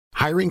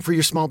Hiring for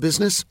your small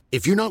business?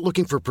 If you're not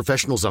looking for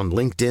professionals on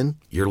LinkedIn,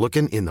 you're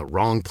looking in the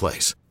wrong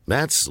place.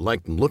 That's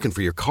like looking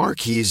for your car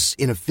keys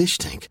in a fish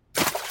tank.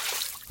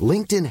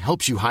 LinkedIn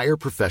helps you hire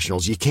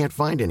professionals you can't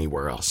find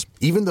anywhere else,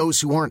 even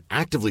those who aren't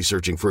actively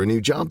searching for a new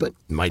job but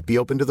might be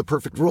open to the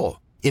perfect role.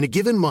 In a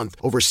given month,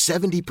 over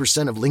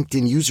 70% of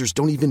LinkedIn users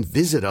don't even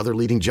visit other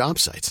leading job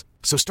sites.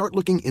 So start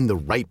looking in the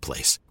right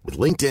place. With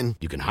LinkedIn,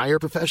 you can hire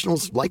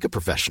professionals like a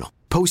professional.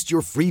 Post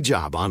your free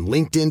job on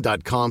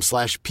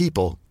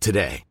linkedin.com/people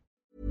today.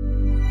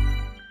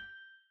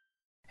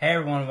 Hey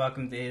everyone,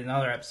 welcome to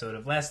another episode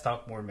of Let's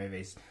Talk More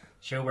Movies, the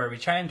show where we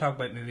try and talk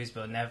about movies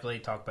but inevitably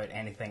talk about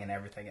anything and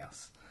everything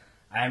else.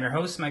 I am your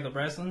host, Michael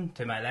Breslin.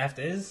 To my left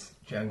is...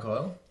 Jan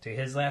Coyle. To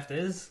his left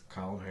is...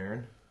 Colin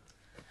Hearn.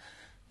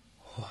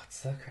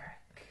 What's the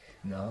crack?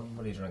 No,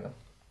 what are you drinking?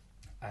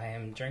 I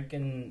am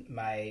drinking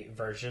my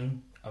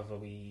version of a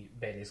wee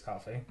Bailey's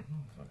coffee.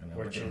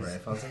 Which is very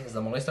fancy. Is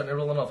the money starting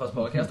rolling off this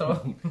podcast or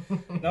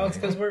what? No, it's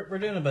because we're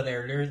doing a bit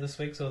earlier this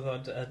week, so I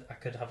thought I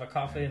could have a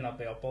coffee and not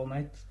be up all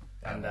night.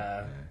 And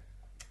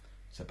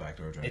it's a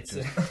backdoor drink. It's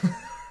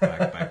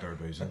backdoor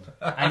boozing.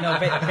 I know.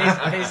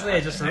 Basically, I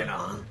just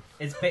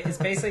it's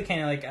basically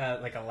kind of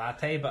like a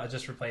latte, but I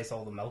just replace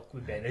all the milk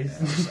with Baileys.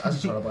 I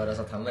just thought about it as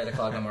a 10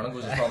 o'clock in the morning,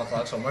 goes to 12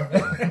 o'clock somewhere.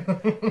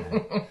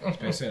 It's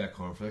basically like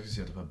cornflakes,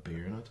 you have to put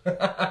beer in it.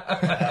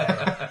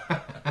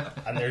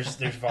 And there's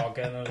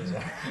vodka in it as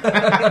well.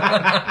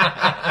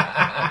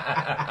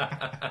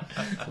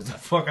 It's a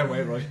fucking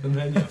white Russian,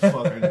 then you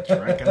fucking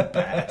drinking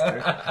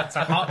bastard. It's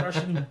a hot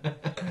Russian.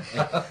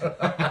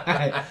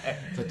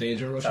 It's a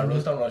danger Russian. That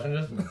roast on Russian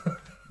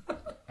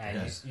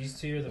just. Used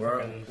to the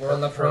we're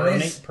on the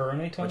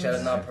Peroni twins, which I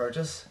did not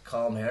purchase.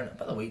 Colin Hearn.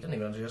 By the way, didn't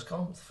even introduce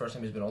Colin. It's the first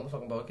time he's been on the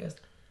fucking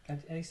podcast.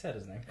 And he said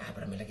his name.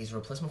 But I mean, like, he's a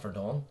replacement for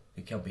Dawn,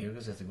 who can't be here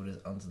because he has to go to his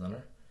aunt's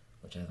dinner,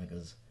 which I think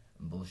is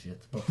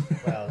bullshit. But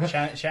well,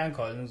 Sean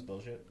Collins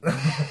bullshit.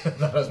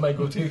 That is my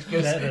go-to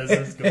excuse. That is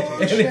his go-to.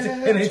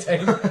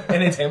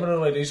 Anytime I don't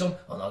want to do something,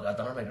 oh no, I got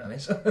dinner at my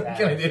granny's.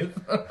 Can I do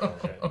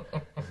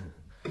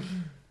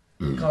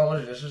it? Colin, what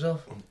did you do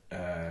yourself?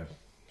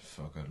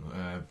 Fuck, I don't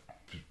know.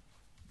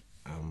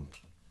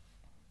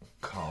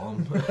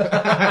 Colin.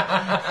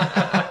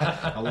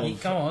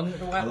 Come on,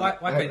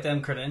 whack out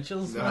them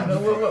credentials. Man,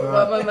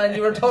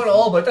 you were talking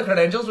all about the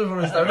credentials before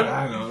we started.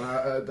 I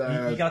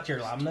know. You got your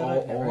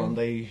laminate. All on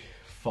the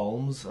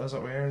films, as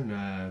it were. And,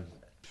 a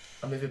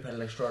movie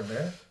pilot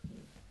extraordinaire.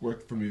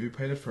 worked for Movie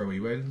Pilot for a wee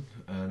while,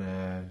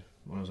 and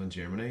when I was in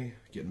Germany,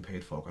 getting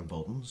paid fucking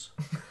buttons.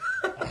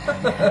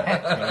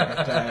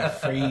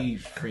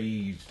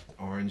 Free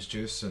orange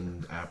juice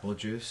and apple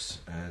juice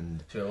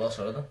and sure, well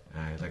sorted them.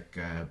 like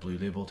Blue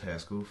Label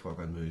Tesco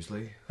fucking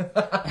muesli.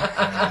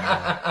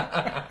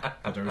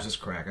 But there was this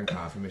cracking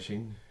coffee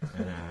machine,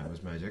 and it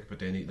was magic. But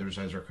then I was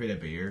creating a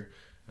beer,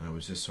 and it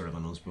was just sort of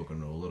an unspoken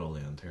rule that all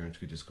the interns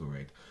could just go,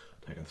 right,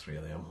 taking 3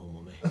 of them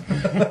home with me.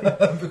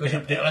 Because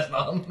you're fearless,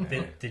 man.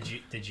 Did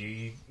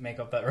you make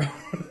up that rule?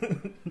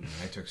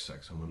 I took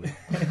 6 home with me.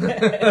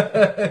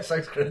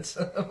 6 crits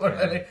for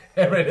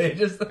every day,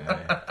 just.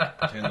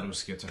 Pretended I was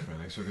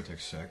schizophrenic, so I could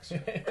take 6.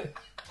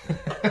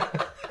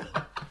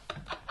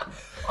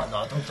 Oh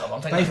no, don't tell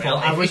them. I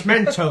felt I was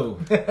meant to.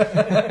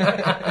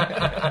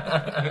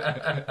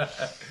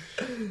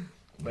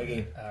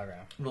 Mikey,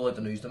 roll out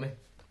the news to me.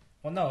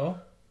 Well, no.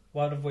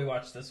 What have we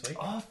watched this week?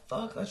 Oh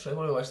fuck, that's right.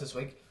 What did we watch this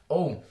week?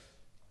 Oh,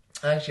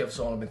 I actually have a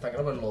song I've been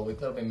thinking about it all week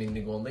that I've been meaning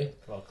to go on to.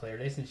 Well,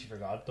 clearly, since you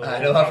forgot. I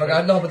know, I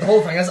forgot. No, but the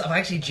whole thing is, I've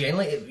actually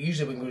genuinely,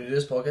 usually when we do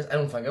this podcast, I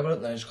don't think about it,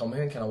 and I just come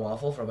here and kind of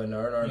waffle for about an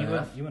hour and a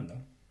half. You wouldn't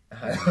know.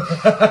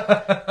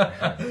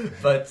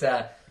 But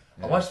I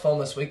watched a film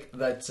this week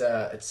that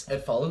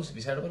It Follows. Have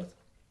you heard about it?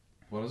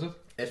 What is it?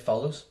 It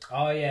Follows.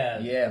 Oh yeah.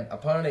 Yeah,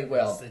 apparently,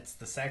 well, it's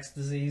the sex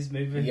disease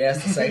movie.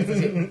 yes, the sex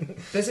disease.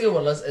 Basically,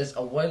 what it is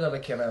a while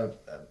that kind of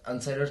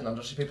insiders and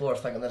industry people are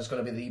thinking that it's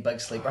going to be the big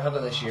sleeper hit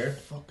of this year.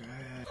 Fuck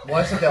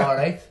Watched it the other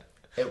night.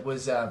 It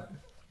was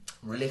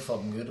really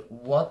fucking good.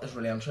 What is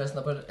really interesting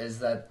about it is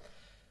that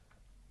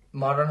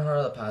modern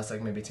horror, the past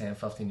like maybe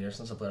 10-15 years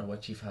since the Blair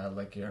Witch, you've had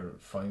like your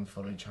found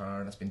footage horror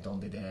and it's been done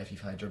to death.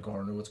 You've had your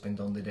Gorno, it's been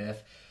done to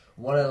death.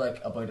 What I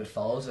like about It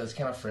Follows is it's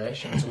kind of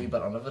fresh and it's a wee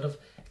bit innovative.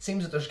 It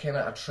seems that there's kind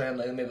of a trend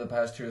now, maybe the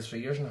past 2 or 3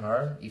 years in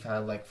horror. You've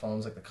had like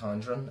films like The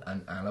Conjuring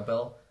and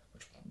Annabelle,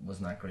 which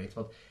wasn't that great,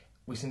 but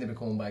we seem to be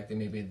going back to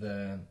maybe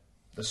the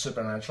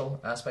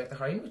supernatural aspect of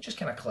horror, which is just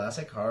kind of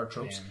classic horror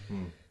tropes.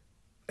 Yeah.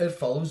 It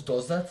Follows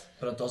does that,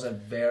 but it does it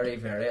very,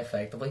 very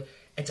effectively.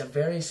 It's a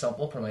very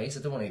simple premise.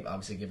 I don't want to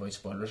obviously give out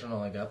spoilers and all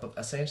like that, but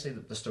essentially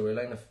the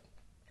storyline, if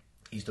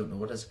you don't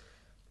know it, is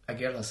a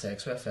girl has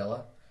sex with a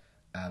fella,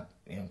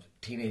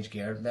 teenage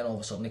girl, then all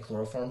of a sudden he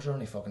chloroforms her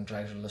and he fucking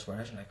drags her to this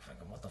warehouse and like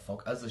thinking, what the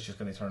fuck, is this just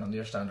going to turn into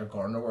your standard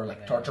Gorno or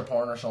like torture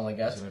porn or something like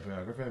that? It's a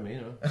biography of me,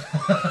 you know.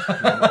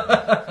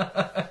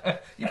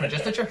 You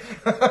produced it, sure.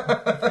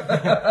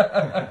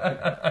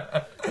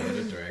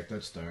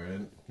 Directed, starred, you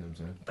know what I'm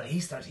saying? But he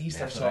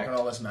starts talking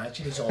all this match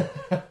and he's all,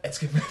 it's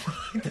good.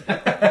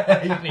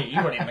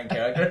 You weren't even in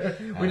character.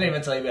 We didn't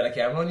even tell you we had a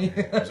camera on you.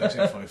 It was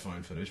actually a funny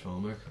found footage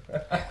film, like.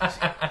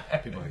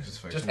 People like just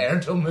fiction. Just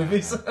Aaron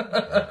movies. The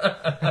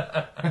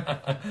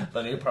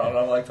new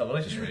Paranormal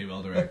Activity. Just really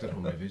well directed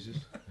home movies.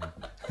 Just.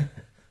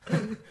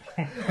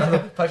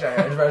 Picture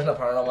Aaron's version of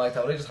Paranormal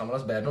Activity, just having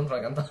his bedroom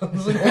drinking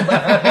tons.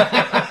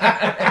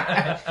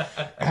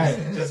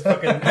 Just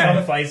fucking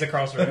Tom flies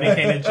across the room, he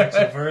kind of jumps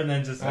over and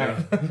then just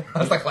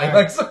That's the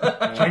climax.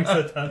 drinks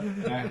a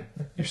ton.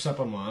 You're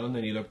sipping one and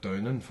then you look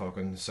down and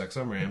fucking 6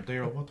 of them are empty.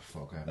 You're like, what the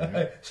fuck happened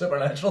here?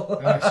 Supernatural.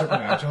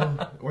 Supernatural.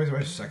 Why is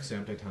there 6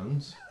 empty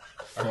tons?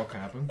 Fuck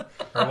happened?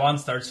 Or one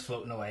starts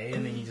floating away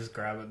and then you just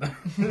grab it.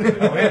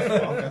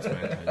 Fuck, that's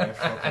my idea.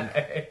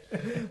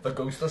 Fucking. The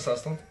ghost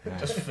assistant.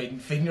 Just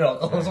feeding your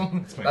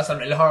alcoholism. It's my- That's a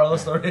really horrible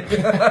story.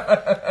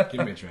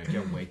 Give me a drink,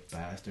 you white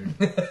bastard.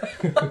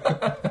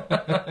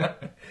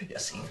 You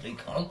see-through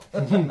cunt.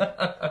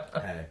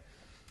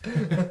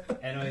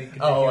 Anyway, continue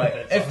Oh, with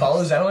it. it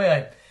follows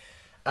anyway.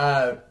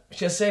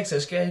 She has sex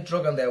this guy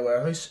drug in their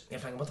warehouse. You're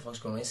thinking, what the fuck's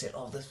going on? He said,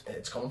 oh,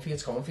 it's coming for you,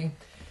 it's coming for you.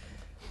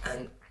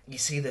 And you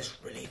see this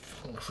really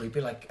fucking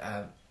creepy, like,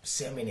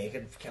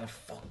 semi-naked, kind of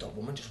fucked up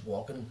woman just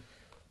walking,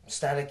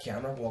 static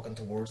camera walking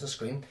towards the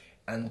screen.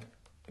 And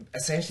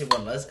essentially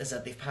what it is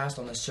that they've passed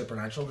on this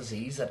supernatural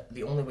disease that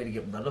the only way to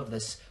get rid of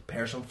this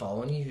person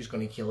following you who's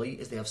going to kill you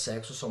is they have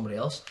sex with somebody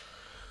else.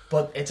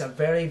 But it's a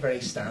very,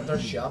 very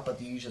standard shot, but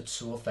they use it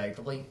so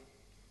effectively.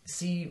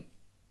 See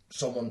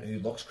someone who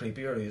looks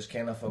creepy or who's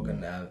kind of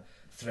fucking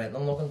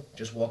threatening looking,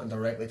 just walking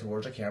directly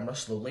towards a camera,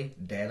 slowly,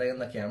 deadly in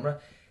the camera.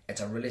 It's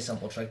a really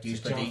simple trick to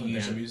use, but they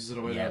use it. Uses it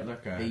away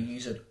that guy. They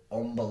use it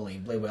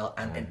unbelievably well,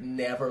 and it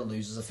never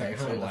loses effect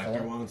It's like throughout a the actor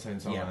film. one and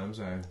Saint Lambs.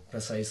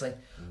 Precisely.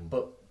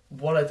 But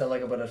what I do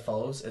like about It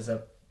Follows is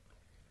that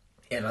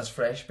it is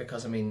fresh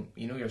because, I mean,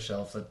 you know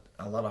yourself that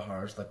a lot of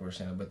horrors, like we were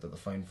saying about the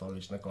found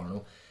footage in the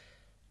Gorno,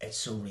 it's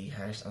so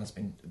rehashed and it's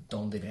been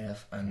done to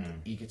death,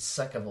 and you get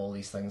sick of all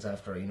these things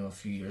after, you know, a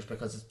few years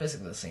because it's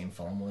basically the same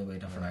film, only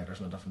with different actors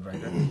and a different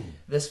director.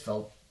 This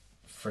felt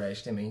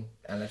fresh to me,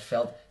 and it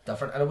felt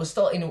different, and it was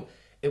still, you know,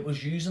 it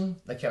was using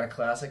the kind of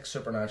classic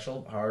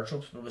supernatural horror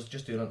tropes, but it was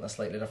just doing it in a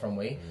slightly different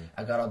way.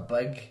 I got a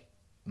big,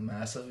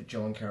 massive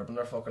John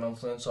Carpenter fucking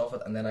influence off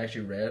it, and then I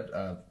actually read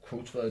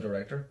quotes with the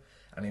director,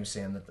 and he was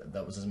saying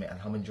that was his main,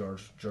 and him and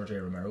George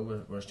A.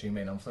 Romero were his two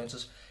main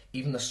influences.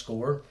 Even the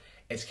score,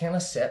 it's kind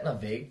of set in a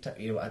vague,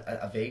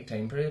 a vague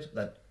time period.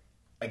 That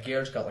a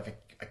Gear's got like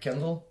a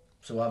Kindle,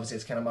 so obviously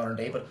it's kind of modern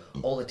day, but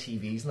all the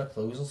TVs and the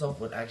clothes and stuff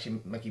would actually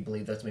make you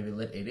believe that's maybe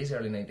late 80s,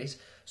 early 90s.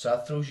 So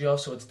that throws you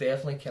off. So it's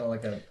definitely kind of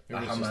like a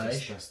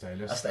homage. It's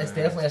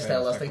definitely a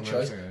stylistic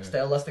choice.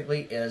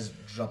 Stylistically, it is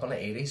dropping the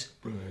 80s.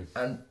 Brilliant.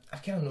 And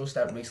I've kind of noticed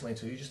that recently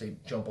too, just to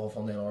jump off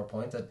on the other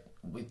point that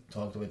we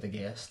talked about The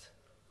Guest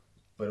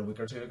about a week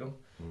or two ago,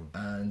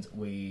 and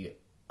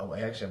I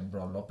actually haven't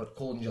brought it up, but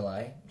Cold in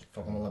July,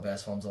 fucking one of the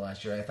best films of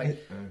last year. I think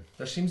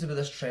there seems to be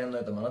this trend now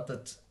at the minute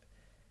that,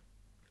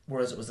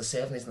 whereas it was the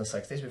 70s and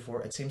the 60s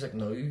before, it seems like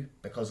now,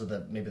 because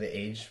of maybe the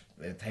age,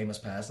 the time has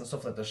passed and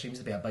stuff, like there seems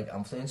to be a big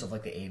influence of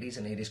like the 80s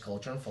and 80s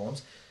culture in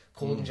films.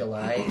 Cold in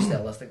July,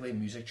 stylistically,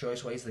 music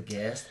choice wise, The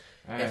Guest,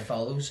 It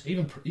Follows.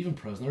 Even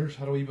Prisoners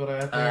had a wee bit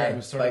of it there. It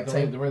was sort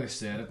of the way they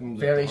said it and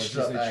very the horses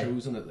struck, they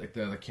chose and like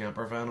the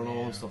camper van and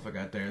all and stuff like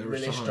that there. They were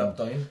Really stripped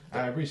down.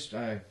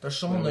 There's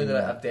someone now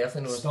that I've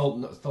definitely noticed.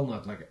 Still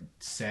not like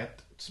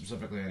set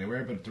specifically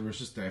anywhere, but there was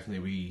just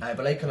definitely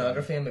But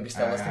iconography and maybe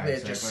stylistically,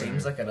 it just exactly,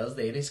 seems like it is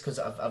the 80s, because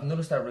I've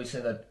noticed that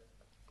recently, that,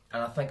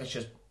 and I think it's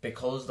just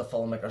because the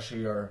filmmakers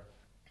who are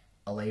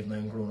alive now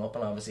and grown up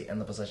and obviously in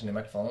the position to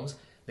make films,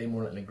 they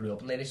more likely grew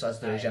up in the 80s, so that's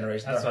their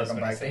generation That's they're what I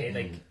was harking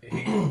going to back say.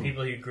 to. Like,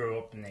 people who grew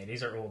up in the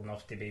 80s are old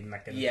enough to be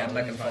making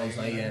Making films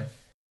now, yeah.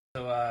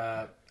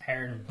 So,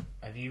 Heron,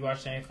 have you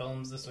watched any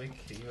films this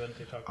week that you want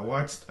to talk I about?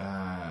 watched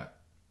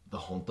The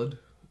Haunted.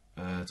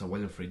 It's a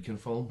William Friedkin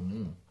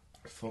film.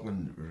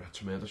 Fucking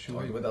tremendous show.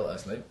 Talked about that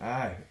last night.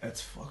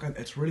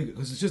 It's really good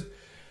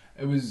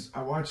because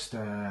I watched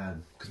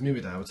because me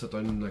and my dad would sit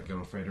down like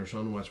on a Friday or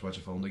something and watch a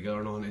film together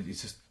and all, and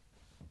it's just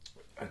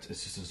a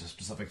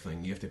specific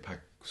thing you have to pick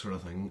sort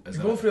of thing.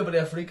 You're going through a bit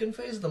of a freaking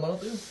phase at the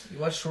minute, dude. You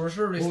watched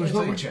Sorcerer Well, recently there's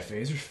not too? much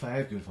phase. There's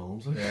 5 good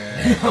films. Like.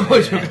 Yeah.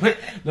 But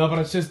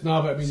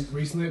I mean,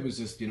 recently it was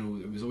just, you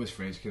know, it was always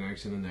French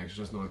Connection and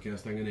Exorcist and all that kind of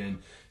thing, and then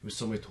it was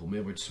somebody told me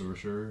about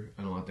Sorcerer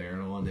and all that there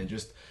and all, and then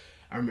just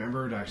I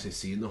remembered actually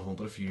seeing The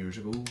Haunted a few years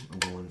ago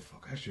and going,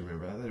 fuck, I actually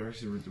remember that. There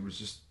was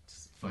just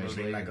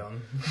Loading my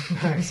gun.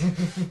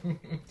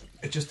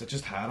 it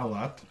just had a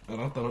lot in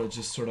it, and it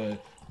just sort of,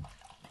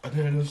 and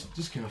then I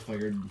just kind of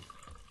figured.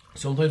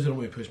 Sometimes I don't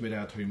want to push my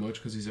dad too much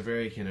because he's a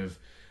very kind of,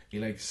 he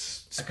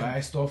likes spy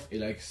stuff, he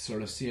likes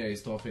sort of CIA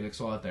stuff, he likes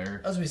all that there.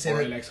 As we say,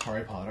 or he likes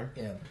Harry Potter.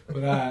 Yeah.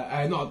 But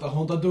I not The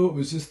Haunted though. It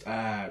was just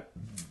I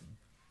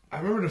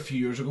remember it a few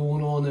years ago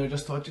going on, and I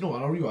just thought, you know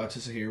what, I'll rewatch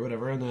this here,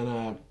 whatever, and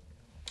then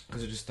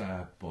because I just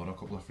bought a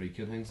couple of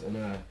freaking things, and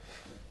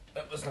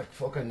it was like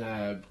fucking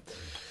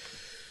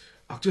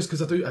just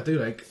because I do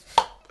like.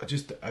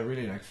 I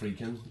really like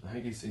Friedkin. I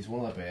think he's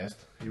one of the best.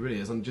 He really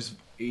is, and just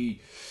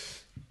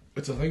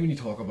it's a thing when you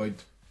talk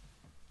about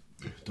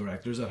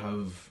directors that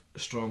have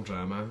strong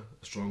drama,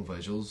 strong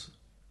visuals,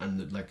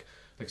 and like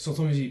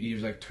sometimes you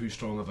use like too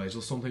strong a visual.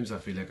 Sometimes I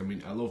feel like, I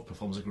mean, I love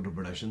performance like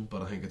tradition,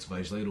 but I think it's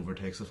visually it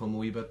overtakes the film a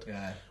wee bit.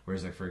 Yeah.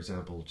 Whereas, like, for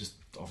example, just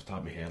off the top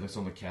of my head, like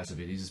something like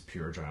Cassavetes is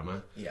pure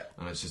drama. Yeah.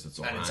 And it's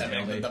all And it's,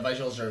 handheld. the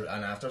visuals are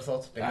an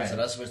afterthought because it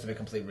is supposed to be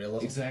complete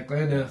realism. Exactly,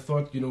 and I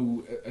thought, you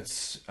know,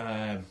 it's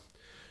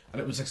and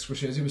it was like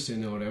Scorsese was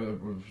saying the other day, we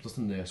were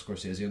listening to the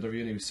Scorsese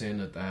interview, and he was saying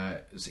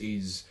that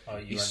he's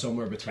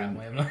somewhere between.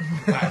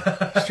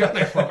 Shut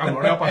the fuck! I'm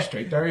running up a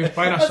street there. He's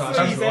buying a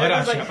sausage roll.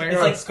 It's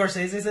like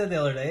Scorsese said the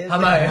other day.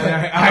 Am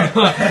I?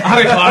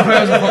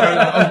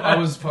 I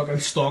was fucking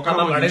stalking him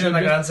on I'm in the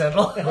YouTube. Grand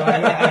Central.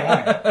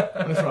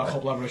 I threw a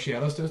couple of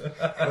bruscheros just.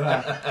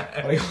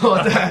 What do you call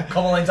it?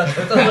 Couple lines of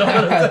truth.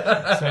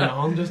 Saying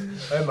on just.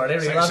 Hey, Marty,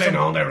 Saying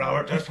on there,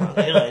 Robert. Just. What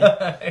do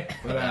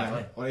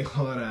you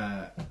call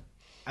it?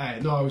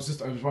 No, I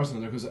was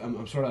watching it because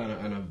I'm sort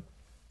of in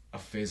a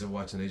phase of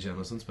watching Age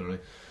Innocence,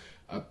 but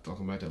I'll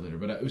come back to that later.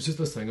 But it was just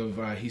this thing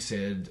of he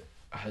said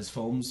his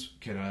films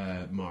kind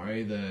of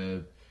marry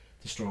the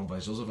strong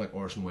visuals of like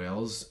Orson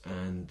Welles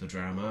and the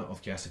drama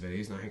of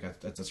Cassavetes, and I think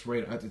that's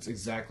right. It's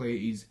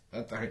exactly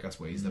I think that's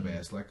why he's the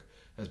best. Like,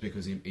 is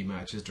because he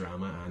matches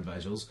drama and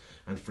visuals.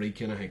 And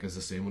Friedkin, I think, is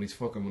the same. When he's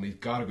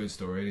got a good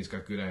story and he's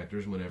got good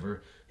actors,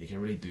 whenever he can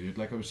really do it.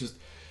 Like, it's just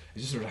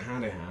sort of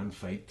hand to hand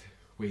fight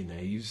with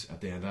knives at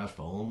the end of that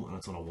film, and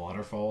it's on a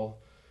waterfall,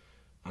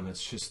 and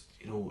it's just,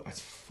 you know, it's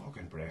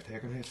fucking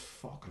breathtaking. It's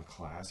fucking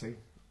classy.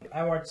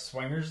 I watched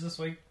Swingers this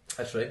week.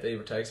 That's right, they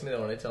were texting me, they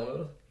wanted to tell me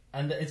about it.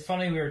 And it's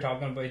funny, we were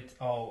talking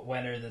about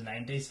when are the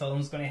 90s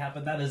films going to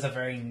happen. That is a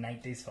very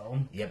 90s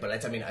film. Yeah, but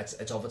it's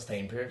of its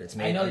time period. It's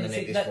made in the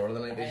 90s for the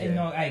 90s. I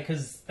know,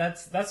 because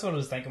that's what I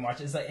was thinking. Watch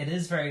is like it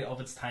is very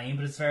of its time,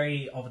 but it's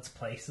very of its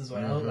place as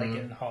well. Like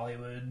in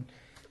Hollywood,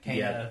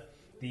 kind of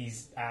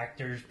these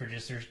actors,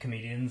 producers,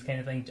 comedians, kind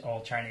of thing,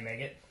 all trying to make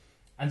it.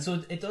 And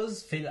so it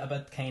does feel a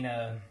bit kind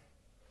of.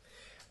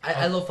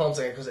 I love films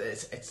like it because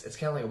it's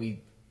kind of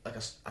like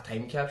a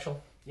time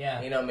capsule.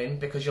 Yeah, you know what I mean?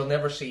 Because you'll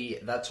never see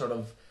that sort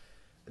of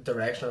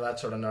direction or that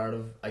sort of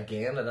narrative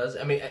again. It is.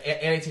 I mean,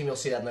 anytime you'll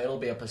see that now, it'll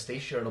be a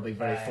pastiche or it'll be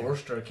very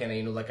forced or kind of,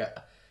 you know, like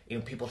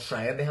people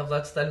trying to have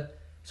that still.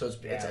 So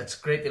it's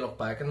great to look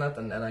back on that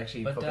and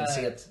actually fucking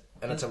see it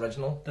in its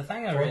original. The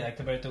thing I really liked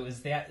about it though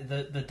is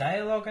the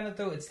dialogue in it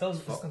though. It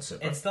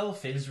still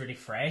feels really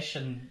fresh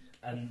and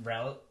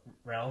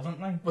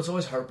relevant. Like, what's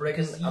always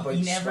heartbreaking about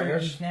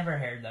Swingers? You've never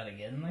heard that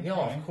again. Like,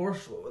 of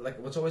course. Like,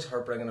 what's always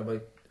heartbreaking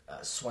about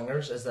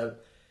Swingers is that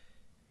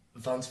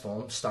Vince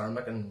Vaughn's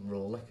star-making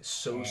role, like,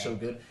 so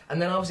good.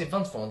 And then obviously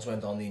Vince Vaughn's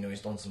went on, you know,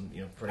 he's done some,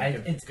 you know,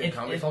 pretty good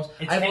comedy films.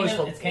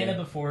 It's kind of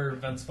before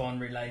Vince Vaughn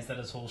realised that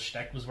his whole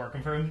shtick was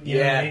working for him. You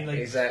know what I mean? Like,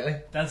 exactly.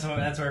 That's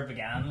where it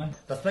began.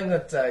 Like. The thing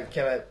that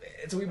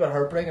it's a wee bit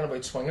heartbreaking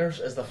about Swingers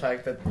is the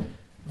fact that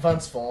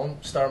Vince Vaughn,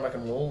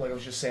 star-making role, like I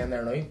was just saying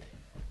there now,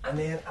 and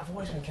then I've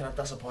always been kind of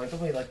disappointed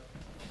with, like,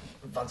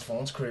 Vince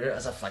Vaughn's career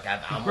as if, like,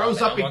 he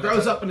grows up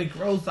and he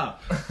grows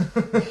up.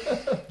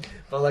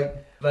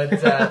 But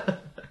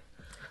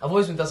I've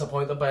always been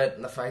disappointed by it,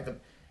 and the fact that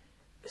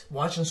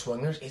watching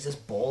Swingers, he's this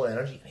ball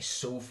energy, and he's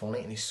so funny,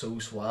 and he's so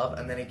suave,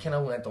 and then he kind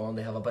of went on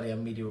to have a bit of a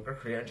mediocre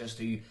career and just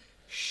do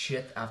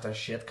shit after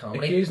shit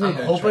comedy. Occasionally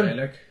I'm hoping,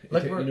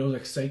 you know,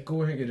 like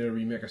Psycho. I think he did a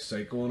remake of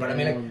Psycho. But I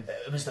mean, like,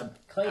 it was the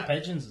Clay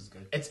Pigeons is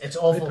good. It's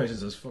awful. Clay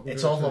Pigeons is fucking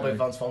it's good, awful about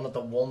Vince Vaughn that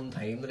the one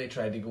time that he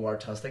tried to go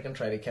artistic and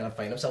try to kind of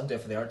find himself there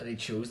for the art, that he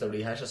chose the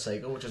rehash of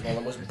Psycho, which is one of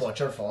the most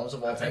butchered films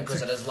of all time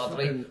because it is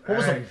literally.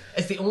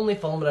 It's the only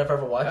film that I've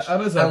ever watched. That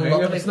is a thing.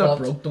 If it's not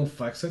broke, don't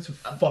fix it. So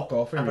fuck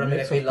off. But I mean,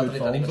 if they literally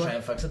didn't even try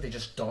and fix it, they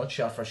just done it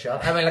shot for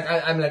shot. I mean,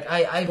 like,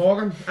 I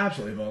bogging,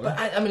 absolutely bogging. But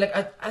I mean, like,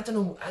 I don't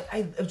know.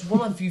 It was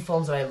one of the few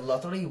films that I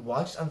literally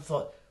watched and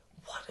thought,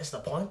 what is the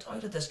point? How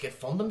did this get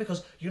funded?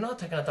 Because you're not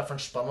taking a different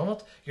spin on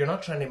it. You're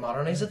not trying to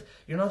modernise it.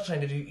 You're not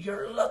trying to do.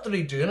 You're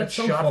literally doing it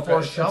shot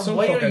for shot.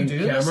 Why are you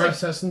doing this? Camera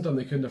assistant, and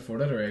they couldn't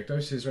afford a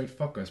director. She's right.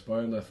 Fuck us, boy,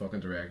 in the fucking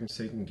directing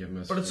seat and give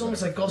him. But it's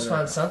almost like Gus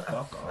Van Sant.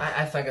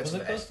 I think it's.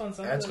 Was it Gus Van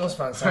Sant? It's Gus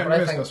Van Sant. But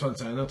I think Gus Van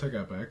Sant. I'll take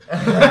that back.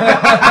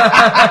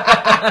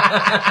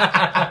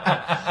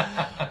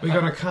 We're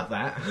gonna cut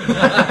that.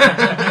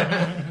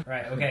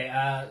 Right,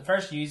 okay.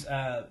 First news,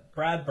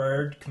 Brad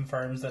Bird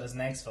confirms that his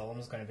next film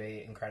is going to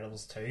be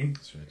Incredibles 2.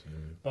 That's right, yeah.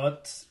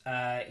 But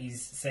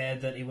he's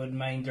said that he wouldn't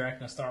mind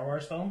directing a Star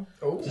Wars film.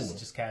 Oh.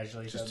 Just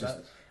casually said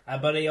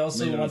that. But he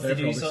also wants to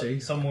do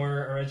some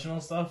more original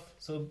stuff.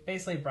 So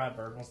basically Brad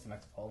Bird wants to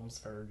make films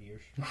for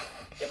years. Yeah,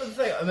 but the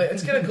thing, I mean,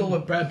 it's kind of cool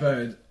with Brad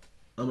Bird.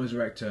 I'm a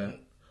director.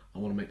 I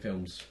want to make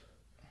films.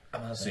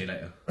 See you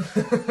later.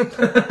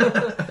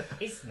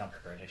 He's not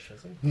British,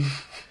 is he?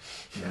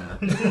 Yeah.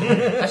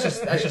 that's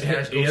just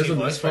Harris He is on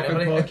this fucking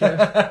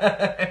podcast.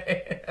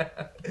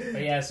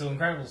 But yeah, so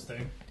Incredibles 2.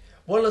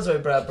 What is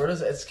about Brad Bird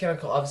is it's kind of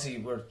cool. Obviously,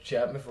 we're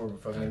chatting before we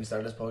fucking even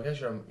started this podcast.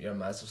 You're a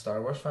massive Star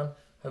Wars fan.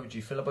 How would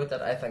you feel about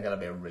that? I think it'll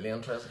be a really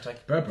interesting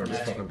take. Brad Bird is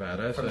fucking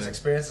badass. From his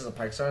experience as a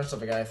Pixar and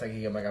stuff, like, I think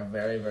he can make a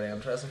very, very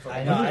interesting film.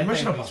 I know, I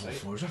Mission think- Impossible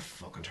 4 is a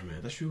fucking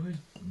tremendous show. Is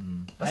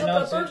I that know.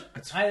 Brad Bird?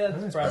 That's Is Brad it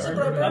Bird. Brad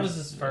Bird? That was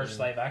his first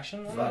live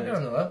action one. Fuck, I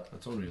don't know that.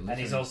 That's unreal. And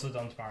he's also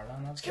done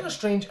Tomorrowland. It's kind of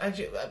strange,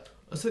 actually.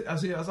 Is that him?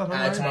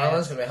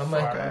 Tomorrowland's gonna be him, mate.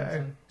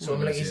 Tomorrowland. So I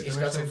mean, like, he's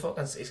got some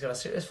fucking, he's got a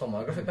serious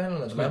filmography behind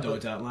him as I well.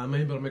 doubt that land,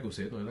 mate, but I might go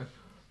see it now. Like.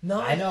 No,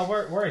 I know,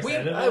 we're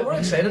excited. about it. we're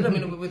excited. I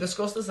mean, we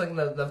discussed this like in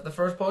the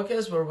first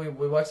podcast where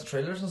we watched the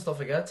trailers and stuff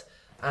like that,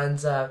 and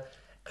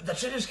the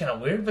trailer's kind of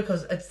weird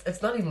because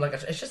it's not even like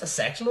it's just a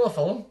section of a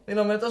film. You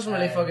know, I mean, it doesn't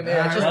really fucking.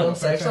 Yeah, it's just one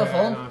section of a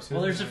film.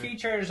 Well, there's a few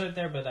trailers out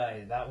there, but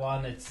that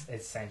one, it's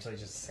essentially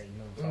just a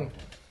scene of the film.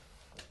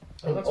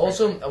 And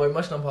also about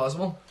Mission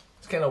Impossible,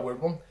 it's kind of a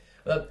weird one.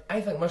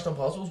 I think Mission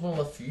Impossible is one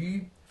of the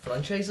few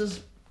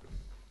franchises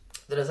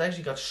that has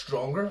actually got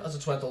stronger as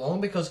it's went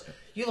along, because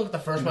you look at the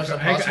first Mission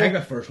I Impossible. think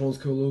the first one's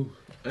cool though.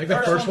 I think the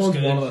First first one's one's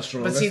good. one of the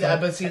strongest.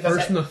 But see, the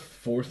first and the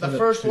fourth. The are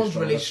first two one's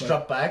really strongest, like.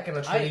 struck back, and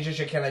it's really just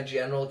your kind of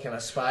general kind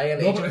of spy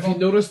and No, agent but if film. you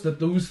notice that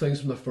those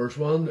things from the first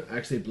one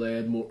actually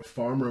bled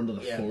far more into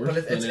the Yeah, fourth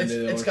but than into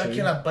the it's other got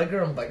two. kind of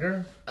bigger and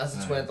bigger as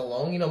it's went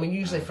along. You know, I mean,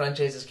 usually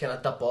franchises kind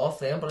of dip off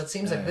then, but it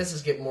seems like this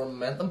is getting more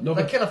momentum. No,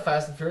 Like but- kind of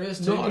Fast and Furious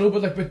too. No, I know,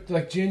 but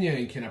like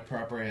genuine kind of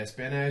proper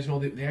espionage, you know,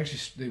 they actually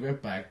they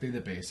went back to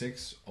the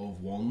basics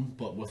of one,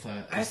 but with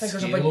a I think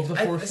there's a scale big. of the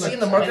I fourth. see like, in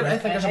the market. I- I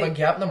think there's a I- big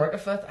gap in the market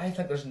for it. I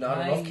think there's not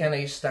enough kind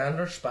of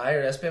standard spy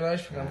or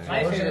espionage for My films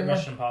favorite anymore.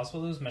 Mission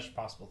Impossible is Mission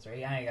Impossible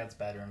 3. I think that's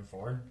better than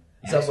 4.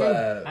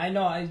 So, I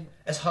know,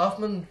 is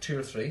Hoffman 2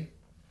 or 3?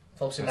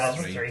 Folks, in that's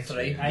Hoffman 3.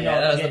 3. I know, Yeah,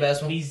 that is the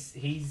best one. He's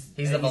the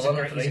villain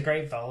in He's a 3.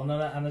 great villain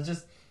in it, and it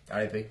just.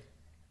 R.I.P.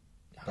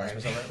 That's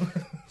me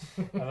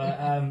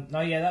something.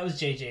 No, yeah, that was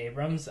J.J.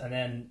 Abrams, and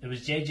then it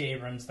was J.J.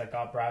 Abrams that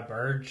got Brad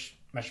Bird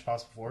Mission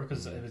Impossible 4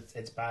 because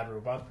it's Bad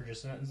Robot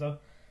producing it and stuff.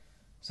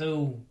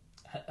 So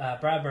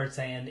Brad Bird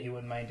saying he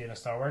wouldn't mind doing a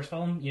Star Wars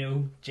film. You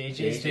know, JJ's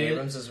J.J. doing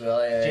Abrams as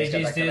well. Yeah, he's got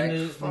JJ's that doing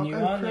connect. the new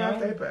one. You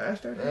know?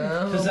 bastard.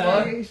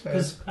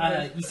 Because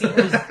you see,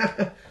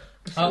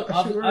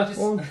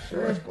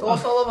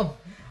 Lost all of them.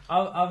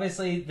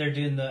 obviously they're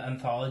doing the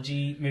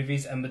anthology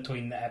movies in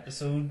between the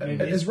episode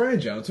movies. Is Ryan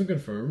Johnson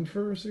confirmed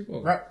for a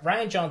sequel?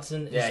 Ryan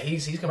Johnson is Yeah,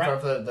 he's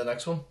confirmed for the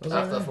next one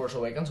after The Force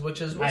Awakens,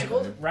 which is what's it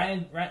called?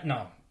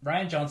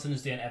 Ryan Johnson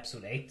is doing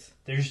episode 8.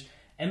 There's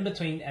in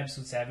between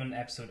episode 7 and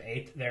episode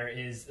 8 there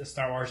is a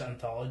Star Wars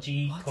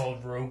anthology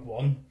called Rogue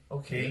One.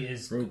 Okay. Who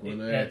is Rogue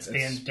One. it's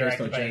being based on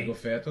directed by Jango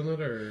Fett on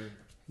it, or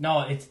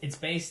no, it's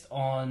based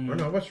on or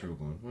no? What's Rogue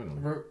One? I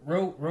don't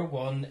know. Rogue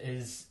One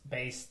is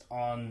based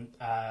on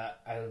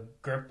a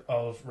group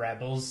of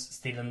rebels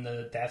stealing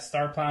the Death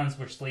Star plans,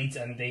 which leads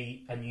into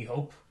A New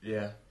Hope.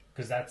 Yeah.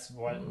 Because that's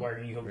where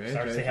New Hope Right,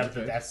 starts. right, They have the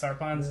right. Death Star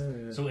plans.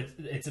 Yeah. So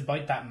it's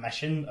about that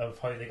mission of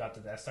how they got the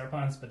Death Star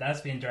plans. But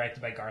that's being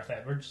directed by Garth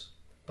Edwards.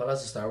 But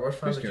as a Star Wars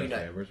fan, Who's did you Gareth not?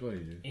 Edwards? What do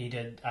you do? He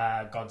did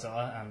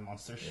Godzilla and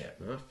Monsters. Yeah.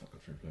 Ah, fucking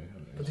free play.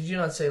 But did you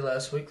not say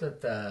last week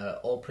that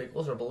all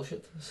prequels are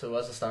bullshit? So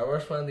as a Star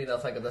Wars fan, do you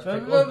not think of this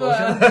prequel Blah, as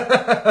blah,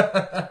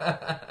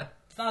 bullshit?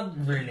 It's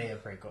not really a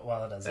prequel.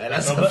 Well, it is. It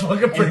is prequel, a but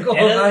fucking prequel.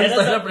 It It's is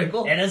not a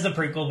prequel. It is a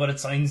prequel, but it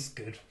sounds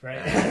good,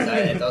 right?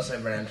 It does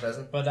sound very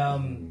interesting. But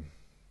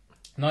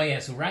no, yeah.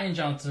 So Ryan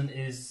Johnson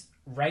is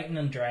writing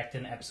and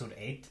directing episode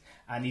 8,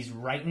 and he's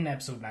writing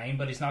episode 9,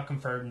 but he's not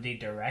confirmed to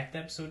direct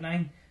episode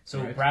 9. So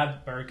Right.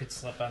 Brad Bird could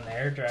slip on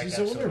there, direct Jeez,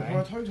 I episode wonder 9.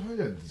 what, how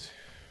did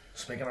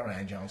Speaking of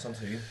Ryan Johnson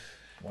too,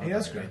 he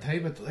has great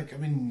type, but like I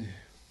mean,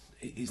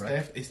 he's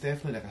Right. he's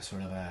definitely like a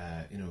sort of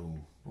a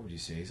what would you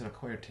say? He's an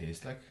acquired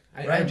taste, like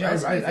Ryan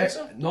Johnson, you think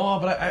so? No,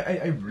 but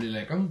I really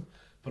like him,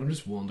 but I'm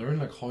just wondering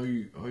like how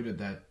did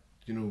that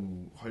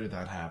how did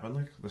that happen,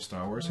 like the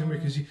Star Wars thing?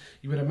 Because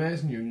you would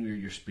imagine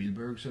your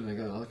Spielbergs and like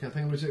all that kind of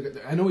thing. Which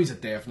I know he's a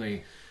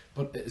definitely.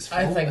 But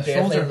I think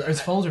definitely-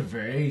 his films are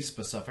very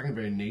specific and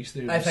very niche.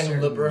 I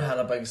think Looper had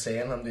a big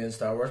say in him doing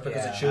Star Wars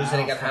because Yeah. it shows that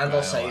he can fuck handle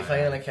aye, sci-fi aye,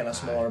 and a kind of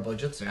smaller aye.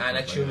 budget, and it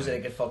Definitely, shows that aye.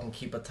 he can fucking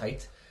keep it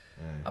tight.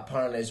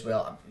 Apparently as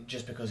well,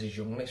 just because he's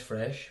young and he's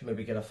fresh,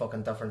 maybe get a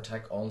fucking different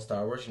take on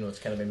Star Wars. It's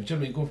kind of Do you know what I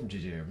mean? Going from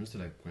J.J. Abrams to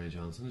like Ryan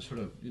Johnson is sort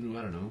of I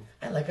don't know.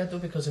 I like it though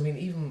because I mean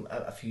even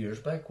a few years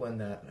back when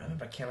I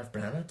remember Kenneth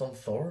Branagh had done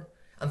Thor.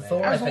 And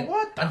Thor, I think,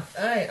 what the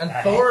and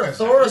Thor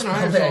is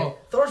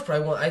Nice.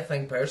 probably one. I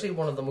think personally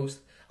one of the most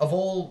of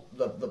all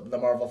the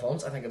Marvel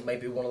films. I think it might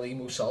be one of the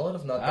most solid,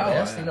 if not the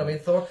best. You know what I mean?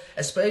 Thor,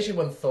 especially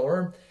when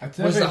Thor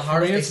was the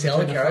hardest to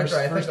sell character.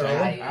 I think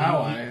at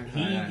all.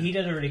 He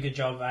did a really good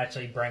job of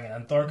actually bringing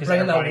in Thor because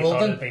Bringing that everybody world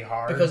thought in, it'd be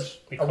hard because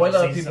a while a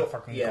lot of he's people, a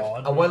fucking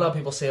god. a lot of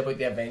people say about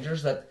the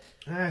Avengers that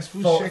I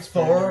suppose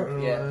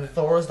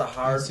Thor is the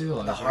hard see the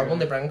logic, one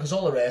they bring because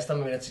all the rest of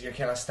them, I mean, it's your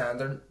kind of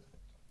standard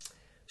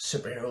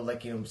superhero,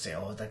 like say,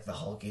 like the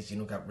Hulk is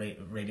got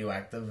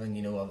radioactive,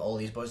 and all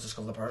these boys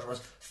discover the powers. Whereas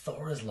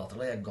Thor is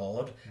literally a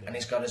god, and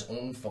he's got his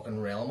own fucking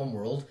realm and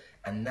world,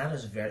 and that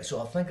is very.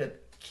 So I think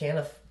it kind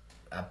of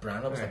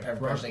Branagh was the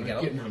perfect Rock- person to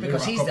get getting him him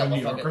because to he's rock up dealt in with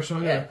New York or fucking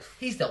something, yeah, yeah.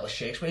 he's dealt with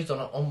Shakespeare. He's done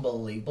an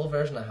unbelievable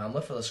version of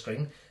Hamlet for the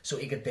screen, so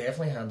he could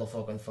definitely handle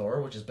fucking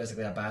Thor, which is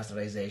basically a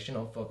bastardization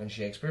of fucking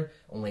Shakespeare,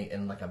 only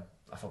in like a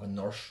fucking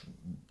Norse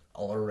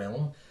other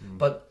realm.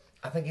 But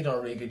I think he done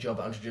a really good job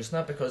at introducing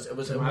that because it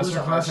was a hard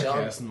Masterclass sell.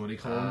 at casting, what do you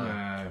call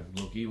him?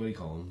 Loki, what do you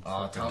call him?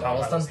 Tom Fucking-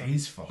 Hiddleston.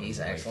 He's fucking He's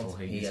delightful.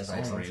 excellent. He He's is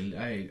excellent.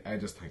 unreal. I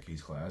just think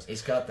he's class.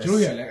 He's got this. Do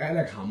you know who I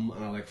like him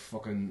and I like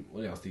fucking,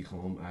 what else do you call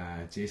him?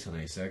 Jason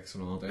Isaacs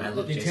and all that. I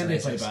love They Jason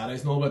tend to play Isaacs. baddies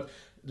and all, but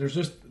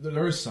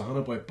there's something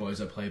about boys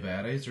that play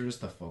baddies. They're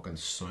just the fucking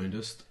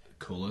soundest,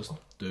 coolest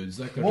dudes.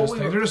 Like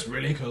they're just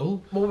really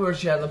cool. What we were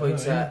chatting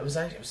about, Yeah. it was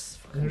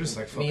fucking. They're just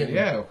like me fucking and-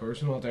 yeah, of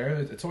course, and all there.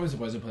 It's always the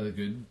boys that play the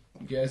good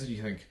guys that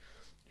you think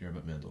you're a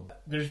bit mental.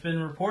 There's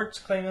been reports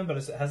claiming, but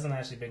it hasn't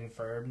actually been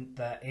confirmed,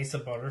 that Asa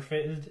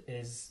Butterfield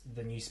is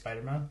the new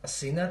Spider-Man. I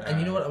seen that, and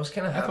you know what? I was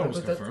kind of I happy thought it was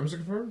with confirmed. Was it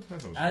confirmed? I thought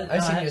it was confirmed. I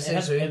seen no, you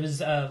say so. it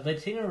was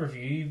Latino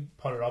Review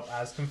put it up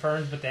as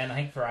confirmed, but then I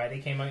think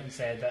Variety came out and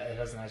said that it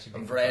hasn't actually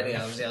been Variety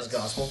confirmed. and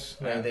Gospel.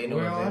 They know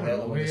well, I what they don't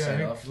know know. when they Yeah,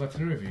 sign I off. think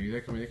Latino Review,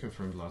 they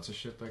confirmed lots of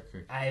shit. Like,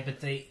 Aye, but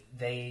they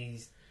they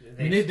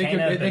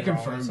confirmed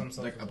confirmed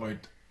like about,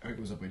 I think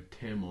it was about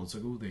 10 months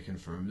ago. They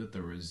confirmed that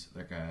there was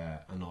like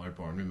another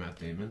Bourne with Matt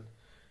Damon,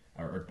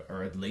 or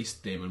at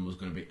least Damon was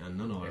going to be in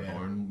another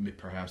Bourne,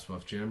 perhaps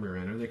with Jeremy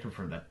Renner. They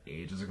confirmed that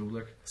ages ago.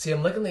 Like, See,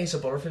 I'm looking at the Asa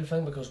Butterfield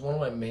thing because one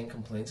of my main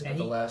complaints about And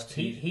the last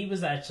two. he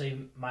was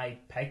actually my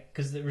pick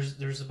because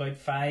there's about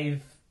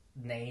 5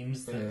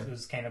 names that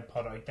was kind of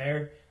put out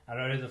there, and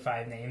out of the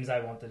 5 names I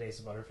wanted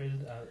Asa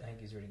Butterfield. I think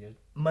he's really good.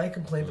 My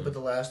complaint about the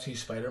last two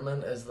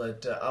Spider-Man is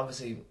that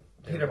obviously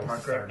Peter They're both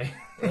Parker. 30.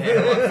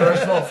 Yeah,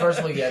 well, first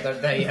of all, yeah,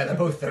 they're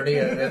both 30.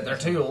 They're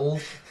too old.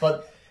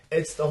 But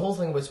it's the whole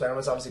thing about Spider-Man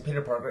is obviously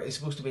Peter Parker. He's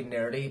supposed to be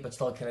nerdy, but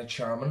still kind of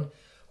charming.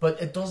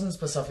 But it doesn't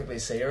specifically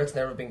say, or it's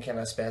never been kind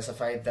of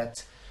specified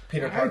that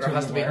Peter Parker Tobey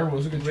has to be Maguire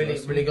was a good really,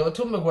 choice. really good.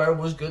 Tobey Maguire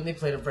was good and he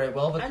played it very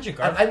well. But Andrew I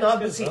Garfield's know, good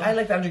but see, as well. I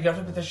liked Andrew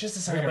Garfield, but there's just a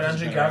something about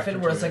Garfield's a Andrew better Garfield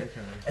actor where it's too, like,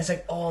 kinda. it's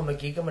like, oh,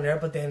 McGee coming there,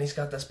 but then he's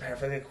got this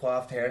perfectly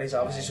coiffed hair and he's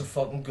obviously so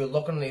fucking good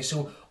looking and he's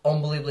so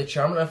unbelievably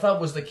charming. And if that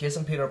was the case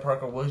and Peter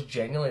Parker was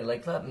genuinely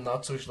like that and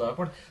not socially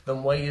awkward,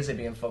 then why is he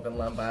being fucking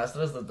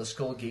lambasted as the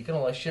skull geek and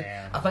all that shit?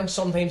 Yeah. I think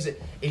sometimes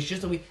it's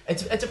just a wee,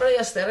 it's a very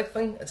aesthetic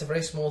thing, it's a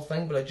very small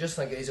thing, but I just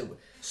think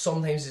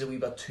sometimes he's a wee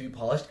bit too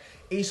polished.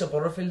 Asa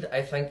Butterfield,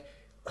 I think,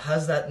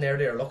 has that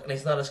nerdier look and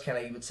he's not as kind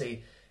of, you would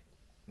say,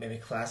 maybe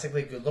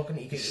classically good looking.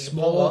 He can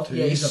pull off. too.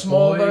 Yeah, he's a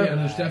smaller. boy,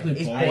 and there's definitely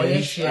He's boyish.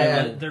 boyish,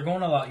 yeah. They're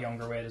going a lot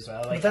younger way as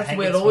well. Like, But that's the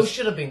way it always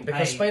should have been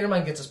because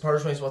Spider-Man gets his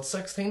powers when he's what,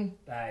 16?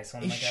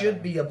 Something He like should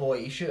that. be a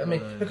boy. He should. I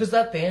mean, because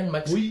that then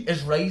makes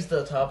his rise to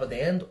the top at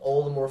the end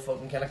all the more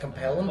fucking kind of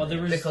compelling. Well,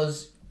 there was-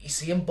 because you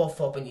see him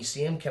buff up and you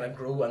see him kind of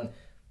grow and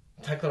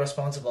take the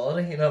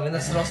responsibility. You know what I mean?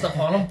 That's thrust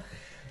upon him.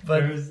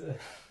 But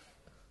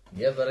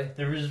yeah, buddy.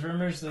 There was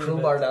rumors though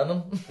Crowbar that,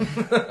 down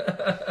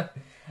him.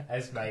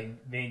 as me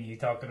and you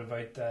talking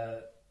about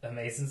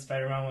Amazing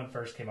Spider-Man when it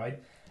first came out.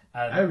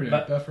 I really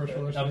liked that first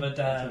one.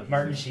 But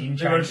Martin Sheen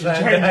They were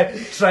trying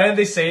trying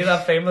to say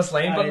that famous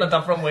line, but in a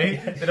different way.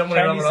 They didn't want to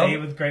trying rub to it say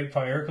up. with great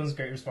power comes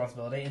great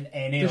responsibility in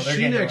any Does other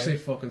Sheen game. actually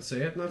fucking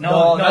say it? No,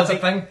 No, that's they-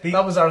 the thing. they-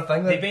 That was our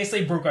thing. They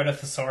basically broke out a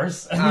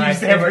thesaurus and Aye,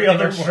 used every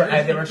other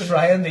word. they were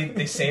trying.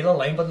 They say the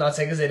line, but not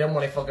saying because they didn't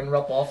want to fucking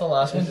rip off the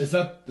last one. Is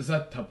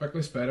that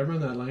typically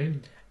Spider-Man, that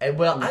line?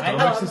 Well, I'm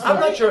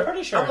not sure.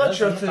 pretty sure I'm it not is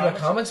sure in the through the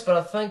comics. comics, but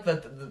I think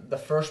that the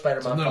first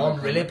Spider-Man It's not film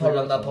a really comic, put it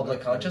on it's that not public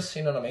a conscious.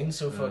 You know what I mean?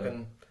 So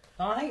fucking.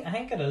 No, I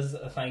think it is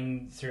a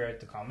thing throughout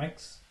the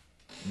comics.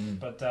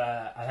 But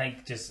I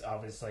think just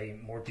obviously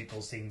more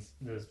people seen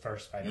the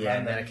first Spider-Man Yeah,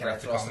 and then than it kind of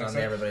read the thrust it comics on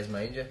out. everybody's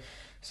mind. Yeah.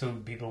 So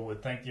people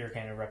would think you're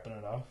kind of ripping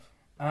it off.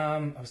 I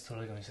was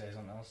totally going to say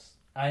something else.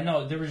 I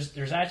know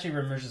there's actually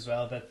rumors as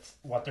well that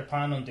what they're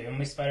planning on doing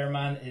with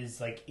Spider-Man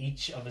is like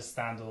each of his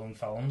standalone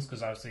films,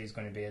 because obviously he's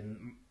going to be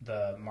in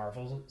the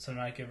Marvel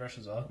Cinematic Universe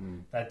as well.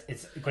 That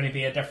it's going to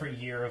be a different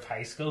year of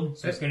high school,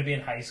 so it's going to be in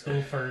high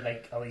school for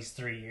like at least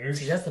 3 years.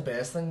 See, that's the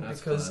best thing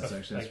That's because class.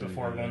 Actually, like that's really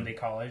before good, going yeah. to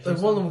college. like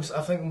and one of stuff.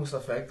 the most, I think, most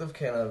effective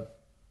kind of,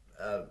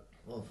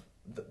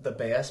 the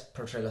best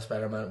portrayal of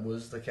Spider-Man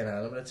was the kind of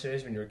animated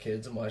series when you were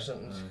kids and watched it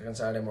on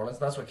Saturday mornings.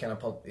 And that's what kind of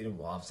put,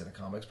 well, obviously the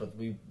comics, but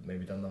we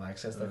maybe didn't have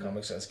access to the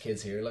comics as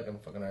kids here, like in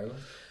fucking Ireland.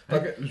 I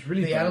But think it was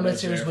really the badly animated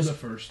series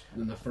observed was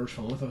in the first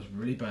film. I thought it was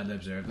really badly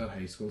observed that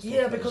high school stuff.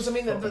 yeah, That because was I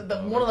mean, fucking one of the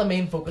bothersome.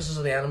 main focuses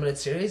of the animated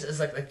series is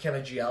like the kind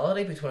of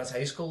duality between his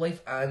high school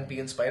life and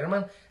being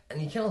Spider-Man,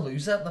 and you kind of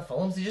lose that in the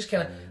films. You just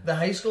kind of the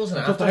high school's an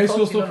I thought the high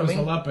afterthought. school You know stuff what I was a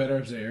mean? lot better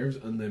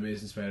observed, and the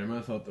Amazing Spider-Man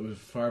I thought it was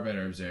far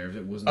better observed.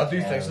 It wasn't. I do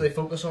think all- so. They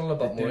focus on it a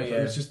bit more. It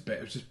Yeah, was just better.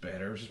 It was just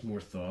better. It was just more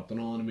thought and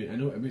all. And I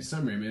mean,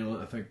 Sam Raimi. And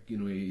all, I think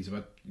he's a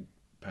bit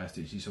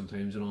pastiche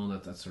sometimes and all.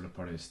 And that's sort of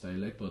part of his style.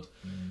 Like, but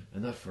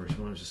in that first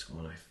one, I was just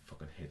going, I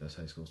fucking hate this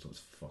high school stuff. It's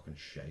fucking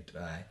shite.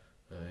 aye,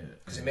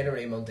 because they made it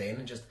really mundane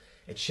and just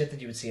it's shit that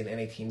you would see in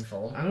any teen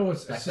film. I know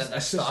it's Like just, the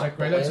it's just stock like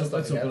right. bullies and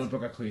Let's stuff open like a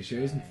book of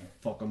cliches and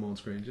fuck them on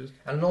screen just.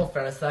 And in all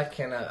fairness, that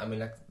kind of, I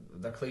mean, like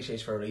they're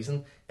cliches for a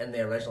reason. In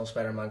the original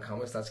Spider-Man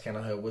comics, that's kind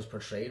of how it was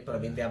portrayed. But I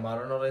mean, the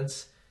modern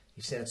audience,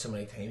 you've seen it so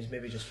many times,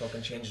 maybe just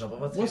fucking change it up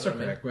a bit. What's the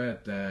correct way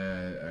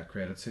at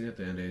credit scene at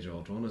the end of Age of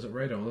Ultron? Is it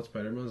right on that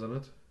Spider-Man's in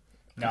it?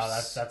 No,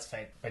 that's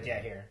fake. But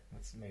yeah, here,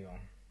 let's move on.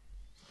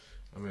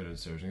 I'm out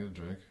downstairs and get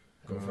a drink.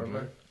 Go for it,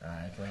 man.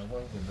 Alright, well,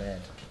 one good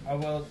bed. Oh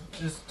well,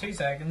 just 2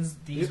 seconds.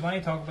 Do you want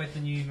to talk about the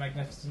new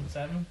Magnificent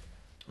Seven?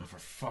 Oh, for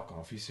fuck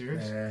off, you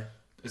serious? Yeah.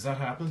 Is that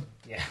happening?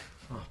 Yeah.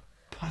 Oh,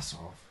 pass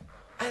off.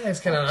 I think it's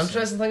kind of an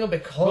interesting thing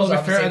because Well, to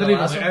be fair,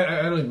 obviously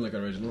I don't even like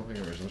original. I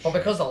think original. well,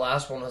 because the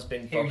last one has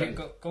been Here, fucking...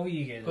 go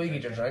you get it. Go you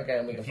get your drink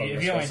and we can If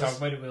fucking you don't want to discuss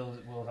talk this. about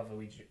it, we'll have a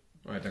wee.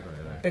 Alright, don't go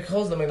ahead.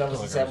 Because the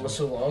Magnificent Like Seven was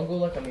so long ago,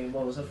 like, I mean,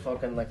 what was it,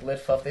 fucking, like, late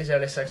 50s,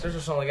 early 60s or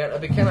something like that.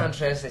 It'd be kind of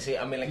interesting to see.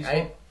 I mean,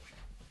 like,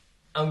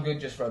 I'm good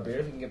just for a beer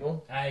if you can get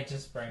one. I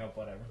just bring up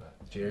whatever.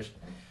 Cheers.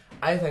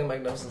 I think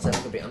Magnificent Seven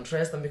could be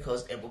interesting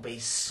because it will be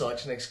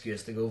such an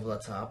excuse to go over the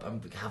top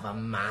and have a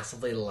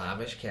massively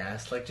lavish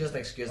cast. Like, just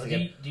an excuse Well, to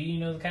get... do you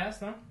know the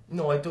cast now?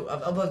 No, I don't.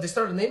 Have they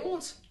started naming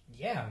ones?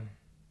 Yeah.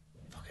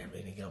 Fuck, I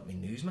really get up my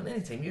news, man.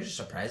 Anytime you're just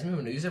surprising me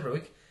with news every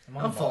week.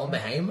 on I'm falling the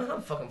behind, man.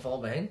 I'm fucking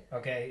falling behind.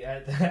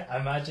 Okay,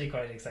 I'm actually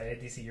quite excited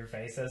to see your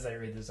face as I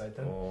read this out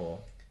then. Oh.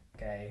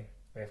 Okay,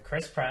 we have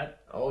Chris Pratt,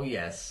 Oh,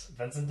 yes.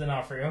 Vincent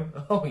D'Onofrio,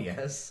 Oh,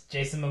 yes.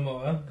 Jason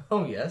Momoa,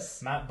 Oh,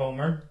 yes. Matt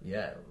Bomer,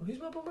 Yeah. Who's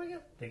my bummer again?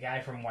 the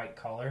guy from White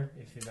Collar,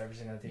 if you've ever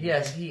seen that TV.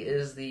 Yes, he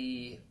is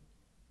the...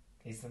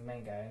 He's the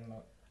main guy.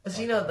 Is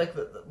he not like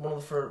one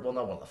of the first... Well,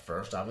 not one of the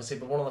first, obviously,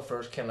 but one of the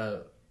first kind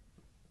of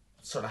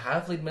sort of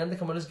half-lead men to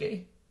come out as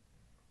gay?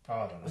 Oh,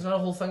 I don't Is know. that a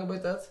whole thing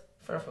about that?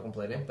 Fair fucking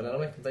play to him. But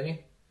anyway, continue.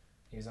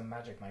 He was on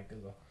Magic Mike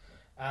Google.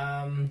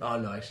 Oh,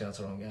 no, actually, that's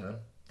the wrong guy then.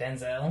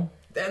 Denzel.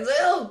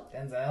 Denzel!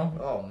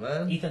 Oh,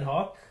 man. Ethan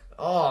Hawke.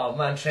 Oh,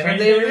 man, Training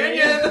Trinity Day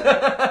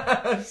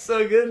Reunion!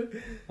 So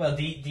good. Well,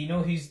 do you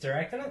know who's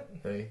directing it?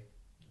 Who?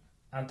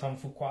 Anton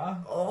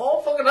Fuqua. Oh,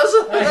 fucking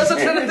that's a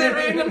Trinity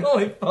Reunion!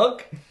 Holy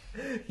fuck!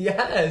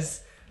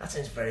 Yes! That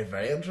sounds very,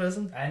 very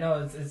interesting. I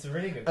know, it's a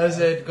really good. Is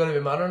it going to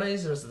be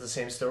modernised, or is it the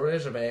same story?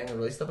 Is there being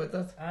released about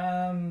that?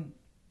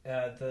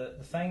 The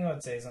thing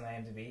I'd say is on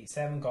IMDb,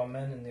 7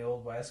 gunmen in the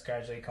Old West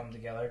gradually come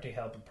together to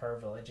help a poor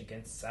village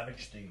against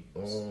savage thieves.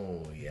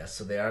 Oh, yes,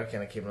 so they are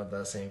kind of keeping it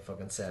that same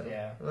fucking setting.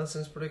 Yeah. Well, that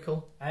sounds pretty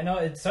cool. I know,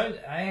 I think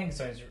it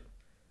sounds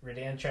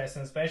really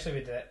interesting, especially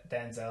with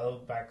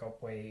Denzel back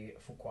up with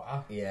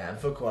Fuqua. Yeah, and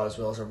Fuqua as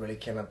well is a really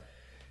kind of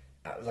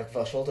like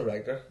visual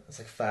director. It's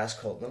like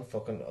fast cutting and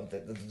fucking.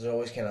 There's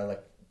always kind of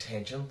like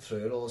tension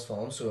through all his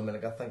films. So I mean,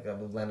 like, I think that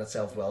would lend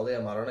itself well to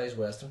a modernised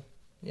western.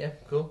 Yeah,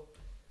 cool.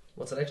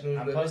 What's the next news?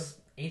 And plus,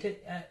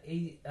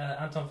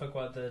 Anton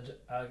Fuqua did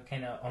a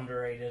kind of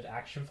underrated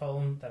action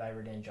film that I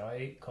really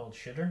enjoy called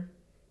Shooter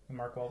with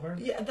Mark Wahlberg.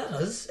 Yeah, that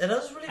is. It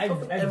is really I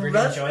fucking. really enjoy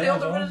that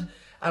underrated. one.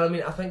 And I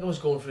mean, I think I was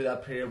going through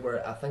that period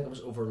where I think it was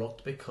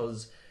overlooked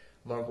because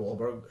Mark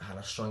Wahlberg had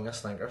a string of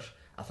stinkers.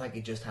 I think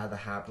he just had the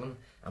happening,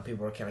 and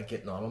people were kind of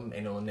getting on him,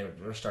 you know, and they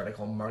were starting to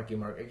call him Marky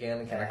Mark again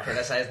and kind of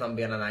criticising him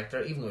being an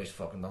actor, even though he's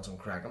fucking done some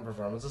cracking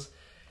performances.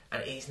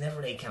 And he's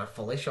never really kind of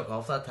fully shook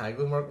off that tag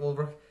with Mark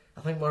Wahlberg.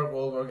 I think Mark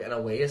Wahlberg, in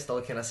a way, is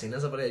still kind of seen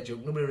as a bit of a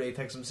joke. Nobody really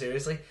takes him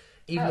seriously.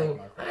 Even though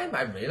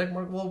I really like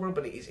Mark Wahlberg,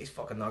 but he's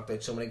fucking knocked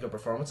out so many good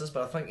performances.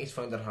 But I think he's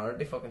found it hard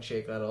to fucking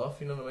shake that off.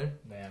 You know what I mean?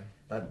 Yeah.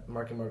 That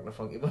Marky Mark and a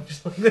funky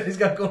bunch that he's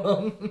got going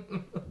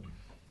on.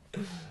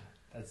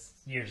 That's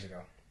years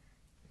ago.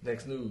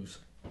 Next news.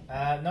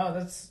 No,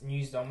 that's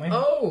news done with.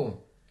 Oh,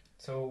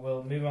 So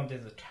we'll move on to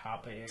the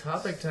topics.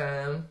 topic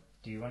time.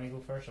 Do you want to go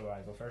first or will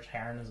I go first?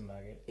 Heron isn't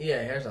back yet.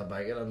 Yeah, here's that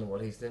bag. I don't know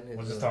what he's doing.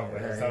 We'll just talk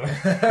about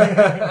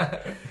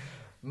it.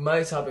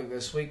 My topic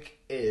this week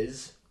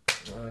is.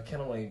 I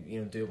kind of want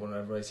to do it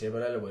whenever I say it,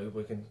 but anyway,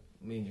 we can.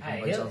 Me and you can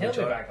bounce He'll off be each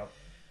other. back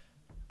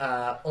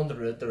up.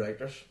 Underrated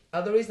directors.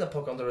 The reason I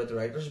pick underrated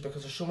directors is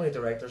because there's so many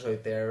directors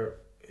out there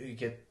who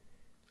get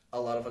a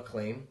lot of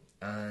acclaim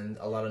and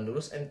a lot of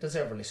notice, and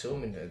deservedly so. I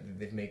mean,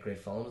 they've made great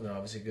films and they're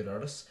obviously good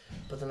artists,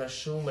 but then there's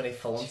so many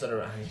films that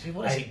are.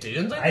 What is he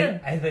doing down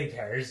there? I think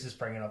Harry's just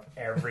bringing up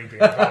every beer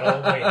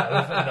bottle we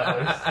have in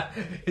the house.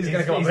 He's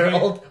going to come up here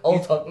all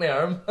tucked in the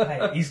arm.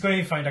 He's going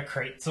to find a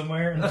crate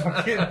somewhere and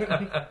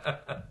fucking.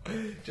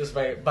 Just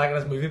back in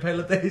his movie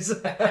pilot days.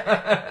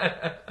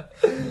 Here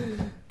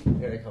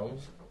he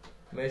comes.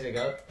 Amazing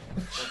God.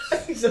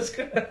 Jesus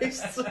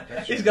Christ.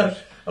 He's got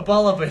a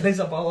bottle of Baileys,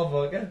 a bottle of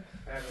vodka,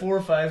 4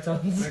 or 5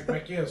 tons.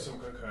 Mickey has some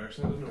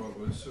concoction. I didn't know what it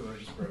was, so I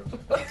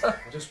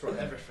just brought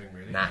everything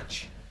really.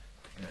 Natch.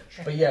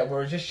 But yeah,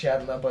 we're just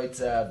chatting about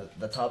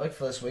the topic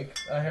for this week.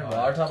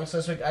 Our topics for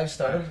this week. I've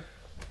started.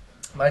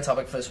 My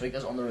topic for this week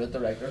is underrated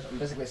directors. I'm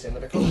basically saying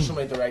that because there's so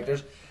many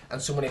directors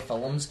and so many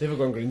films. David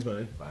Gordon Green's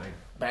bang.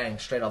 Bang,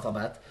 straight off the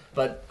bat.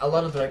 But a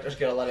lot of directors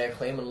get a lot of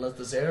acclaim and less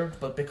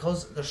deserved, but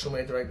because there's so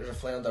many directors that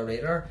fly on their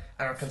radar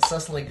and are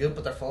consistently good,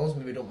 but their films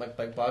maybe don't make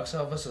big box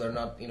office, so they're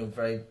not,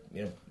 very,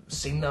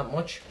 seen that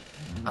much,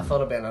 I thought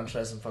it'd be an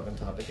interesting fucking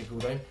topic to go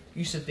down.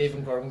 You said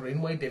David Gordon Green.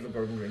 Why David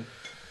Gordon Green?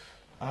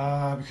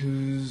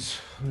 Because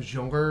I was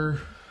younger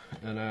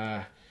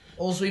and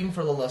Also, even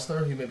for the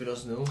listener who maybe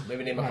doesn't know,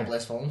 maybe name a couple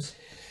less films.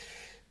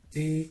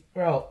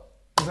 Well,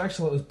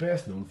 his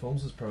best known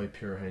films is probably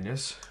Pure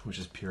Highness, which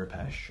is pure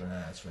pish.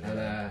 That's really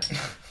And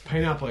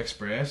Pineapple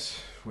Express,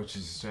 which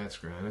is that's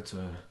grand. It's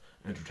a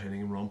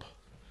entertaining romp.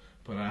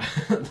 But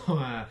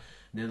no,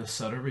 then The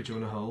Sutter by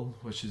Jonah Hill,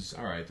 which is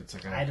alright. It's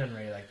like I don't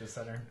really like The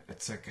Sutter.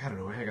 It's like I don't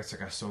know. I think it's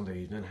like a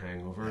Sunday evening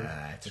hangover.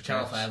 it's a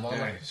Channel 5 one.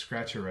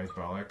 Scratch your right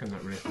bollock and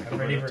not really. I'm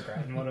really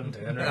regretting what I'm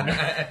doing right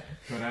now.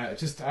 But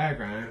I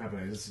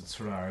agree. It's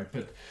sort of alright.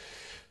 But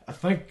I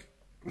think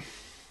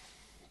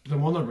the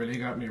one that really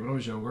got me when I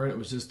was younger, it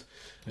was just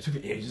it took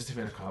me ages to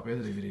find a copy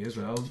of the DVD as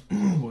well.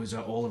 Was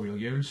All the Real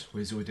Years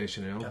with Zoe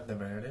Deschanel. I've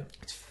never heard it.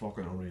 It's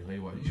fucking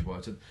unreal. You should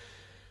watch it.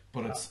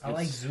 But I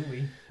like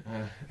Zoe.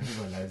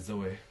 Everyone likes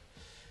Zoe.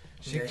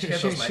 She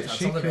does my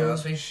tats on, to be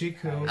honest with you. She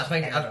cool. I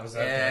think,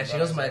 she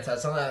does my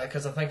tats on that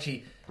because I think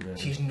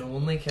she's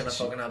knownly kind of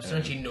fucking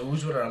abstinent. She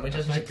knows what her image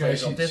is and she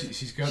plays up to it.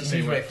 She's got she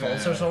seems very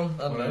false or something.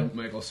 I don't know.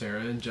 Michael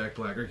Cera and Jack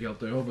Black are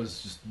guilty of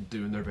is just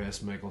doing their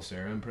best Michael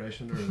Cera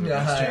impression or their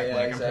best Jack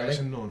Black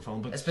impression on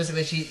film. But it's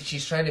basically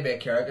she's trying to be a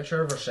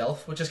caricature of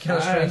herself, which is kind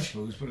of strange. I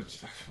suppose, but it's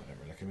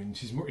whatever. Like I mean,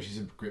 she's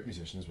a great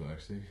musician as well.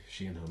 Actually,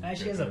 she and him.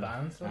 She has a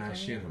band.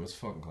 She and him is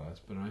fucking class.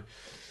 But anyway.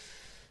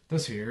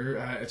 This here,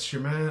 it's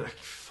your man. I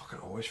fucking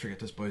always forget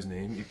this boy's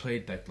name. He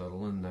played Dick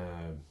Little in.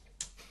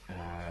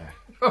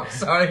 Oh,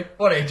 sorry.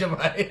 What age am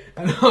I?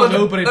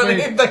 No, but he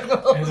played Dick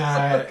Little.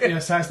 in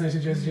Assassination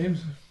of Jesse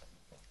James.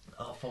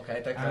 Oh fuck!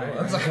 I Dick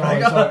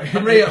Little.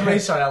 I'm really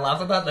sorry. I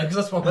laughed at that because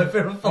that's one of my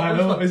favorite films. I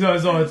know.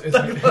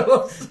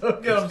 It's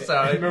so good. I'm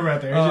sorry. Remember right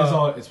there.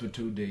 It's with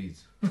 2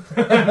 D's.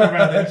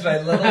 That's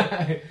right,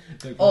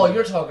 Little. Oh,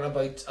 you're talking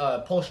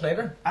about Paul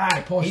Schneider?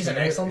 Paul He's Schneider.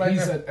 An excellent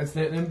actor.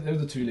 They're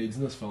the 2 leads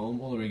in this film,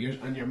 all the real gears,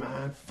 and your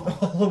man,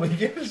 all the real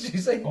gears,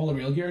 you say? All the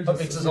real gears. What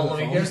makes us all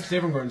the real gears?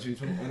 Stephen Gordon's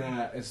film,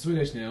 and it's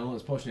Swedish Nail,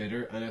 it's Paul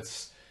Schneider, and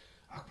it's,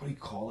 what do you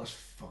call this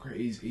fucker?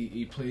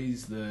 He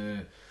plays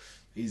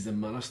he's the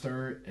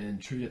minister in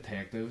True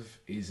Detective,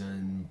 he's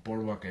in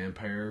Boardwalk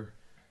Empire,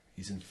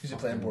 he's he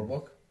playing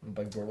Boardwalk?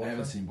 I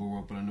haven't seen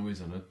Boardwalk, but I know he's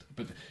in it.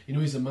 But you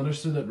know, he's the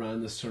minister that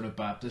ran this sort of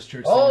Baptist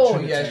church. Oh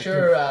yeah,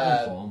 sure.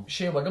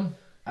 Shea Wiggum.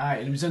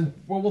 And he was in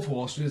Werewolf of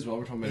Wall Street as well.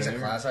 We're talking about. He's a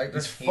class actor.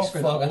 He's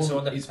fucking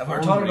so. If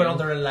we're talking about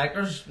underrated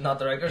actors, not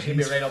directors, he'd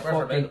be right up there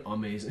for me.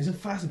 Amazing. He's in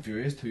Fast and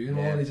Furious too, and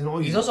all. He's in all.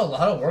 He does a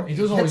lot of work. He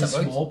does all these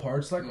small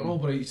parts, like all,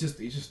 but he's just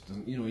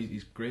you know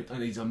he's great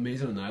and he's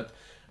amazing in that.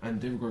 And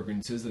David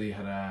Gordon says that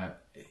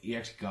he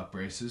actually got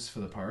braces for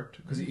the part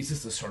because he's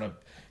just a sort of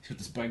he's got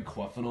this big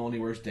quiff and all and he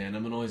wears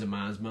denim and all, he's a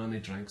man's man, he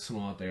drinks and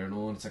all that there and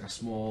all, and it's like a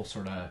small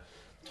sort of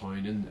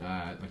town in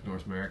like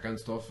North America and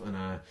stuff, and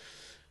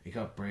he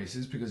got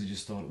braces because he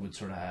just thought it would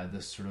sort of add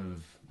this sort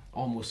of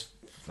almost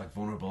like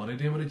vulnerability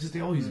to him, and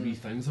they all these wee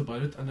things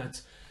about it, and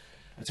it's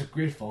a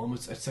great film.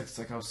 It's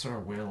like a sort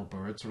of Wendell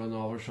Bird sort of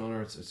novel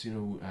genre. It's you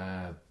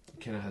know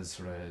kind of has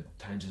sort of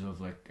tinges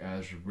of like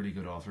there's a really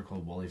good author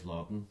called Wally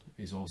Vlotten.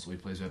 He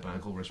plays with a band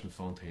called Richmond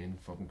Fontaine,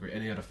 fucking great.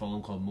 And he had a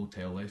film called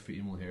Motel Life for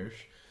Emil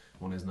Hirsch.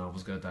 One of his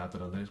novels got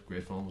adapted on there.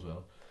 Great film as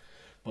well.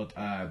 But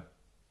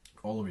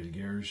All the Real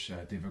Gears,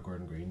 David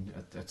Gordon Green,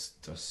 it's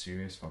a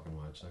serious fucking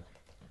watch. Like,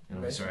 you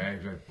know, sorry, I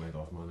went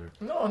off on there.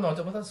 No,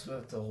 but that's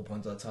the whole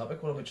point of the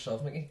topic. What about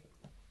yourself, Mickey?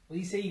 Well,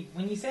 you see,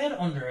 when you said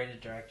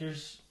underrated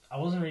directors, I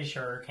wasn't really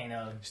sure, kind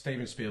of.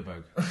 Steven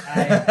Spielberg.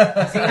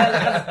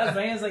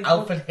 I was like,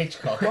 Alfred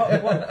Hitchcock.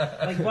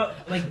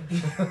 What,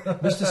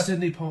 Mr.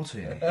 Sidney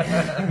Poitier.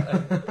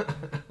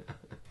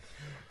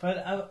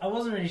 But I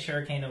wasn't really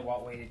sure, kind of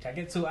what way to take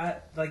it. So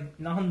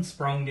nothing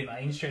sprung to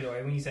mind straight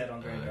away when you said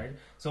underrated.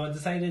 So I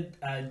decided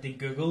to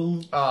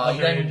Google. Oh,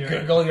 you didn't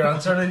Google your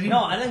answer, did you?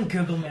 No, I didn't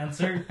Google my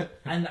answer,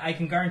 and I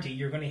can guarantee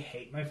you're going to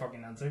hate my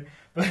fucking answer.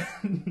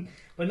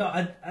 But no,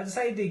 I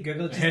decided to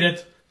Google. Hit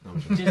it.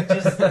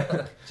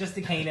 Just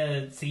to kind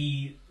of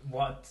see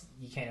what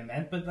you kind of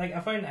meant, but like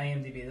I found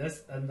IMDb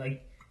list and like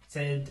it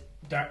said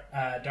Darren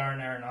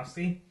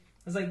Aronofsky. I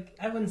was like,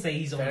 I wouldn't say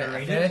he's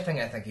underrated. If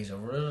anything, I think he's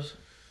overrated.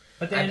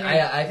 But then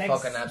I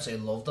fucking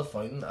absolutely love The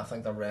Fountain. I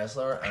think The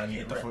Wrestler and I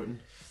hate The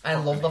Fountain. I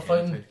love The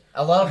Fountain.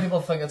 A lot of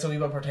people think it's a wee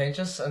bit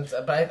pretentious,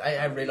 but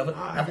I really love it.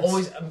 I've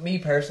always, me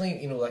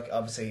personally, you know, like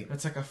obviously,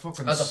 it's like a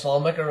fucking as a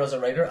filmmaker, as a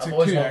writer, it's I've like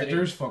always two wanted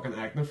actors fucking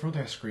acting in front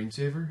of a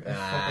screensaver.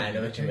 I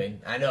know what you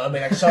mean. I know. I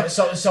mean, like some of it's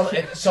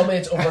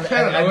overly.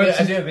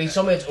 I do agree.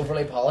 Some of it's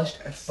overly polished,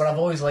 but I've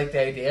always liked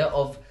the idea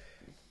of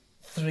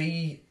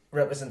 3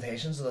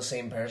 representations of the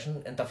same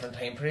person in different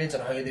time periods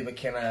and how they would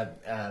kind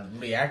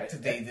of react to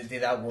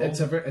that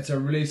world. It's a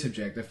really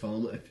subjective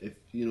film. If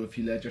you know, if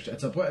you let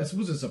yourself, I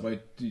suppose it's about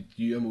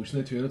you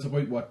emotionally too, and it's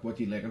about what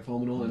you like in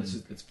film and all. And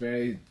it's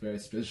very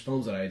there's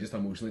films that I just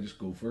emotionally just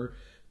go for.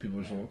 People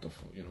just want what the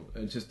fuck, you know,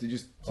 and they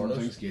just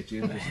sometimes get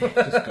you and just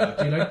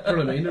got you, like, you know what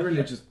I mean? They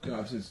really just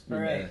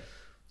right.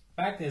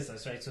 Back to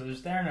this, right? So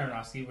there's Darren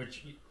Aronofsky,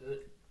 which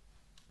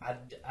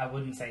I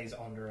wouldn't say is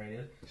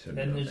underrated.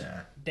 Then there's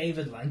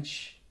David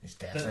Lynch. He's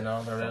definitely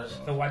not underrated.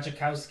 The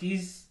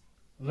Wachowskis,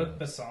 Luc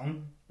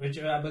Besson, which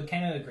I would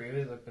kind of agree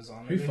with Luc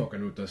Besson. Who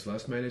fucking wrote this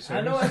list, mate?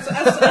 I know, that's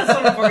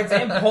what I'm fucking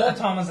saying. Paul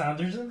Thomas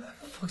Anderson.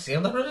 Fuck's he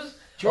underrated?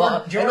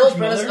 George in all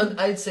fairness, Miller.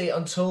 I'd say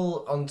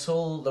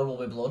until There Will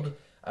Be Blood,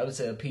 I would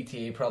say that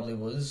PTA probably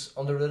was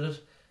underrated.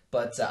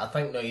 But I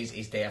think now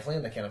he's definitely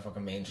in the kind of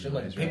fucking mainstream.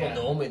 Like people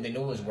know him, they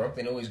know his work,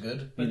 they know he's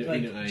good. But I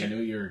know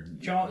you're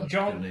John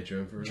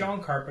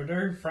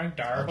Carpenter, Frank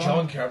Darabont.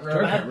 John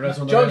Carpenter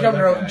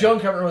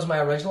was my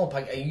original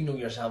pick. You know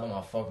yourself, I'm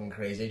a fucking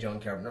crazy John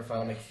Carpenter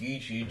fan. I'm a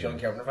huge John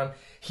Carpenter fan.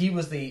 He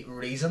was the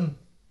reason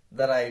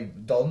that I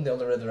done the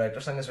underrated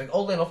director thing. It's like,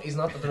 oddly enough, he's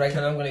not the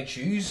director I'm going to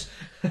choose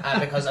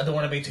because I don't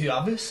want to be too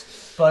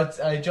obvious. But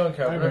John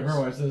Carpenter. I remember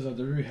watching this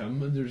interview with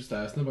him, and they're just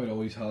asking about all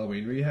these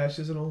Halloween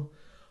rehashes and all.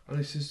 And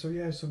he says, so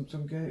yeah, some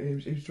guy, he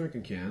was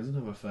drinking cans and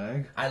having a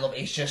fag. I love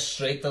he's just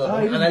straight to the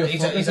Some guy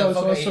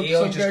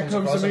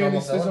comes to me and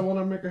he says, I want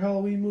to make a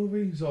Halloween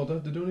movie. So do I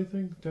have to do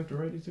anything? Do I have to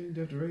write anything?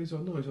 Do I have to raise? Oh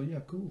no. He's like, yeah,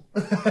 cool.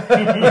 He's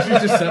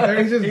just sitting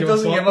there, he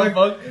doesn't give a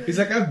fuck. He's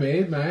like, I've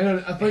made mine.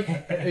 And I think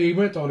he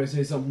went on to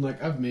say something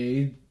like, I've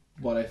made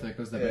what I think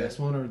was the best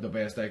one or the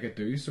best I could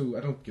do, so I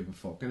don't give a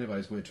fuck.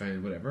 Anybody's going to try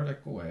and whatever,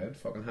 like, go ahead,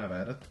 fucking have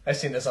at it. I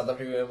seen this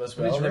interview with him as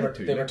well. They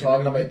were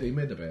talking about they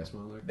made the best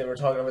one. Like. They were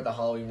talking about the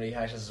Halloween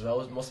rehashes as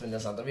well. It must have been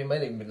this interview,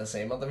 might even been the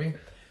same interview.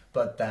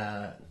 But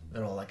they're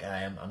all like,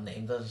 I'm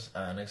named as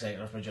an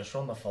executive producer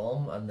on the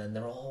film, and then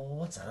they're all, oh,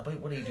 what's that about?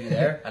 What do you do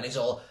there? And he's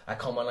all, I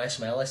come and I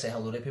smell, I say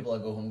hello to people, I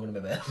go home, going to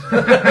bed.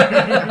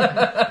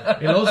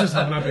 He loves just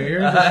having a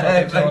beer.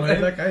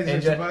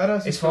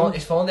 He's falling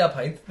to a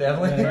pint,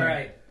 definitely. All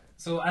right.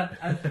 So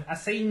I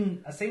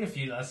seen a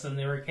few lists and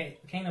they were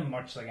kind of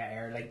much like I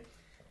aired. Like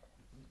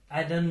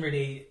I didn't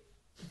really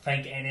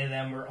think any of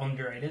them were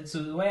underrated.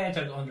 So the way I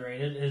took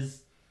underrated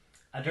is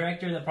a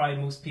director that probably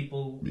most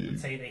people would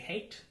say they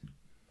hate.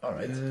 All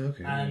right.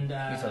 Okay. And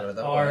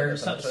or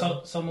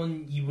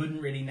someone you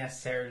wouldn't really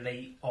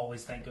necessarily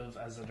always think of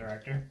as a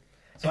director.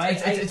 So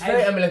it's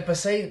very. I mean, like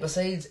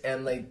besides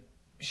like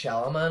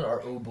Shyamalan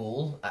or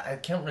O'Bowl, I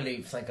can't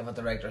really think of a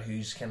director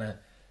who's kind of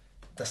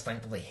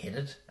distinctly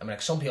hated. I mean,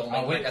 like some people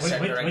might like a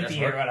certain director's to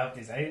hear what I have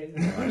to say.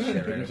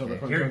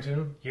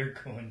 You're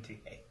going to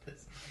hate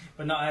this,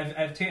 but no, I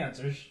have two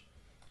answers.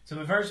 So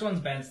my first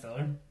one's Ben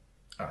Stiller.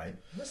 All right,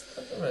 that's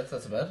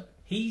a bit.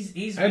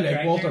 He's. I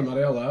like Walter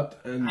Matthau a lot,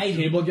 and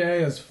Cable Guy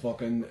is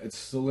fucking. It's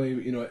slowly,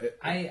 you know.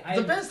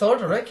 The Ben Stiller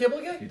direct Cable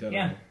Guy. He did.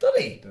 Yeah. Did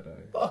he?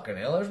 Fucking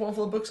hell! There's one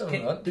full of books on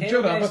that. Did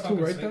Judd Apatow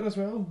write that as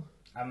well?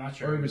 I'm not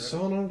sure. Or he was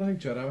son on it, I think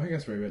Judd Apatow. I think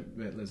that's where he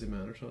met Lizzie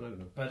Mann or something, I don't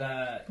know. But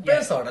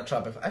Ben Stiller and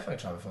I find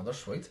Tropic Thunder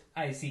sweet.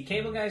 I see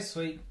Cable Guy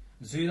sweet,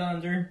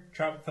 Zoolander,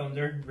 Tropic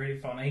Thunder, really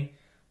funny.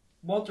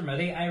 Walter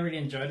Mitty, I really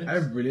enjoyed it. I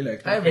really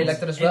liked it. I really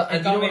liked it as well.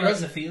 It got me right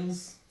in the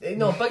feels.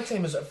 No, big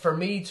time is for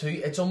me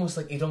too. It's almost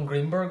like he done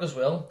Greenberg as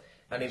well.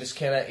 And he was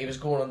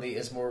going on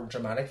his more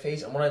dramatic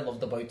phase. And what I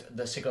loved about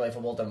The Secret Life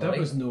of Walter Mitty... That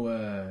was no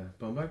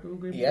Baumbach on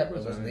Greenberg? Yeah, it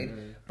was indeed.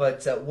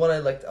 But what I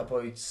liked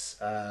about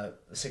The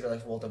Secret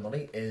Life of Walter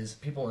Mitty is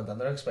people went in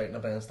there expecting a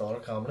Ben Stiller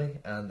comedy,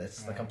 and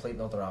it's the complete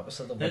and utter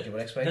opposite of what you would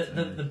expect.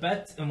 The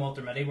bit in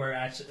Walter Mitty where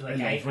actually... Like,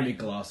 I love really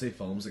glossy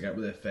films that get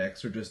where the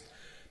effects are just...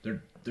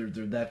 They're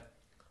that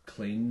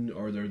clean,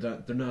 or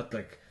they're not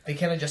like... They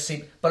kind of just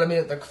see, but I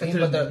mean, they're clean,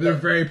 but they're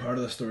very part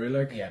of the story.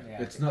 Like, yeah.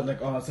 It's not like,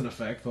 oh, it's an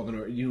effect, fucking,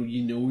 or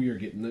you know you're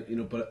getting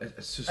it, but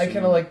it's just. I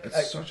kind of like.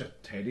 It's such a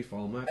tidy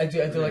format. I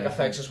do like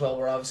effects as well.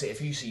 Where obviously,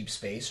 if you see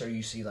space or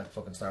you see like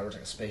fucking Star Wars,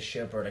 like a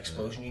spaceship or an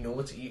explosion, you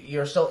know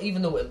you're still,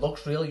 even though it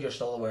looks real, you're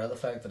still aware of the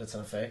fact that it's an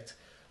effect.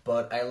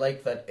 But I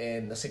like that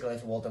in The Secret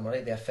Life of Walter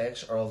Mitty, the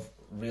effects are of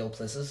real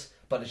places,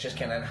 but it's just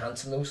kind of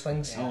enhancing those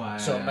things.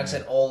 So it makes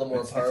it all the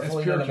more powerful.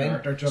 It's you know what I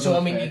mean? So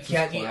I mean, you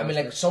can't. I mean,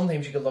 like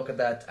sometimes you could look at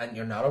that and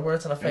you're not aware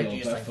it's an effect. I You love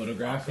just that like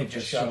photograph of just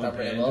just shot that Sean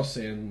really Penn well. just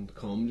saying,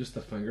 "Come," just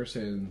the finger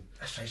saying.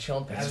 That's right,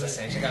 Sean Penn's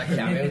essentially got a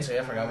cameo too.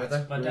 I forgot about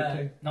that. But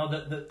no,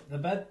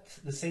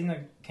 the scene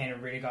that kind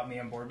of really got me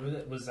on board with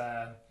it was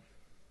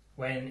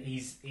when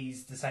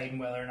he's deciding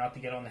whether or not to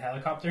get on the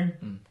helicopter,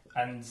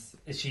 and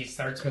she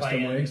starts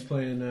Kristen Wiig's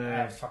playing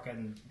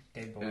fucking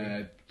Dave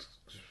Bowie.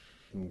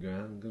 What do you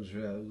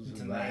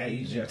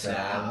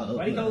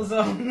call the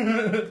song?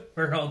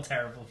 We're all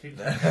terrible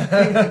people.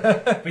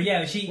 But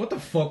yeah, what the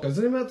fuck is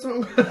the name of that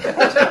song?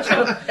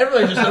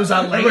 Everybody just knows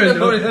that line.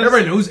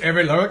 Everybody knows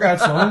every lyric of that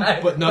song,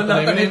 but not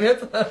the name of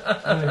it.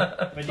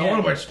 But yeah, what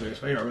about Space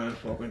Fire, man?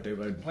 Fucking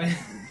David.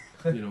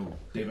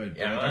 David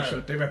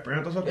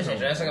Brent or something.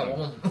 Dressing a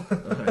woman.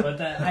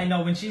 But I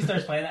know when she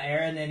starts playing that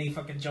air and then he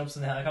fucking jumps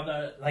in the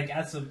helicopter, like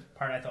that's the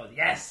part I thought,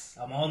 yes,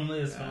 I'm on with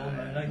this film.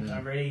 I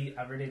really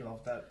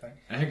loved that thing.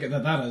 I think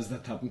that is the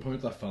tipping point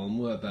of the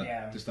film,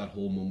 just that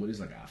whole moment.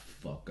 He's like,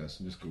 fuck this,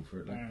 and just go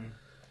for it. Like,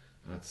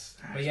 that's.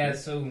 But yeah,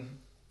 so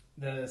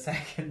the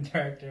second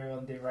director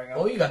on the right.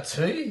 Oh, you got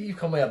two. You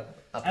come with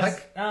a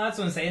pick. No, that's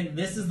what I'm saying.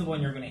 This is the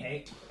one you're going to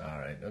hate. All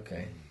right.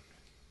 Okay.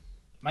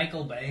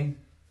 Michael Bay.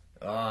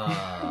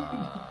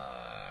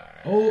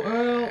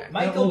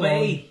 Michael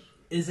Bay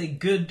is a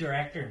good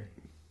director.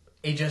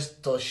 He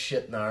just does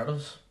shit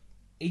narratives.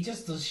 he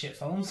just does shit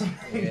films.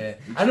 Yeah,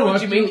 I know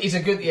what you mean. He's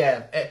a good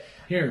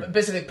Here.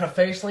 Basically,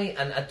 professionally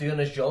and at doing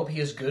his job, he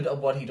is good at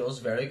what he does,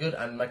 very good,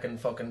 and making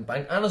fucking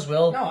bank. And as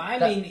well, No, I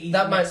mean, he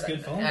makes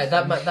good films.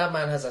 that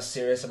man has a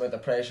serious amount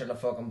of pressure and the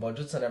fucking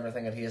budgets and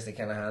everything that he has to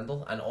kind of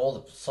handle, and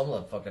some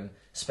of the fucking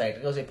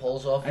spectacles he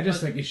pulls off. I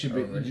just think he should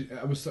be.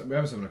 I was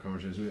having a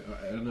conversation.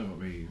 I don't know what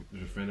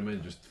there's a friend of mine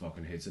who just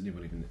fucking hates it, and he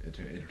won't even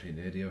entertain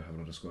the idea of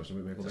having a discussion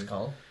about Michael Bay. Just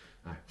Colin.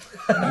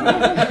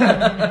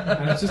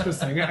 And it's just this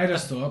thing. I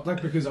just thought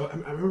because I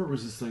remember it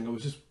was this thing. I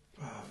was just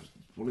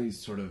one of these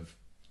sort of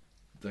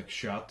like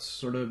shots,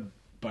 sort of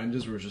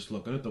binges. Where I was just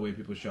looking at the way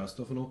people shot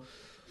stuff and all.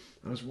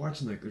 And I was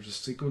watching there's a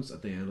sequence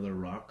at the end of The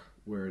Rock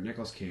where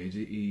Nicolas Cage,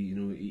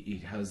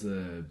 he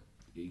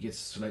gets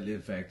slightly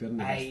infected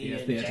and he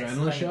has the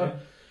adrenaline shot.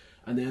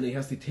 And then he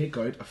has to take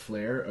out a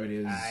flare out of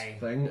his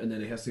thing, and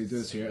then he has to do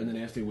this here, and then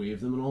he has to wave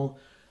them and all.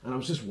 And I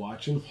was just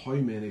watching how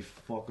many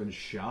fucking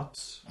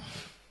shots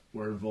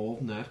were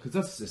involved in that, because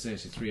that's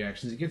essentially 3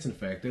 actions. He gets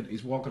infected,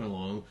 he's walking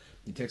along,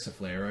 he takes a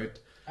flare out.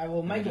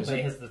 Well, Michael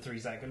Bay has the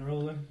 3-second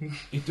rule.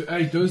 He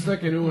does,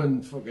 like,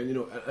 and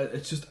fucking,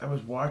 it's just, I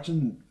was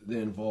watching the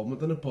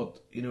involvement in it,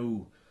 but,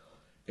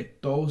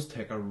 it does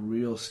take a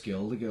real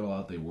skill to get all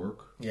that they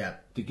work. Yeah.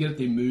 To get it,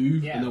 they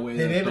move in the way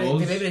that it does.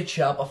 They maybe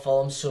chop a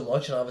film so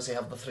much, and obviously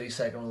have the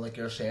 3-second rule, like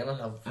you're saying, and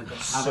have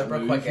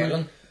super quick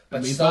editing.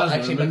 But still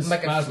actually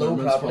make it flow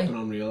properly.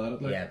 Fucking unreal at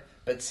it, like. Yeah.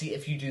 But see,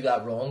 if you do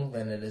that wrong,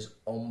 then it is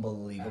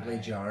unbelievably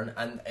jarring,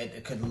 and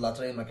it could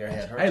literally make your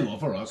head hurt. I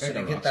love The Rock. So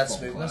to get that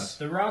smoothness.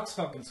 The Rock's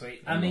fucking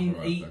sweet. I mean,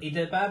 he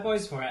did Bad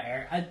Boys for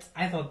air.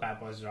 I thought Bad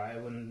Boys was right. I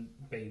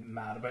wouldn't be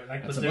mad about it.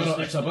 Like, it's but a bit up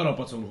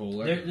its own hole.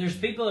 Like. There's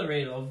people that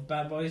really love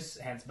Bad Boys,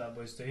 hence Bad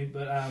Boys 2.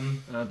 But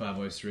and Bad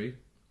Boys 3.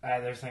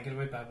 They're thinking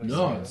about Bad Boys 3.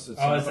 No, it's is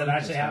it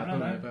actually happening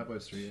now? Bad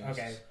Boys 3. Yes.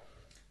 Okay.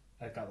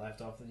 That got left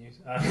off the news.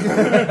 But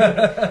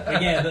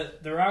yeah,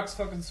 the Rock's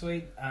fucking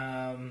sweet.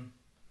 The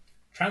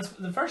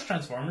first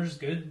Transformers is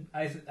good.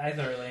 I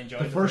thoroughly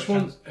enjoyed the first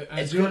one.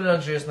 It's good at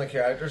introducing the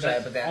characters,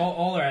 but then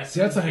all the rest. See,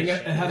 that's the thing.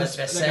 It had the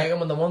second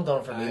one, the one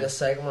done for me. The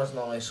second one is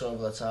not only so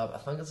over the top. I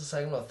think it's the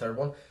second or the third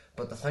one.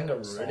 But the thing that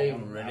really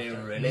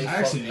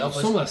actually, fucked me up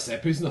some of the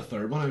set pieces in the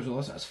third one, I was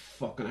like, that's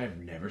fucking. I've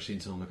never seen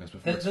something like this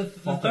before.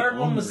 The third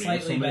one was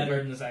slightly better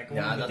than the second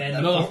one. But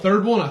then the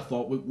third one I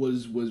thought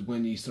was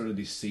when you started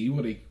to see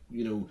what he,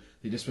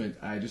 they just went,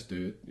 I just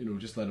do it,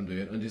 just let him do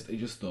it, and he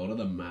just thought of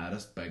the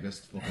maddest,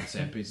 biggest fucking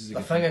set pieces.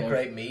 The thing that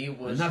grabbed me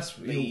was, and that's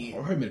how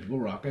many people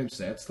rock out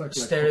sets like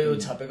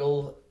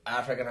stereotypical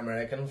African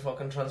American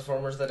fucking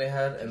Transformers that he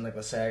had in like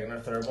the second or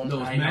third one. No,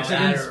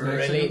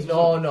 Mexicans.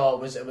 No,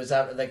 it was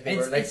like they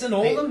were like it's an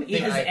Oldham. He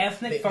has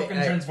ethnic fucking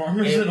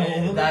Transformers in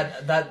Oldham.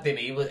 That to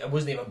me it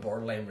wasn't even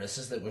borderline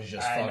racist. It was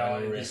just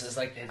fucking racist.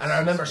 Like, and I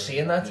remember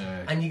seeing that,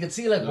 and you could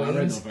see like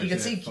Williams,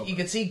 you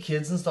could see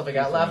kids and stuff like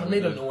that laughing.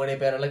 They don't know any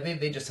better. Like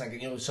they just think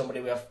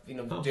somebody we have doing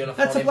a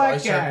funny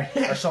voice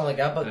or something like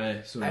that. But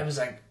I was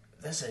like,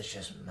 this is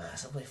just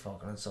massively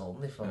fucking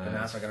insulting. They fucking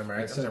African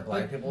Americans or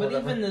black people. But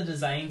even the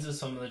designs of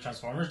some of the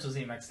Transformers doesn't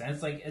even make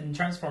sense. Like in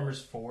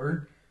Transformers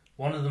 4,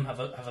 one of them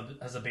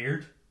has a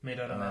beard made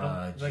out of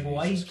metal. Like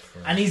why? Christ.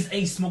 And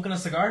he's smoking a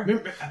cigar.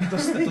 Remember, at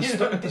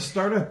the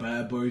start of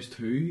Bad Boys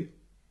 2,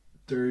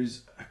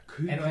 there's a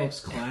Ku Klux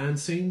Klan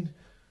scene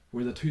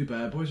where the two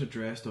bad boys are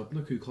dressed up in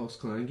the Ku Klux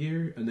Klan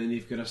gear, and then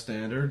you've got a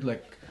standard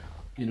like.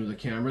 The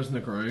camera's in the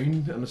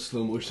ground and it's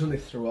slow motion. They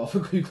throw off a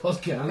Ku Klux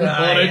Klan and pull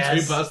out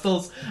 2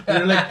 pistols. And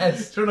they're like, do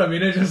you know what I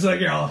mean? It's just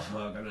like, oh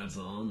fucking, it's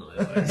on now.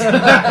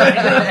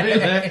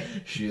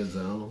 Shit's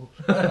on.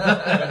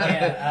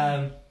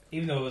 Yeah,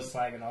 even though it was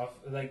slagging off,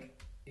 like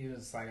he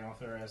was slagging off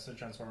the rest of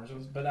Transformers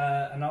ones. But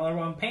another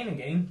one, Pain and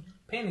Gain.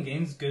 Pain and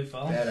Gain's a good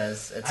film. It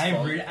is. It's I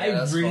fun.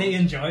 really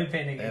enjoyed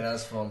Pain and Gain. It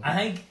is fun.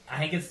 I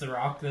think it's The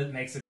Rock that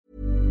makes it.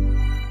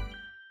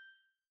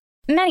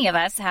 Many of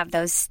us have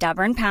those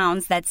stubborn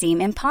pounds that seem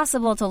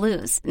impossible to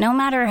lose, no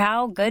matter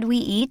how good we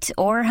eat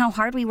or how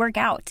hard we work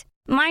out.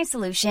 My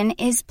solution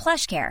is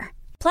PlushCare.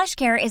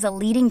 PlushCare is a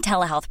leading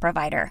telehealth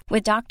provider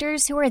with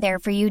doctors who are there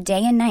for you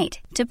day and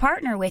night to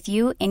partner with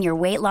you in your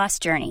weight loss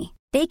journey.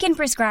 They can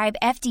prescribe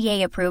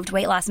FDA-approved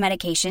weight loss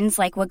medications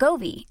like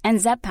Wegovy and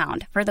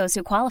Zepbound for those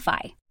who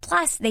qualify.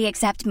 Plus, they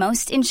accept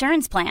most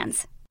insurance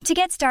plans. To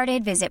get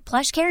started, visit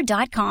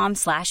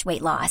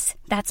plushcare.com/weightloss.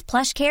 That's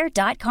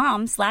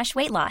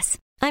plushcare.com/weightloss.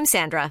 I'm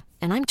Sandra,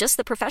 and I'm just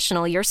the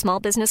professional your small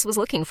business was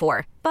looking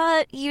for.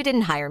 But you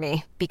didn't hire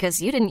me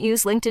because you didn't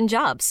use LinkedIn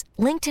Jobs.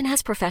 LinkedIn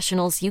has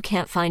professionals you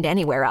can't find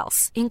anywhere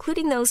else,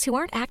 including those who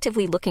aren't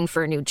actively looking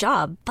for a new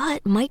job,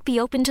 but might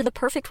be open to the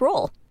perfect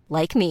role,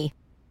 like me.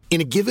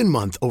 In a given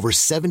month, over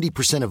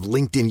 70% of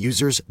LinkedIn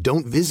users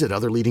don't visit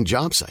other leading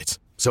job sites.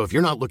 So if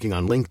you're not looking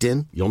on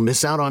LinkedIn, you'll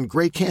miss out on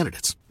great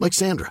candidates like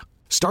Sandra.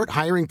 Start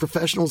hiring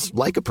professionals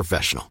like a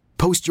professional.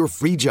 Post your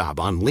free job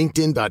on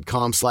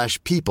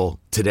linkedin.com/people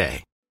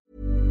today.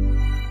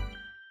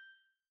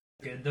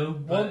 good though.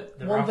 One But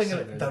The one Rock's thing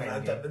so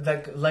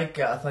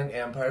good, I think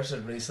Empire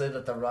said recently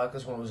that The Rock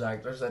is one of those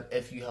actors that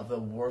if you have the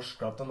worst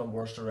script and the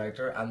worst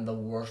director and the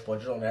worst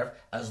budget on earth,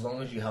 as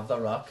long as you have The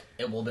Rock,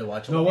 it will be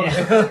watchable. No,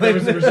 what, there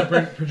was a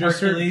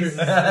producer. Hercules.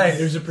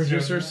 There's a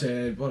producer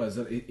said, what is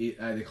it?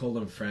 They called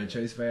him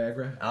franchise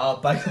Viagra. Oh,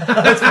 but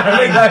that's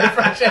very good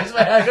franchise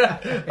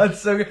Viagra. That's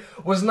so good.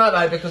 Wasn't that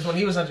right? Because when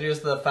he was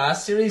introduced to the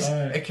Fast series,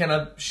 it kind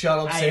of shut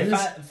up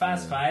sales.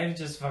 Fast 5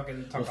 just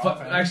fucking took Well,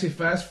 off. actually,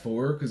 Fast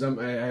 4, because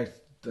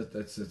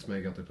that's my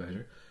guilty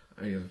pleasure.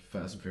 I have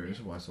Fast and Furious.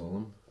 I watched all of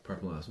them. Apart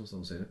from the last one, still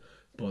haven't seen it.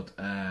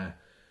 But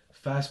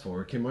Fast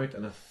 4 came out,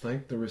 and I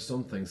think there was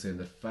something saying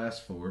that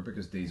Fast 4,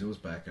 because Diesel was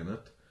back in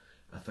it,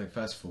 I think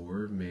Fast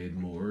 4 made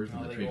more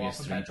than the they go previous off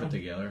the 3 petrol? put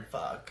together.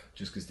 Fuck.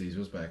 Just because Diesel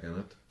was back in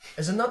it.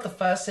 Is it not the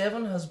Fast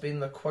 7 has been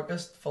the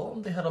quickest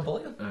film? They had $1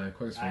 billion.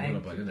 Quickest I film think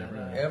with a billion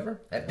that, ever.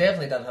 Ever? It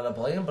definitely didn't have $1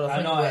 billion, but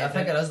I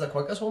think it is the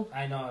quickest one.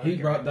 I know. He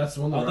brought, that's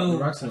the one that Although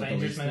Rock's in the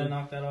Avengers least might have though.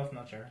 knocked that off,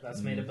 not sure. That's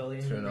made $1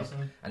 billion True enough.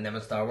 recently. And then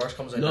when Star Wars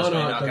comes out, No, that's no,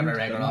 going to it knock every didn't,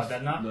 record didn't. off.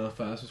 Did not? No,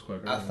 Fast was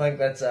quicker. I think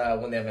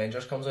that when the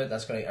Avengers comes out,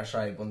 that's going to, or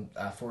sorry, when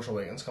Force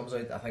Awakens comes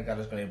out, I think that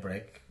is going to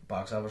break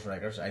box office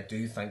records. I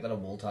do think that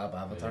it will top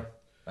Avatar.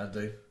 I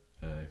do.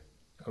 Aye.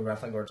 Because I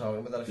think we were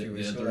talking about that a The few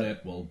weeks ago.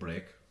 internet will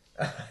break.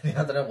 The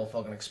internet will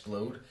fucking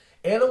explode.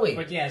 Anyway,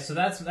 But yeah, so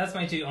that's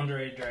my 2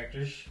 underrated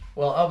directors.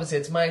 well, obviously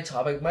it's my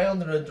topic. My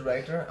underrated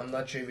director, I'm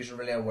not sure if you're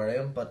really aware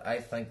of him, but I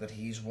think that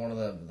he's one of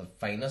the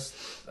finest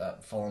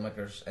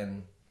filmmakers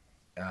in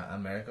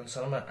American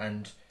cinema,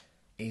 and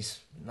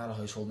he's not a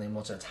household name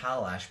whatsoever. It's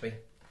Hal Ashby.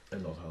 I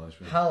love Hal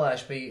Ashby. Hal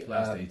Ashby.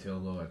 Last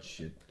Detail, all that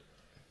shit.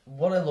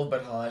 What I love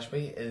about Hal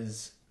Ashby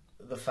is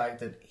the fact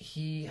that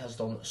he has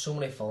done so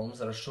many films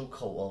that are so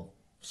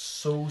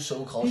so He's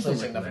culturally done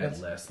significant.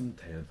 like less than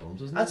 10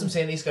 films, isn't That's what I'm he?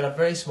 saying. He's got a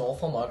very small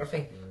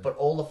filmography, but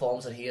all the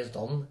films that he has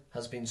done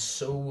has been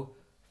so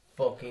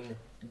fucking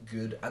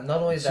good. And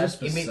not only So that,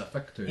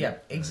 specific too. yeah,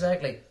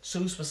 exactly.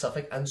 So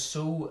specific and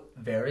so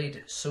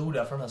varied, so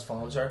different his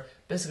films are.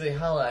 Basically,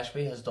 Hal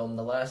Ashby has done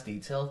The Last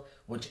Detail,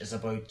 which is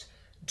about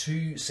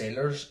 2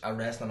 sailors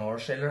arresting another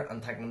sailor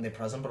and taking them to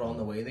prison, but on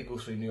the way they go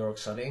through New York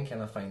City and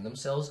kind of find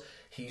themselves.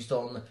 He's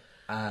done.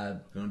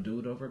 Gonna do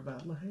it over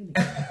Battle of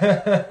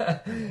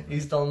Heineken.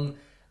 He's done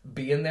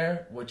Being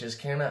There, which is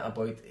kind of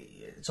about.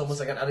 It's almost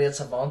like an idiot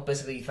savant.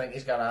 Basically, you think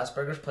he's got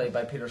Asperger's, played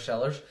by Peter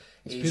Sellers.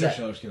 Peter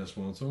Sellers kind of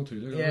swan song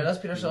too. Yeah, that's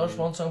Peter Sellers'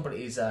 one song, but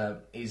he's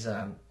a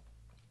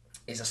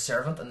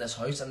servant in this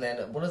house, and then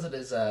what is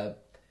it?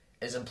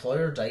 His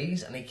employer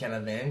dies, and he kind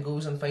of then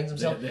goes and finds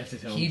himself. They have to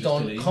tell He him just to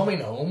done leave. Coming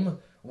Home,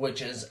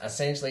 which is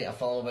essentially a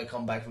film about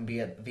coming back from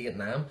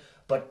Vietnam,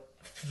 but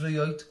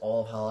throughout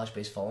all of Hal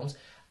Ashby's films,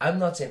 I'm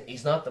not saying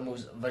he's not the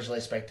most visually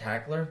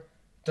spectacular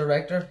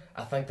director.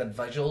 I think that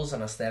visuals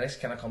and aesthetics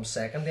kind of come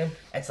second to him.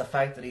 It's the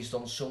fact that he's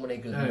done so many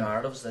good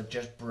narratives that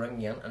just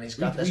bring you in, and he's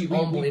got this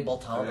unbelievable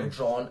talent of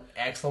drawing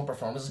excellent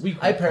performances.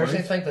 I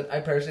personally think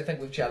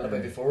we've chatted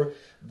about before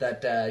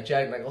that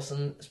Jack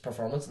Nicholson's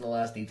performance in The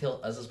Last Detail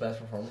is his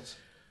best performance.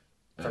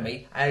 For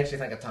me, I actually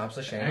think it tops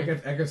The Shining.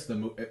 I guess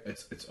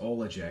it's all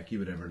that Jackie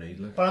would ever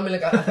need. Like. But I mean,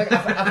 like, I think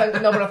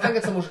no, but I think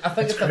it's the most. I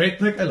think it's great,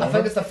 like, I I love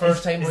think it. it's the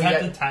first time Is we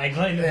that get. the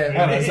tagline?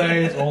 Yeah, of the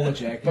movie? It's all that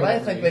Jackie. But I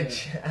would think ever that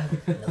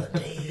need. another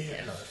day,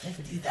 another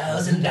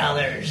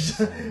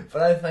 $50,000.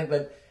 But I think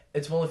that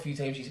it's one of the few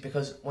times you see,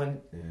 because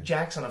when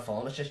Jack's on a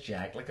phone, it's just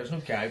Jack. Like, there's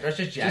no character. It's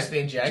just Jack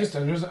being Jack.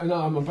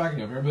 I'm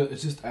backing up here, but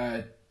it's just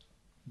Judd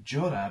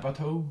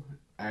Apatow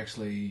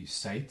actually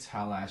cites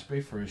Hal Ashby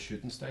for his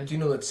shooting style. Do you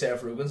know that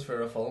Seth Rogen's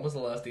for a film was The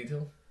Last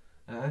Detail?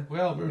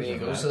 Well, There you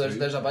go. So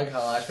there's a big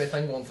Hal Ashby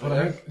thing going through But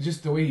I there. think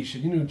just the way he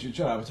should,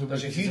 Judd Apatow.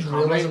 There's a he's huge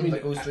comedy. realism I mean,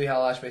 that goes through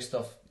Hal Ashby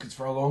stuff. Because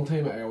for a long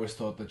time, I always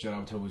thought that Judd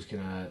Apatow was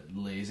kind of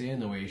lazy in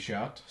the way he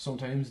shot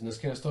sometimes and this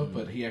kind of stuff.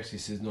 But he actually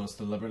says no, it's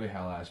deliberately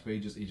Hal Ashby.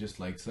 He just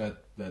likes that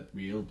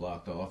real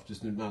blocked off,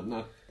 just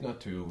not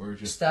too over,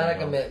 just Static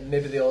well. and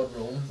maybe the odd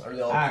room or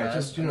the odd plan,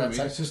 just and what I that's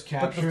mean. it. It's just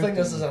But the capture thing it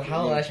is that and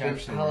Hal you Ashby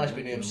capture knew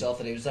it, himself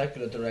that he was that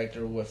good a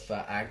director with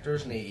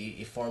actors, and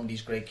he formed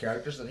these great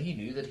characters that he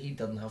knew that he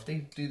didn't have to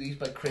do these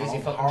big crazy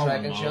fucking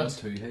tracking shots.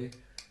 Too, hey?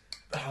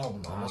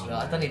 Harold Maude as well.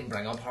 I didn't even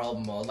bring up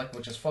Harold Maude, like,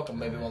 which is fucking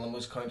maybe one of the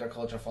most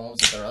counterculture films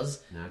that there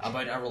is,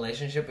 about a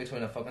relationship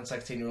between a fucking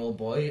 16-year-old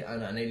boy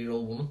and an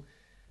 80-year-old woman.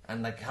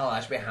 And like Hal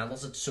Ashby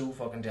handles it so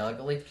fucking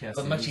delicately. Cat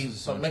But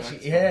Stevens'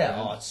 soundtrack, yeah,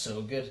 fucking oh, it's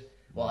so good.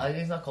 Well,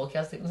 he's not called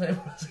Cat Stevens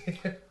anymore, is he?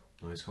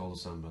 No, he's called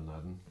Sam Bin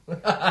Laden. Or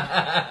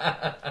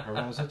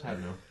was it? I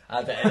don't know.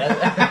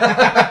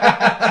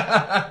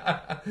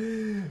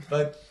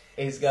 But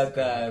he's got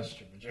I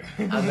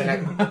mean,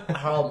 like,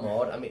 Harold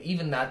Maude. I mean,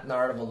 even that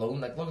narrative alone,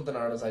 like, look at the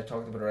narratives I've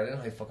talked about already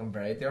and how fucking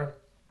varied they are.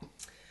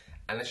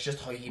 And it's just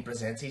how he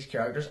presents these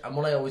characters. And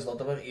what I always loved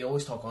about it, he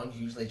always took on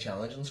hugely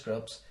challenging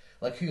scripts.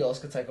 Like, who else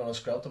could take on a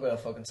script about a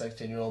fucking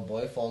 16-year-old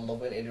boy falling in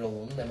love with an 8-year-old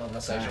woman, them having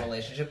a sexual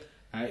relationship?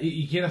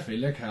 You kind of feel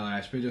like Hal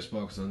Ashby just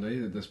walks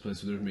Sunday at this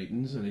place where there's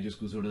meetings and he just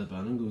goes over to the bin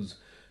and goes,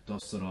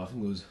 dusts it off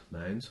and goes,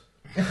 mines.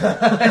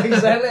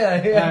 Exactly,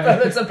 yeah.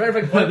 That's a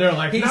perfect point. They're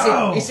like, he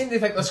no! seemed to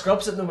think the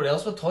scripts that nobody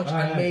else would touch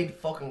and made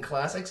fucking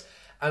classics.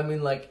 I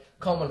mean, like,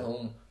 Coming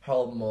Home,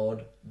 Harold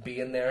Maude,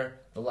 Being There,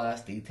 The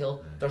Last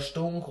Detail, they're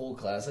stone cold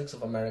classics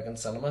of American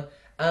cinema,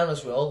 and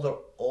as well, they're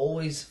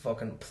always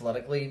fucking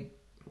politically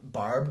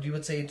barbed, you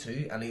would say,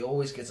 too, and he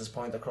always gets his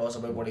point across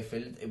about what he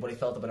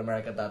felt about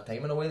America at that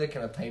time, in a way, they're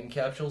kind of time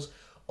capsules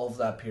of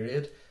that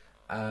period.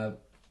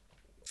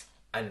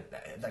 And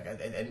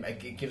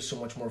like it gives so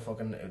much more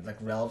fucking like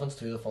relevance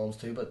to the films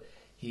too. But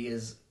he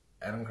is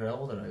an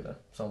incredible director,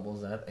 simple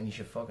as that, and you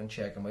should fucking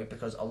check him out,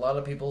 because a lot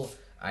of people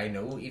I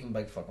know, even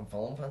big fucking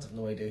film fans, have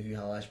no idea who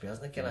Hal Ashby is,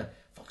 and it kind of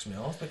fucks me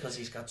off because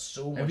he's got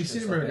so much. Have you good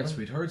seen stuff American in him.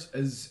 Sweethearts?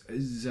 Is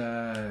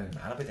Mad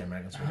about the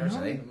American Sweethearts,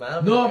 eh?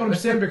 Mad no, about but I'm the-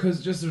 saying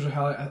because just there's a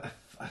Hal.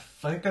 I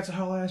think that's a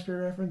Hal Ashby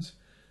reference.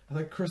 I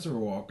think Christopher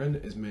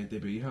Walken is meant to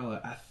be Hal.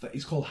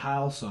 He's called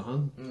Hal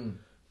Son.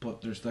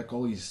 But there's like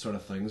all these sort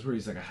of things where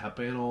he's like a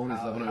hippie and all, and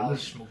he's living out Hal in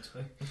this. smokes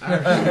me. I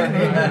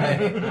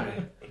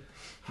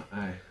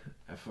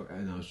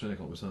know, I was trying to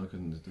call myself, I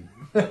couldn't.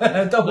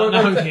 Don't worry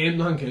about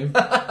Nothing came.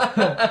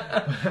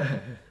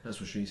 That's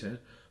what she said.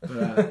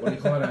 But what do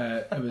you call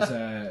it? It was.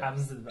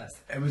 Happens to the best.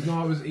 It was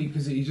not. It was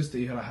because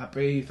he had a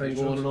happy thing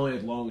going and all. He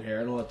had long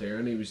hair and all that there,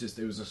 and he was just.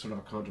 It was a sort of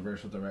a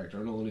controversial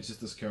director and all, and he's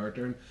just this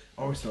character. And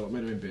I always thought it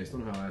might have been based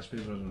on Hal Ashby,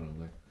 but I don't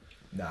know. Like,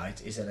 Nah,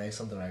 he's an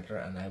excellent director,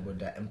 and I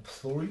would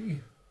implore you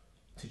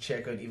to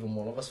check out even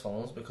one of his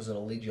films, because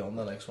it'll lead you on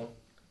the next one.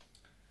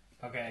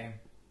 Okay,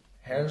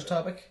 Heron's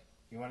Topic.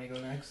 you want to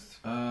go next?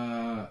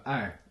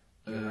 aye.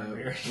 remember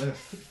yours. Why the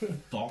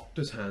fuck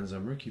does Hans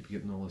Zimmer keep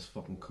getting all this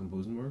fucking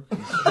composing work? The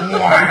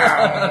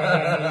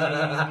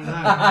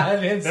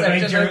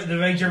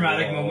big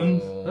dramatic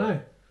moment.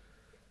 Aye.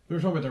 We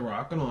were talking about The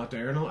Rock and all that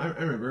there, and all. I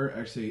remember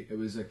actually it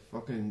was like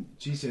fucking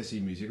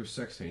GCSE music. I was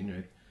 16,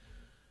 right?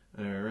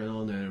 And I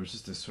remember, and then it was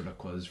just this sort of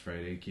quiz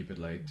Friday, keep it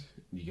light.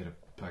 You get a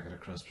packet of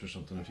crisps or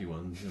something if you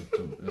won,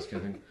 this kind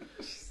of thing.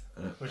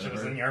 Which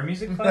was in your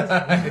music class?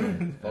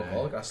 Fuck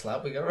all, got a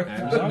slap, we got it.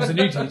 It was a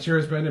new teacher, it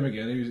was Brendan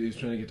McGinn. He was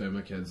trying to get down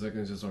my kids, like, and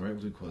he was just alright,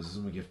 we'll do quizzes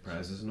and we give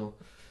prizes and all.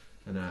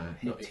 And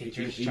no,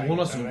 Teachers he trying won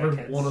to us get down over,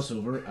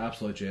 my kids.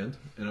 absolute gent,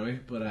 anyway.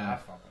 But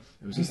Fuck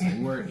it was this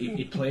thing where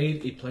he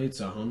played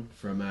Sahun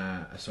from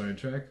a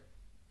soundtrack,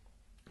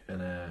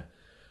 and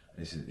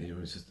he said, it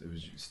was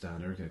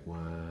standard like wah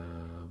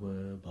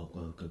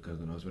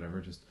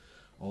whatever, just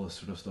all this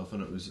sort of stuff,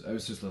 and I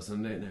was just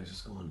listening to it, and I was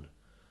just going,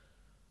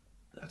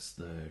 that's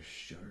the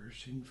shutter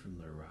scene from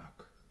The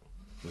Rock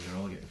when they're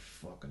all getting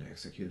fucking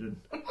executed.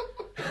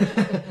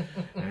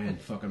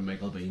 And fucking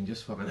Michael Biehn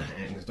just fucking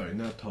hangs down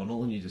that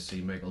tunnel, and you just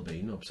see Michael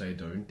Biehn upside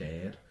down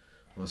dead.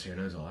 I was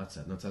hearing all that's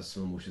it, and that's that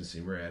slow motion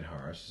scene where Ed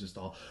Harris is just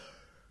all,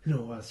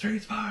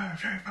 street fire,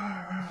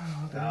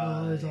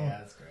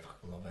 that's great.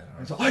 Love it.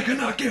 it's all, I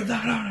cannot give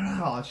that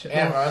out. Shit.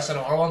 Ed Harris and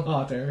our one.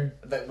 Oh, there.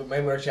 When we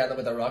were chatting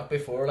about The Rock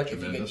before, like if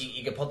Tremendous.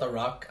 you could put The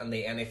Rock in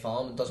any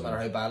film, it doesn't matter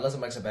how bad it is, it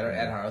makes it better.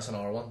 Ed Harris and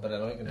our one, but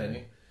anyway,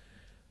 continue.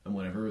 And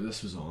whenever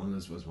this was on,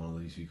 this was one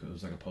of these. It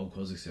was like a pub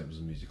quiz, except it was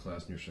a music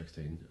class, and you're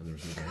 16, and there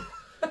was no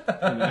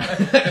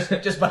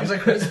break. Just bags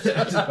of crisps.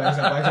 Just bags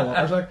of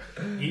whoppers, like.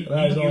 You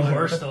That is all were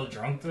her. still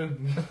drunk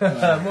then.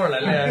 More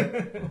like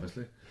yeah.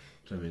 Obviously.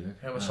 Do you know what I mean?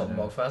 Like? It was something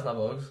bug fast, not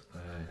bugs.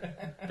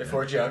 Aye.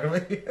 Before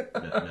geography.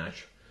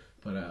 Match.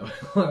 But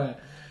and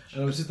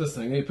it was just this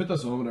thing. He put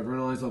this on whenever,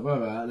 and I was like, blah,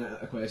 blah, and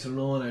a question and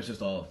all, and I was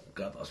just all,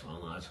 got this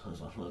one, lads. I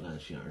was like, well,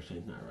 that's yours,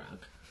 ain't that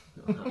Rock?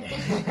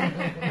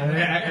 And I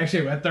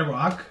actually read The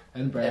Rock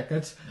in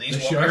brackets. These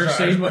The shutter walkers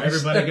are scene where ours.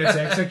 everybody gets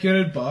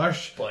executed.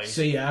 Bosh. Boys.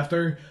 See you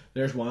after.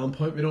 There's 1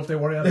 point. We don't have to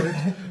worry about it.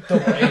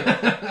 Don't worry.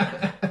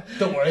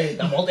 Don't worry.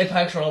 The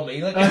multi-packs are on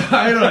me. Like.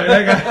 I don't know.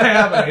 Like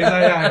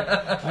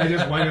I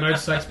just wanging out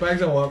 6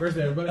 bags of walkers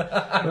to everybody.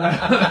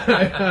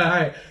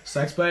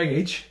 6 bag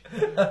each.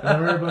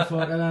 But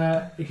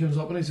fucking, he comes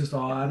up and he's just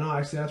all, no,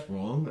 actually that's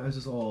wrong. I was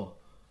just all,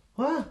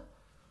 what?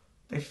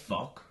 They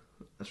fuck.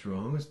 That's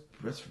wrong.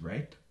 That's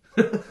right.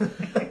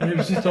 And he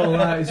was just all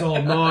he's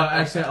all, no,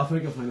 actually I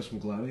think I'll find us from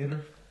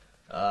Gladiator.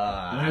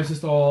 And I was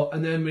just all,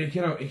 and then he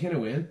kind of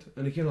went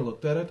and he kind of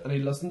looked at it and he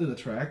listened to the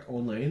track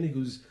online. He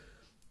goes,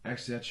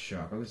 actually that's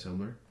shockingly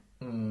similar.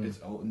 It's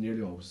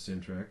nearly always the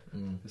same track.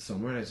 It's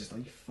somewhere, and I was just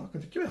like,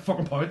 fucking give me a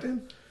fucking point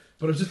then.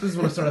 But it was just this is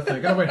when I started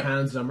thinking about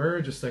Hans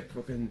Zimmer, just like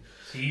fucking.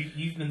 So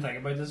you've been thinking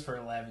about this for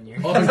 11 years.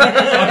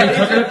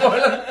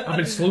 I've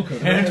been slow cooking.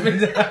 Slow cooking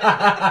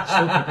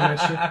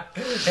that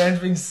shit. Aaron's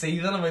been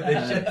seething about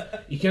this shit.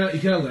 You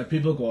cannot let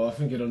people go off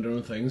and get on their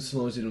own things as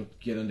long as you don't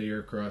get into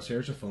your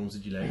crosshairs or films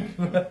that you like.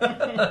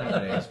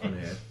 Happy days, fun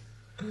ahead.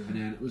 And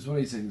then it was one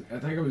of these things. I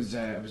think it was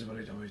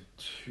about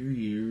 2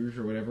 years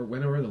or whatever.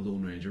 Whenever The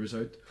Lone Ranger was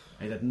out,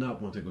 I did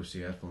not want to go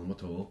see a film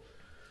at all.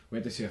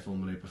 Went to see a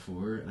film the night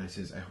before, and I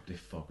says, I hope they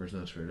fuckers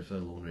not trailer for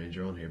The Lone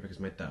Ranger on here because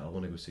my dad will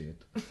want to go see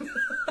it.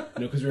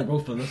 Because we were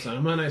both in the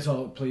cinema, and I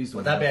saw, please don't.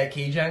 Would that be a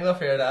key jangler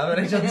for your dad?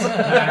 It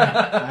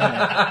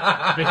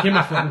became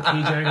a fucking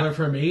key jangler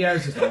for me. I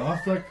was just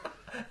off, like.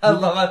 I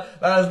love it.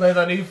 That is now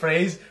the new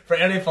phrase for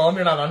any film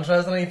you're not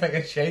interested in. You think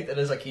it's shite. It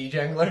is a key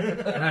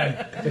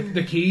jangler.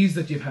 The keys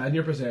that you've had in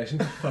your possession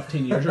for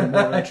 15 years are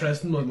more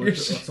interesting than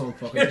what's on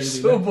fucking You're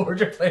TV. so bored.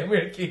 You're playing with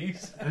your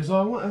keys. I've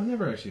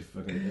never actually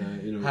fucking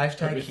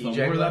Hashtag put key my thumb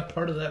jangler. over that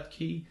part of that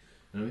key.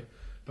 Anyway,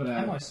 but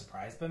I'm always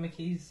surprised by my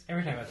keys.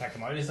 Every time I take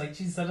them out, it's like,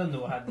 Jesus, I didn't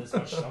know I had this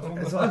much stuff on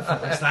them.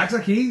 stacks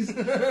of keys.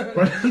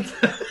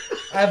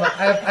 I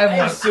I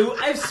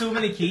have so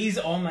many keys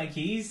on my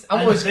keys. I'm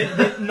And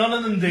always- none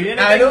of them do anything.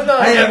 I don't know.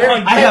 I have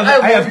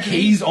one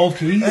keys of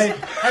keys. I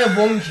have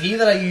one key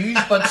that I use,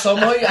 but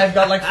somehow I've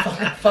got like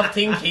fucking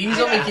 15 keys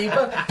on my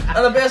keypad.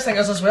 And the best thing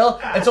is as well,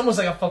 it's almost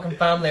like a fucking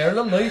family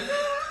heirloom now.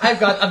 I've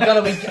got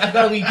a wee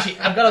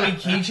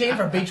keychain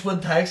for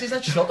Beachwood taxis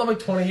that shut them like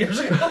 20 years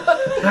ago.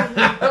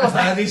 I must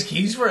have had these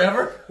keys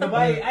forever. No,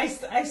 but I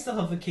still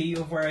have the key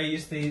of where I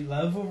used to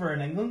live over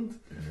in England.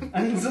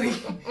 And it's like,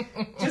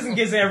 just in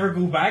case I ever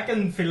go back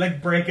and feel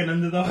like breaking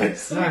into the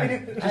house. I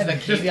have a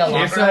key to a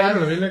locker I I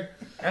don't know, like,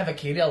 have a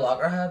key to a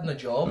locker I had in a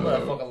job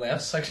that I fucking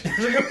left 6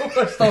 years ago.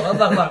 I still have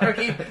that locker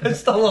key. It's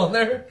still on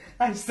there.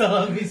 I still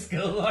have my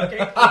skill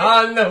locker.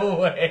 Ah, no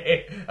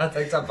way. I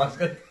think that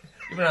basket.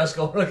 You've been out of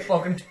school for like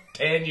fucking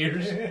 10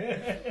 years.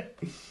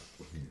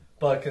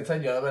 But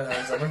continue on about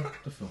Hans Zimmer.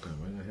 the fuck am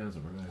I? My hands are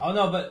right. Oh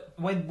no, but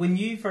when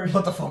you first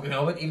What the fuck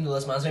know it? Even though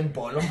this man's been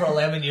boiling for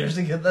 11 years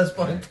to get this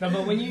point. no,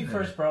 but when you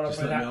first brought up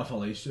Just let me about off a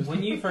leash. Just.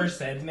 when you first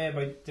said to me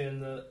about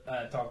doing the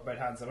talk about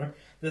Hans Zimmer,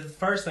 the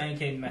first thing that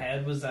came to my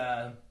head was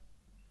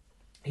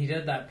he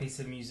did that piece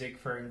of music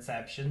for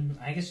Inception.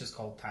 I think it's just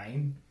called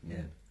Time. Yeah.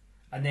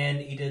 And then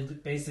he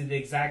did basically the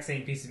exact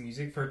same piece of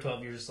music for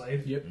 12 Years a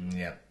Slave. Yep.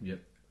 Yeah. Yep.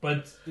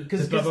 But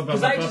because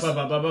I just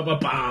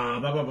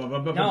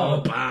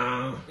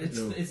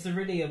it's the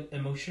really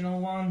emotional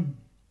one.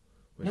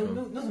 No,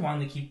 the one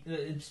that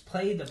it's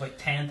played about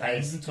 10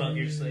 times in 12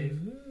 Years a Slave.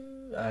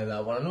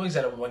 That one. I know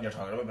exactly what one you're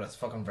talking about, but it's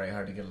fucking very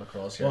hard to get it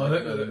across here. Well,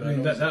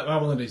 that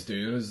one that he's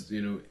doing is,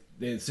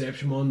 the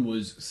Inception one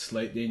was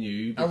slightly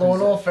new. Although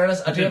in all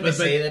fairness, I do have to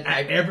say that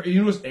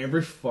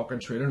every fucking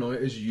trailer now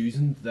is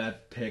using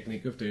that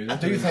technique of doing it. I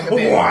do think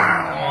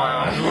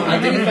I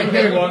do think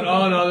They're going,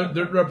 oh no,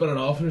 they're ripping it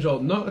off, and it's all,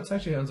 no, it's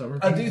actually Hans Zimmer.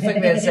 I do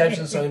think the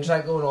Inception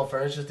soundtrack, though, in all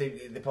fairness, just they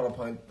put a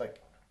point like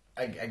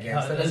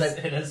against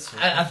it. It is.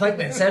 I think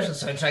the Inception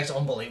soundtrack's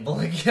unbelievable.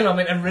 Like, you know, I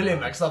mean, it really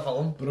makes the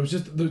film. But it was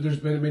just, there's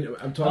been,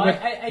 I'm talking Well,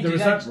 about, I there do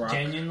was that that rock.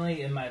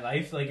 genuinely in my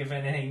life. Like if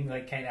anything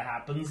like kind of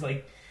happens,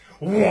 like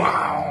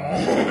wow.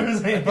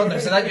 But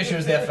there's that just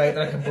shows the effect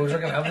that a composer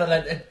can have,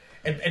 that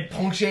it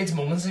punctuates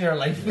moments in your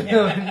life. You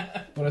know what I mean?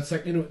 But it's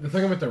like, the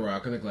thing about the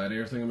Rock and the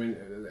Gladiator thing, I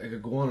mean, I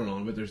could go on and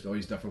on, but there's all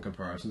these different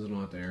comparisons and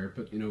all that there.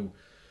 But,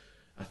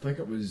 I think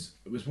it was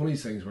one of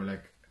these things where,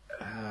 like,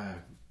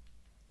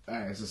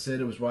 as I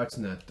said, I was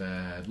watching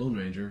that Lone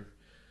Ranger.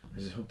 I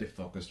just hope they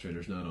fuck this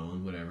trailer's not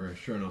on, whatever.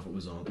 Sure enough, it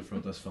was on at the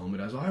front of this film.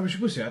 But I was like, we should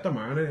go see it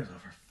tomorrow night. I was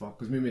like, for fuck,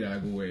 because maybe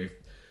I'd go away.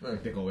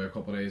 Like, they go away a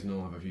couple of days and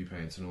I'll have a few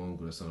pints and all and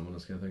go to cinema and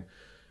this kind of thing.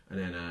 And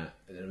then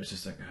it was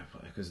just like,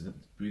 because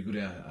we go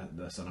to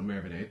the cinema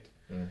every night.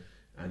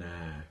 And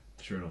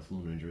sure enough,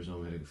 Lone Ranger was on.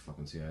 We had to go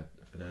fucking see it.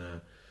 And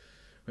then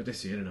went to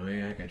see it, and I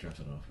think I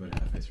drifted off about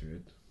halfway through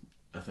it.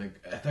 I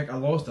think I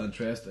lost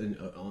interest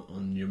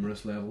on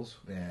numerous levels.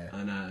 Yeah.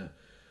 And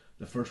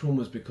the first one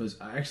was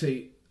because I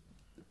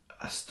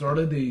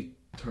started to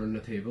turn the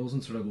tables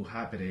and sort of go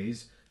happy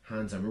days.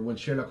 Hans Zimmer, when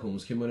Sherlock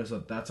Holmes came out, I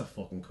thought, that's a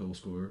fucking cool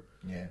score.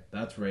 Yeah.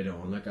 That's right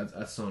on. Like,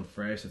 that's sound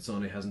fresh. It's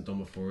something he hasn't done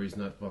before. He's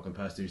not fucking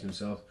pasticing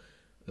himself.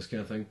 This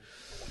kind of thing.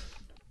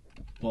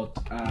 But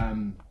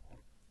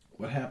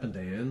what happened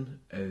then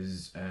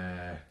is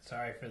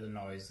Sorry for the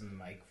noise in the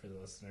mic for the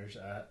listeners.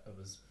 I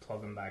was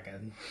plugging back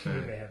in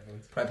the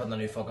headphones. Probably putting a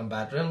new fucking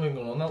battery in. We've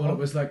been going on that but it one.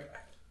 was like,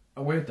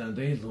 I went down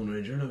to Lone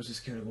Ranger and I was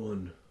just kind of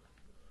going,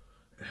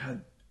 it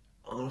had,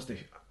 honestly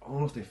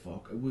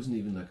fuck, it wasn't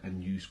even like a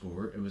new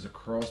score. It was a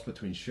cross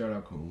between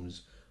Sherlock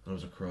Holmes and it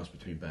was a cross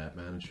between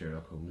Batman and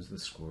Sherlock Holmes, the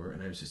score.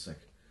 And I was just like,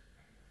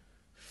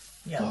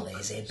 You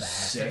lazy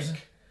bastard.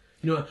 sick.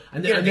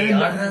 And Get then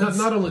the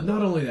not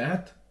only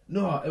that,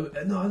 not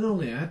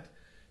only that,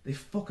 they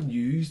fucking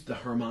used the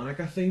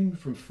harmonica theme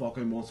from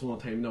fucking Once Upon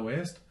a Time in the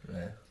West.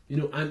 Yeah.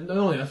 And not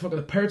only that, fucking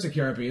the Pirates of the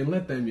Caribbean,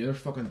 let them, they're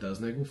fucking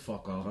Disney, go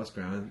fuck off, that's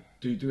grand.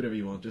 Do whatever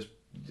you want, just,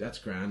 that's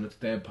grand, it's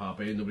dead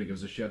poppy, nobody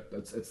gives a shit.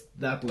 It's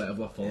that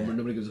level of film where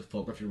nobody gives a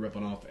fuck if you're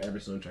ripping off every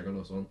soundtrack on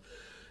this one.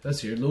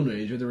 That's here, Lone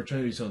Ranger, they were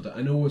trying to do something.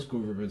 I know it's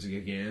Grover Verbinski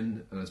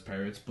again, and it's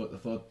Pirates, but I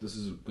thought this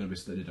is going to be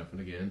slightly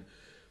different again.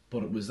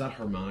 But it was that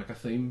harmonica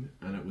theme,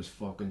 and it was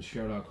fucking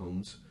Sherlock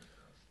Holmes,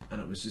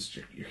 and it was just,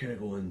 you're kind of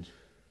going,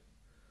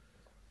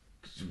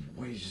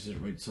 why is this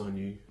right on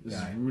you? This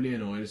is really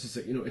annoying. It's just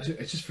like,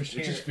 it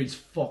just feels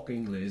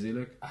fucking lazy.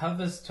 Like, I have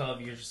this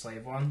 12 Years a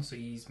Slave one, so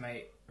you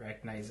might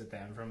recognise it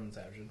then from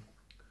Inception.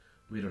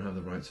 we don't have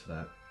the rights for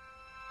that.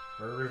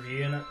 We're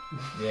reviewing it.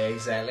 Yeah,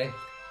 exactly.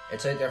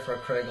 It's out there for a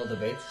critical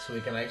debate, so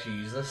we can actually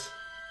use this.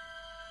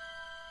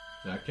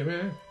 That came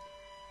in.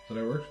 So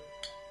that works.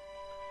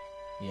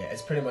 Yeah,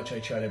 it's pretty much how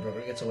Charlie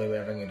Brooker gets away with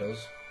everything he does.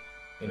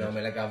 You know what I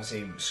mean? Like,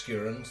 obviously,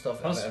 skewering and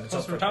stuff. Plus, if it's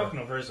plus up we're for- talking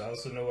over as well,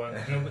 so nobody.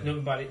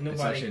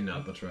 It's actually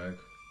not the track.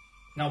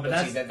 No, but But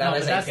that's see, that no, is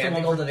but that's the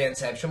identical one. to the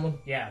Inception one.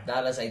 Yeah.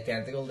 That is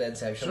identical to the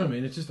Inception You know what I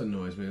one. mean? It just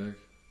annoys me, like,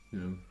 you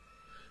know.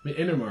 I mean,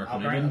 Inner Mark, I'll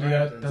he bring- didn't do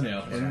I'll that. bring Danny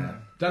it to Elfman. Yeah.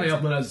 Danny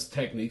Elfman has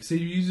techniques he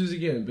uses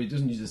again, but he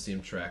doesn't use the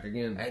same track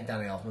again. I think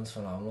Danny Elfman's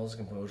phenomenal as a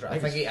composer. I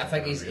think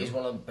think it's he's fucking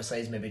one of,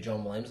 besides maybe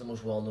John Williams, the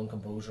most well-known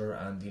composer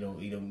and you know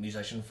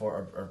musician for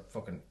or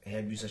fucking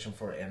head musician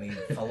for any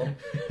film.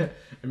 I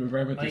remember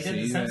I went Well, to he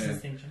did the see.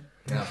 Simpsons theme tune.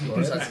 Yeah, of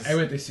course. I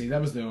went to see.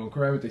 That was the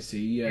encore. I went to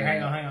see. Here,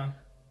 hang on.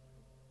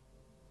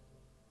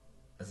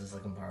 Is this a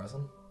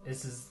comparison?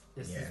 This is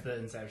Yeah. the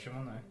Inception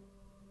one now.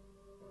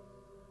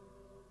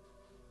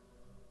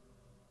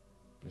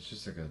 It's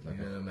just like You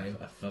know what I mean?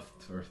 a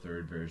fifth or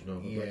third version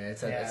of it. Yeah,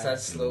 it's Yeah. that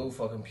slow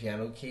fucking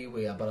piano key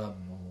with a bit of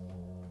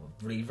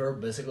reverb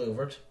basically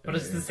over it. But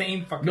it's the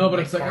same fucking. No, but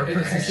it's like chord it's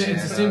the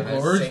progression. same Yeah,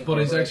 chords, same but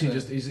he's chord actually progression.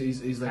 just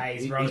he's like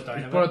He's brought it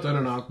down a brought it bit. down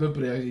an octave,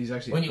 but he's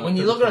actually When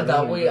you look at it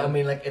that way, I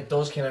mean, like it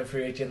does kind of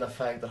infuriate you in the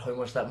fact that how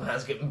much that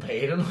man's getting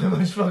paid and how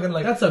much fucking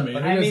like. that's amazing.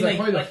 But I It's mean, like,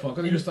 like, how the like, fuck?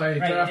 And you just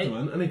draft him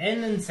in, and he,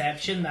 in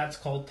Inception, that's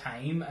called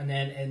Time, and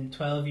then in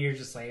 12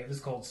 Years a Slave, it's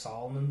called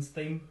Solomon's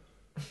Theme.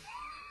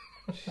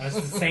 And it's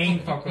the same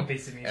fucking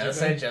piece of music. Yeah,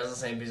 it's just the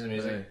same piece of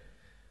music. Right.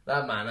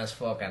 That man is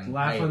fucking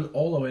laughing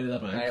all the way to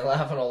that I bank.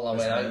 laughing all the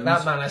way. His Like, hands.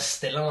 that man is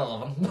still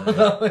in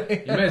love.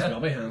 You may as well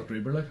be Hans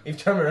Gruber, like. You've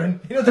turned around.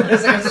 You know the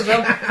best thing is as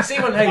well. See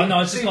when Oh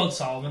no, it's see, just called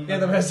Solomon. yeah,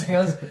 the best thing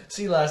is,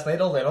 see last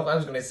night all day up, I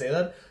was going to say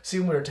that. See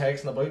when we were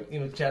texting about, you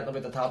know, chatting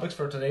about the topics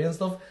for today and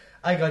stuff.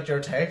 I got your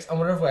text, and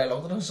whenever I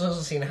looked at it, as soon as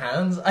I seen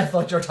hands, I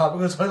thought your topic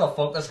was how the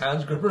fuck does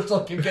Hans Gruber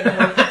still keep getting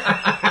work?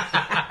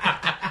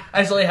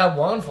 I only have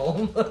one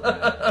film.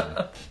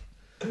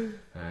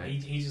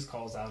 He just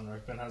calls Alan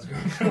Rickman Hans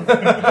Gruber.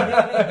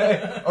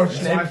 Or That's why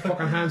Snape.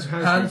 fucking Hans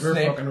Hans Gruber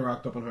Snape. fucking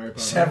rocked up in Harry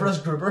Potter. Severus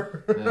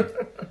Gruber.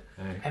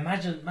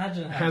 Imagine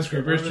Hans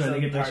Gruber's was trying to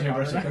in get the Harry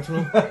Chamber of Potter.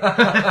 Secrets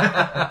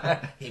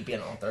one. He'd be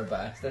an utter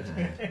bastard.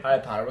 Harry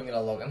Potter would get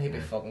a look and he'd be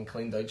fucking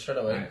cleaned out straight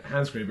away.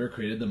 Hans Gruber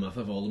created the myth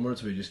of Voldemort,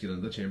 so we just get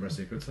into the Chamber of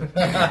Secrets. Like.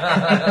 I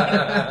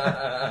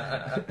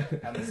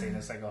haven't seen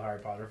a single Harry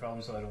Potter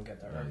film, so I don't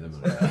get that reference.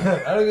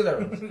 I don't get that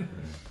reference.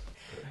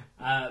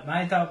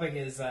 My topic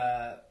is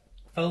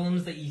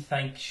films that you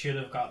think should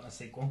have gotten a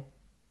sequel.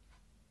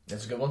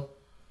 It's a good one.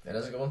 It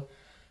is a good one.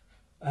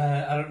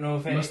 I don't know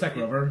if Mystic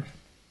River.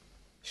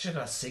 Should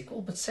have got a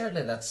sequel, but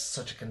certainly that's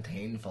such a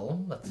contained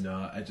film. That's No,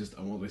 I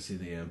want to see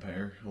the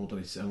Empire. I want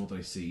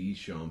to see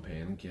Sean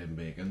Penn and Kevin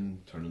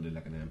Bacon turn into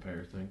like an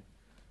Empire thing.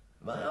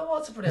 well,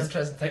 it's a pretty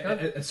interesting thing.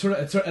 It's sort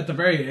of at the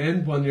very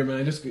end when your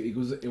man just he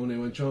goes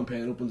when Sean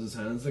Penn opens his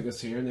hands like a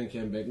seer and then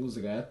Kevin Bacon goes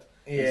like that.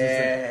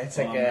 Yeah, it's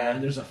like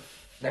man, there's a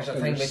thing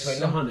fucking between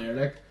them. something there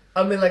like.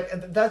 I mean,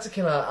 like that's a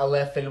kind of a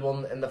left field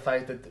one in the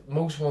fact that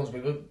most ones we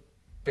would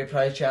be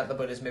probably chatting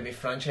about is maybe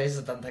franchises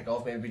that didn't take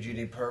off, maybe due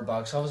to per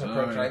box office or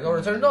per right. critical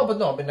return. No, but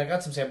no, I mean, like,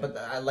 that's what I'm saying. But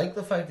I like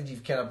the fact that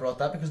you've kind of brought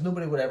that because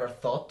nobody would ever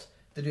thought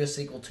to do a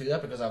sequel to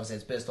that because obviously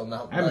it's based on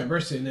that. I remember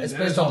seeing it. It's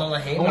based on the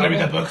Lehane I want to read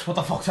the novel. books. What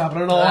the fuck's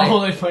happening? Oh, Aye. I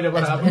want to find out what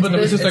It's- happened. it's But there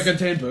was based- just a it's-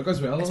 contained book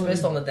as well. It's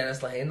based on the Dennis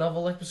Lehane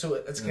novel, like, so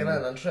it's kind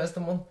of an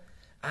interesting one.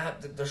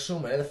 There's so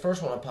many. The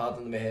first one I popped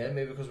into my head,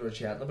 maybe because we were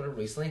chatting about it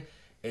recently,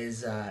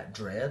 is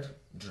Dread.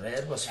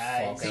 Dread was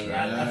fucking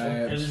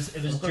it was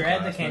Fucking Dread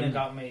that class, kind man. of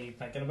got me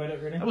thinking about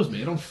it. Really, That was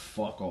made on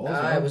fuck all.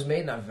 it was made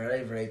in a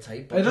very, very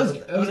tight It is.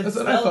 budget.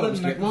 I thought it was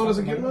getting on as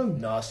a getting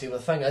on. No, see, the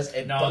thing is,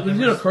 it No, but You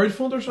know,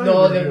 crowdfund or something?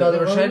 No, they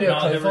were trying to- no,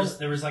 crowdfund.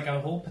 there was like a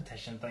whole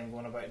petition thing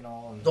going about and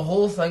all. And the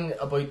whole thing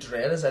about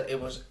Dread is that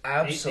it was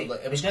absolutely,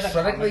 it was they did a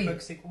comic critically,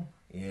 book sequel.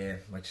 yeah,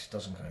 which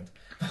doesn't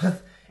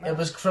count. It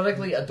was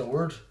critically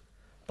adored,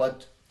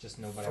 but Just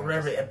nobody.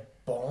 forever it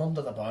bombed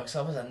at the box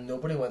office and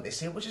nobody went to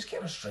see it, which is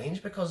kind of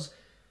strange because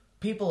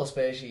people,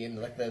 especially in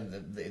like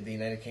the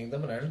United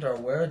Kingdom and Ireland, are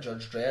aware of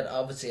Judge Dredd.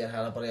 Obviously, it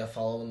had a bit of a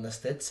following in the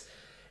States.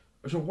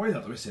 So why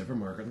that do we say for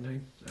marketing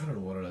thing? I don't know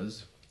what it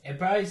is. It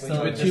probably Well, still.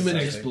 you With It's too many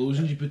sexy.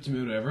 explosions, you put too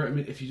many whatever. I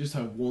mean, if you just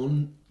have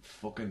one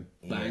fucking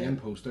banging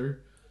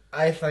poster,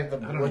 I think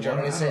that don't what know you're what-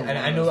 going to I say, don't know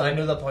and what I it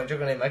know the point you're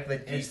going to make.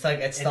 That you It-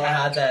 think it it still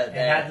had- had it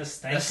had the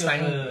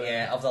stink of the-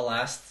 yeah, of the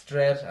last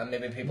Dread, and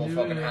maybe people Yeah.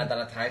 fucking had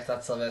that attached,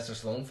 that Sylvester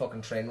Stallone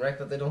fucking train wreck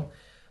that they done.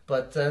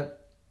 But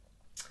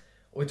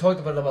we talked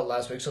about it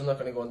last week, so I'm not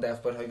going to go in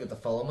depth about how good the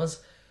film is.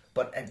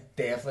 But it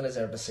definitely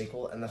deserved a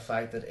sequel, and the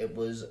fact that it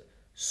was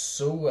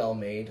so well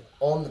made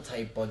on the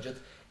tight budget.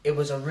 It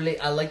was a really,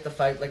 I like the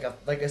fact,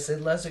 like I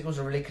said last week, it was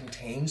a really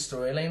contained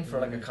storyline for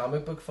like a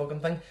comic book fucking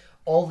thing.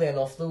 Oddly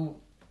enough, though,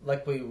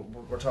 like we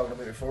were talking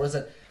about before, is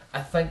that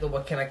I think that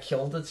what kind of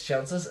killed its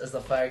chances is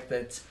the fact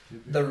that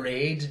the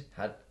raid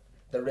had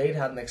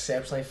an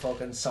exceptionally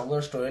fucking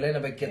similar storyline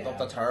about getting up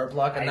the tower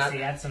block, and I that see,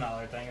 that's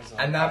another thing as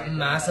well. and that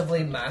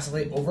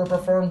massively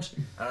overperformed,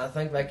 and I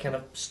think that kind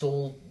of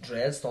stole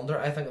Dread's thunder.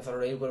 I think if the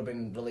raid would have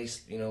been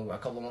released, you know, a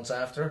couple of months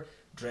after,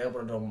 Dread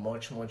would have done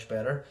much, much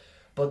better.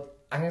 But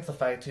I think it's the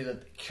fact too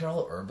that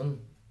Carol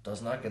Urban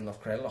does not get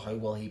enough credit for how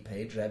well he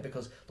played Dread,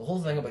 because the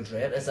whole thing about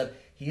Dread is that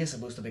he is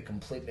supposed to be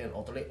completely and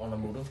utterly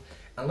unemotive.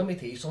 And let me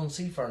tell you something,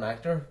 see, for an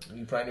actor,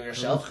 you probably know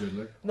yourself. Good,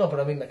 like. No, but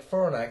I mean, like,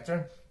 for an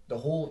actor,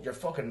 your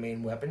fucking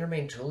main weapon, your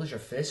main tool is your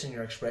face and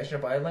your expression, your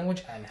body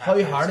language. And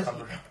How hard is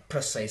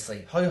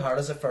precisely? How hard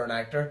is it for an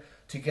actor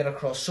to get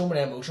across so many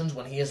emotions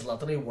when he is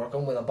literally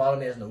working with a bottom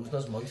of his nose and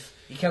his mouth?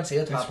 You can't see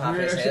the top half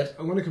of his head.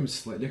 I'm going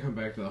to come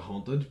back to The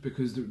Haunted,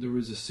 because there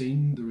was a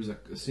scene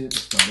at the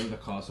start of the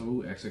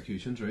Kosovo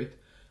executions, right?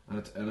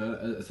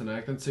 And it's an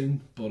acting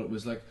scene, but it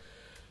was like,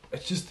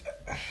 it's just,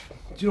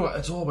 you know,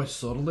 it's all about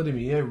subtlety to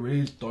me. I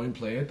really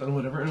downplay it and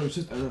whatever, and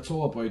it's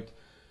all about,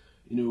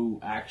 you know,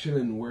 action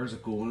and where's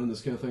it going and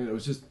this kind of thing.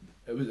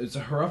 And it's a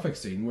horrific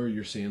scene where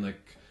you're seeing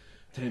like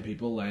 10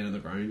 people lying on the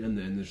ground, and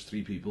then there's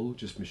 3 people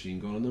just machine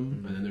gunning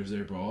them, and then there's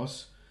their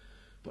boss.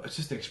 But it's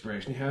just the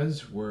expression he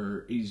has,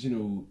 where he's, you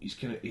know,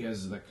 he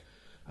has like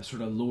a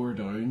sort of lower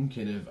down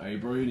kind of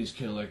eyebrow, and he's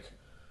kind of like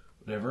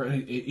whatever,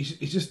 and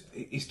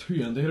he's too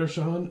into it, or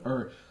something,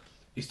 or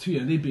he's too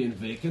into being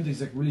vacant. He's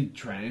like really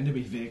trying to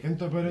be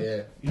vacant about it.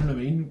 Yeah. You know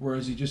what I mean?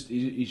 Whereas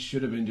he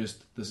should have been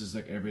just, this is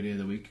like every day of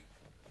the week.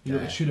 You know,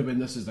 it should have been,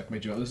 this is like my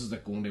job, this is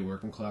like going to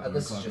work and clapping And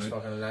this and is clapping just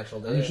out. fucking a natural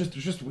day. And there's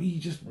just wee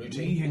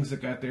things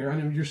that got there,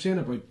 and you're saying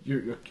about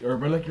you're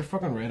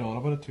fucking right on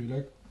about it too,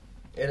 like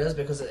It is,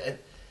 because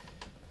it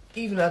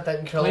even at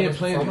that playing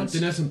incredible performance,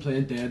 emptiness and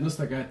playing deadness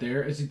that got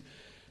there.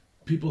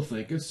 People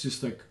think it's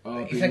just like,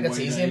 you think it's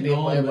easy and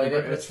being way about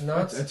it, but it's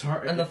not. It's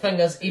hard. And the thing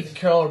is, even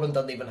Carol Urban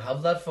doesn't even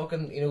have that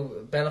fucking, you know,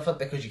 benefit,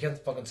 because you can't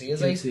fucking see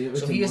his eyes.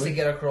 So he has to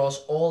get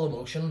across all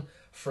emotion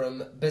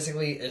from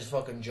basically his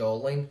fucking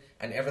jawline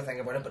and everything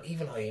about him. But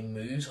even how he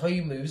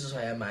moves is how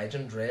I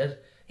imagine Dredd.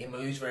 He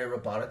moves very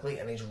robotically,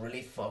 and he's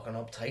really fucking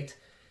uptight.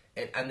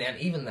 And then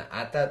even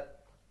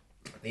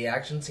the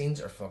action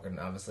scenes are fucking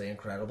obviously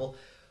incredible.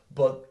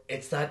 But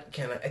it's that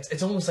kind of,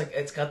 it's almost like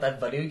it's got that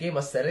video game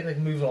aesthetic, like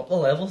moving up the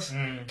levels,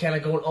 kind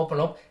of going up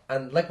and up.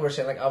 And like we were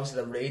saying, like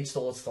obviously the Raid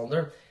stole its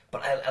thunder,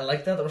 but I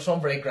like that. There was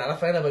something very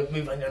gratifying about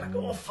moving, and you're like,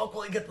 oh fuck,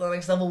 will he get to the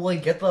next level? Will he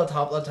get to the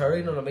top of the tower?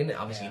 You know what I mean?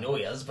 Obviously you know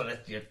he is,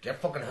 but you're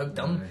fucking hooked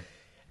on.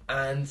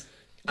 And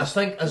I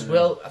think as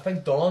well, I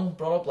think Dawn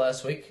brought up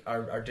last week,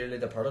 our dearly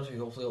departed,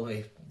 who hopefully will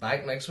be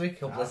back next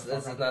week. Hopefully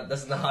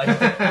this is not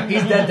how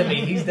he's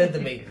dead to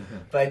me.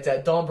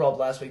 But Dawn brought up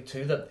last week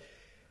too that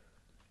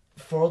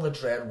for the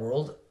Dredd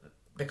world,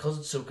 because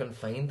it's so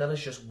confined, that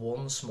is just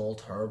one small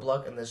tower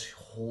block in this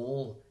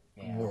whole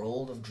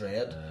world of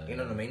Dredd. You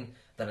know what I mean?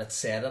 That it's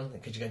set in,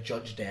 because you got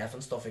Judge Death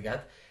and stuff like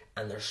that,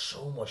 and there's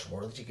so much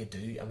more that you could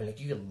do. I mean, like,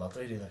 you could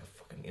literally do like a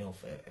fucking, you know,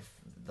 if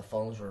the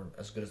films were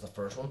as good as the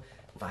first one,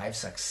 5,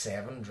 6,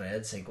 7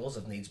 Dredd sequels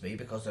if needs be,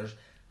 because there's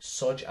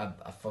such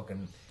a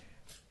fucking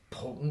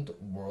potent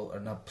world,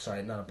 or not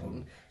a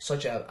potent,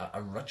 such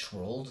a rich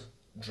world,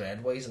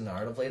 Dredd-wise and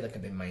narratively, that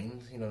can be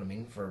mined, you know what I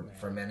mean,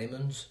 for many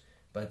moons.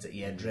 But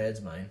yeah, Dredd's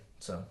mine,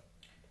 so.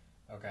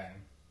 Okay.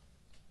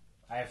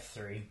 I have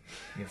 3.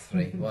 You have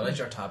 3. Well, that's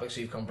your topic,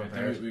 so you've come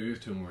prepared. We have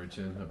 2 more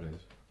in, I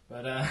believe.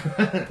 But I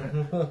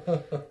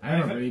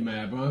have a really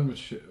mad one,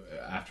 which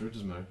after it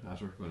doesn't matter.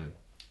 After we're going in.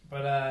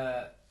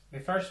 But the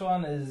first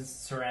one is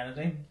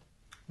Serenity.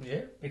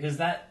 Yeah. Because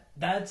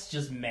that's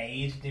just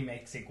made to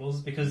make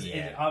sequels, because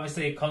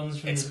it comes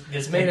from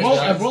it's made it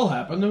will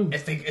happen though.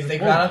 It's the It's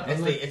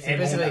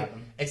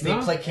placate. It's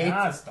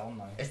done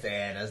now. It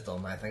is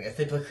done. I think it's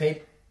the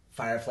placate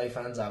Firefly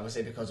fans,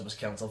 obviously, because it was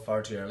cancelled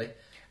far too early.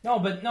 No,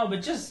 but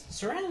just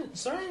Serenity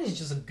is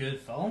just a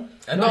good film.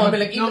 I know. I mean,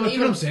 like, even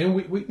what I'm saying,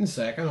 Wheaton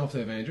second off the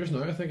Avengers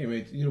now. I think he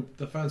made, you know,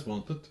 the fans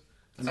want it.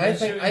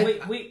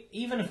 We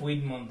even if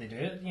Whedon wanted to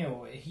do it, you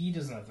know, he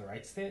doesn't have the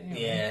rights to it. You know?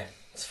 Yeah,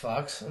 it's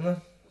Fox, isn't it?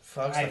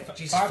 Fox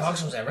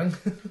was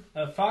everything.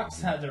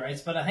 Fox had the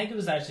rights, but I think it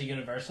was actually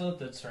Universal that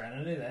did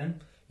Serenity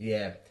then.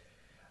 Yeah,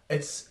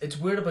 it's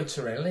weird about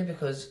Serenity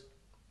because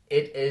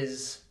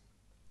it's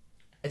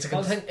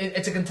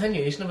a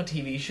continuation of a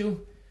TV show,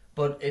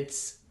 but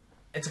it's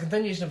a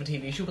continuation of a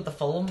TV show, but the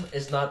film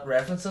is not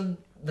referencing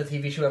the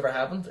TV show ever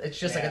happened. It's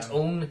just like its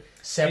own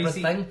separate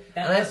thing,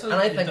 and I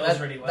think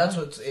that's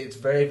what it's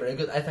very, very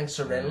good. I think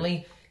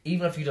Serenity,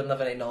 even if you didn't have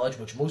any knowledge,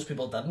 which most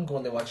people didn't go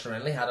when they watched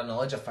Serenity, had a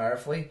knowledge of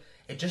Firefly,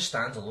 it just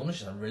stands alone. It's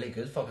just a really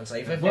good fucking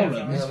sci-fi film. Well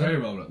written. It's very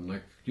well written.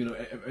 Like, you know,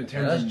 in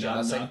terms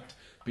of not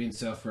being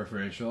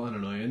self-referential and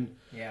annoying.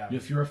 Yeah. You know,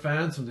 if you're a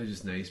fan, sometimes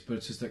it's nice, but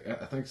it's just like,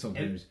 I think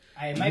sometimes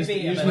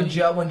when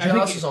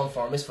Joss is on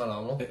form, it's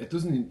phenomenal. It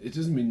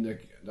doesn't mean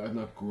like I've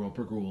not grow up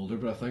or grow older,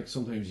 but I think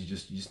sometimes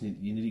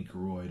you need to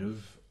grow out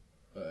of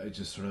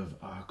just sort of,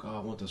 oh God, I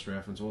want this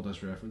reference.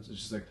 It's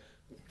just like,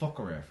 fuck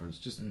a reference.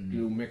 Just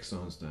you know, make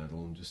songs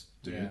standalone. Just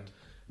do it.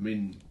 I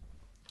mean,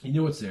 you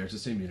know it's there. It's the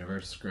same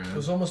universe. It's grand.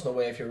 There's almost no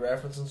way, if you're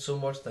referencing so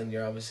much, then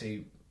you're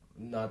obviously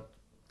not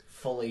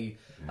fully.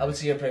 I would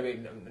say you're probably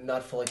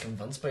not fully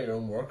convinced by your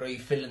own work, or you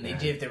feel the need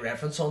to, if they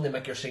reference something, they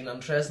make your scene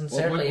interesting.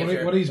 Certainly,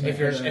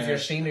 if your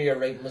scene or your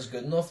writing was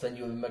good enough, then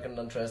you would make it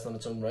interesting in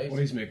its own right. What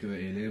do you make of the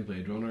Alien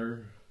Blade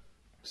Runner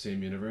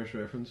same universe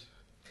reference?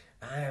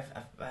 I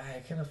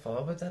kind of thought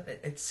about that.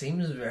 It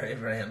seems very,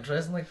 very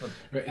interesting. Like, but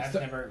Right, I've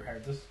never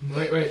heard this.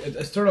 Right.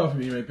 It started off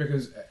with me, right,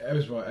 because I'm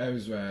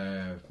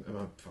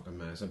a fucking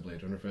massive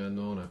Blade Runner fan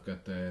now, and I've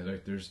got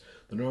there's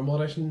the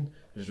normal edition,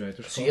 there's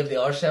director's so cut, you have the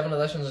R7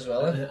 editions as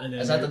well. And then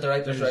Is that the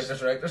there's-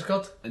 director's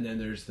cut? and then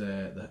there's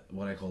the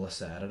what I call the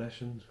sad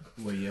edition,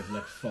 where you have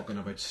like fucking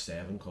about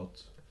 7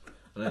 cuts.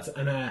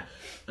 And I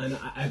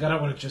got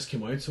it when it just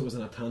came out, so it was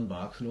in a tan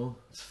box,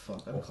 It's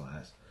fucking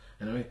class.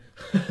 Anyway,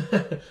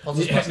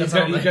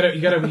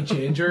 you got a wee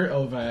changer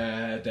of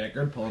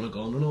Deckard pulling a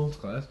gun and all. It's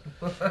class.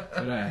 But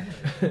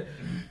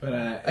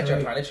That's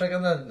your party trick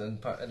in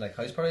like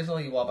house parties and all,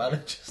 you walk out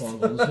and just... pulling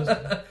guns just.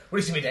 What do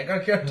you see me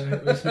Deckard here?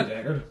 It's me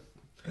Deckard.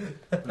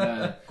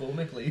 But, Go with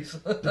me, please.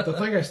 the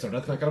thing I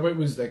started thinking about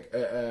was like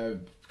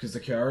because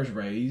the cars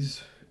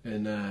rise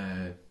in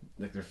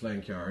like they're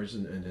flying cars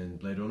and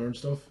Blade Runner and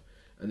stuff,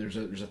 and there's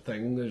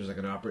like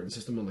an operating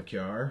system on the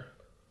car,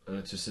 and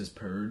it just says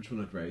purge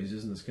when it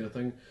rises and this kind of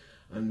thing.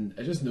 And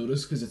I just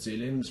noticed, because it's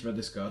Alien, it's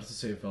Ridley Scott, it's the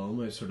same film,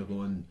 I was sort of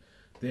going,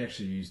 they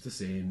actually used the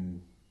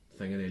same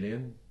thing in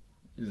Alien,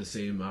 the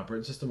same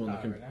operating system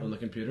on the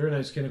computer, and I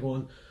was kind of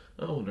going,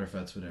 I wonder if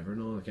that's whatever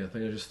and all that kind of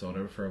thing. I just thought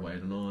of it for a while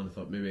and all, and I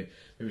thought maybe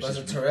it's Was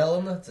it just... Tyrell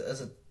in it?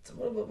 Is it...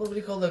 What would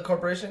you call the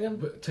corporation again?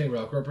 But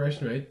Tyrell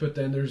Corporation, right? But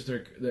then there's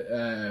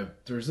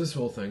there's this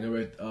whole thing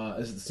about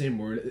is it the same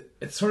word?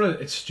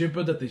 It's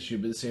stupid that they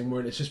should be the same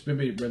word. It's just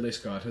maybe Ridley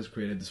Scott has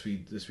created this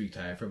wee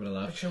tie for a bit of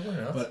laugh. Sure, why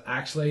not? But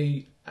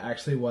actually,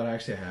 what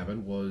actually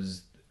happened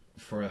was,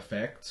 for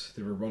effects,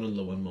 they were running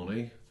low on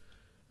money,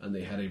 and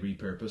they had to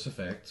repurpose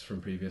effects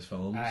from previous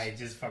films. I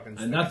just fucking.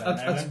 And that's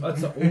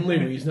the only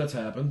reason that's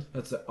happened.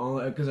 That's the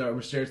only, because I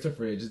researched it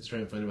for ages to try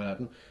and find out what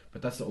happened.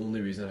 But that's the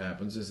only reason it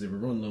happens, is they were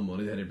running low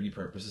money. They had to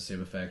repurpose the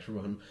same effects for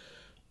one.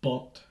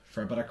 But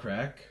for a bit of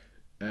crack,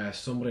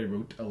 somebody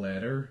wrote a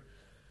letter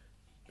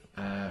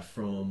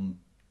from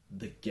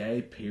the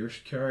Guy Pearce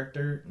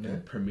character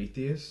in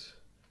Prometheus,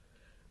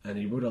 and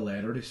he wrote a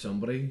letter to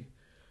somebody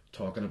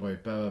talking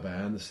about blah blah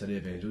blah in the City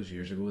of Angels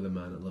years ago, the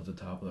man that lived at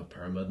the top of the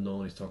pyramid and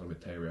all, and he's talking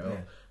about Tyrell.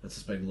 It's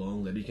this big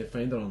long letter. You can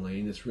find it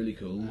online, it's really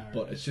cool.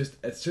 But it's just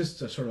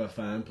a sort of a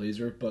fan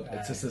pleaser, but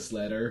it's just this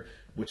letter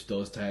which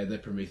does tie the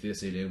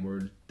Prometheus Alien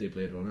word to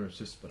Blade Runner. It's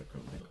just a bit of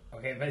crumbling.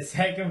 Okay, my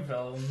second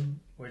film,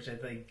 which I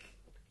think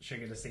should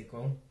get a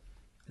sequel,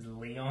 is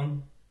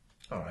Leon,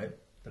 Alright.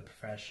 the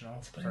Professional.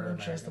 It's a pretty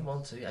interesting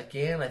one too.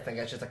 Again, I think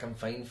it's just a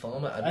confined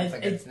film. I don't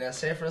think it's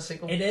necessary for a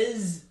sequel. It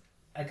is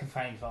a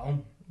confined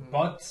film,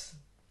 but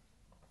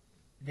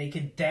they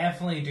could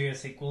definitely do a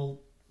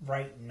sequel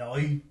right now.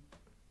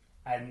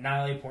 And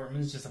Natalie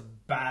Portman's just a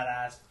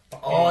badass fucking...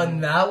 Oh,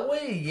 in that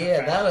way?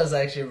 Yeah, that is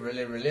actually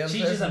really, really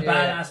interesting. She's just a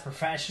badass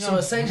professional. So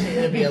essentially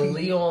it'd be a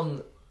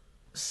Leon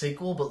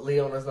sequel, but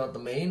Leon is not the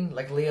main.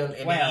 Like Leon,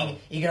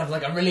 you could have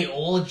like a really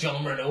old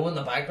Jean Reno in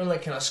the background,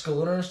 like kind of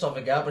schooling her and stuff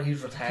like that, but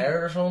he's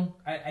retired or something.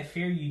 I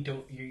fear you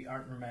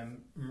aren't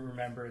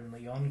remembering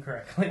Leon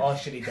correctly. Oh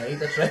shit, he died,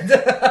 that's right.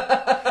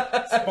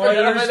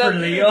 Spoilers for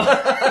Leon.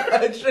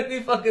 I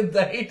really fucking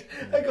died.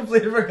 I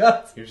completely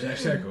forgot. He was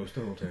actually a ghost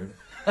the whole time.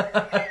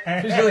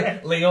 Usually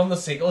Leon the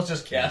sequel is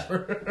just Casper.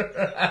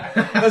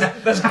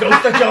 this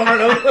ghost of Jean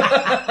Reno.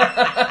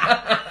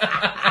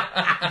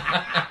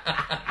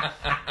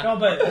 No,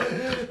 but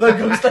the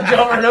ghost of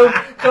Jean Reno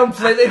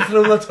completely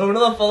threw the tone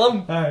of the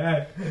film.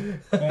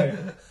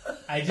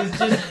 I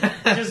just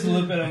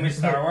look at him with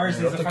Star Wars.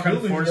 He's a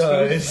fucking force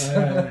ghost.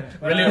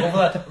 Really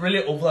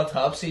over the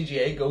top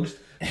CGI ghost.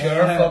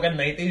 Pure fucking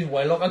 90s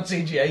wild looking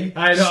CGI.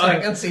 I know.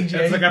 Stinking CGI.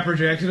 It's like a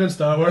projection in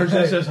Star Wars.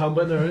 It's just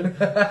humping around.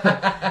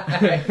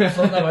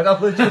 Floating about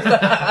up with just.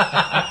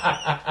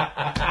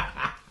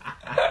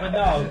 But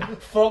no,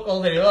 fuck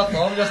all the other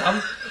film. Just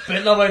him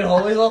bitten about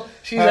Holly's.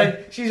 She's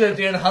out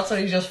doing huts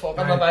and he's just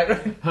fucking in the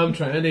background. I'm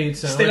trying to eat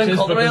Stealing sandwiches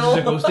cutlery because he's a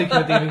and all. ghost. He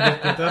can't even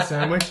get that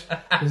sandwich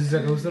because he's a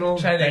ghost and all.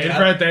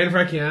 Dying for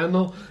a can,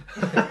 no.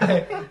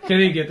 Can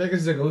he get that because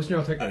he's a ghost and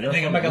you'll take it?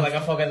 They can make it like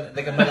a fucking,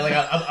 they can make it like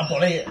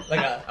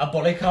a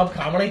buddy cop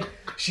comedy.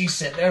 She's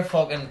sitting there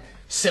fucking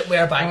sitting with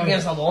her back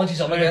against the wall and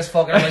she's up against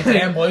fucking like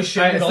 10 boys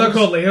shooting It's guns. not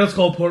called Leon, it's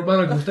called Portman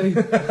and Ghosty.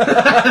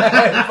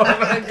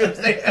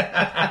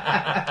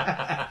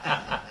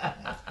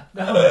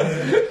 no,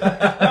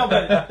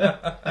 but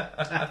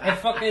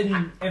if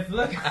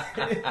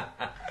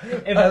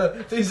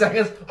 2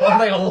 seconds, one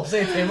thing I'll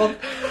say table.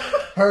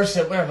 Her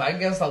sitting with her back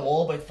against the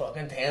wall about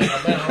fucking 10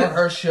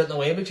 her shooting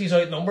away, but she's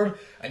outnumbered,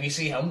 and you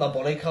see him, the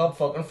bully cop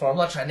fucking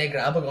formula, trying to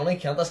grab a gun, he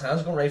can't, his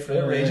hands going right through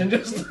it, raging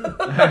just. No,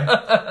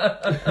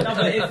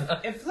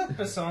 but if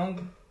the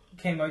song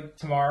came out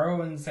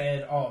tomorrow and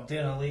said, "Oh, I'm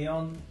doing a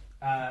Leon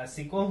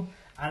sequel,"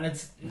 and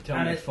it's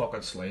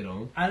fucking slide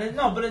on.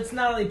 But it's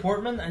Natalie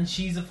Portman and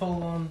she's a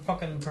full-on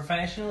fucking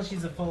professional.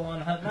 She's a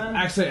full-on hitman.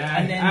 Actually,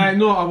 I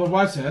would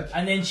watch it.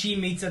 And then she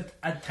meets a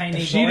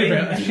tiny If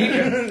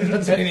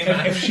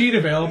boy. she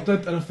developed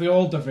it, and if they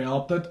all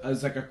developed it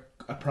as like a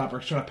a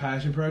proper sort of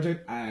passion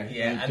project,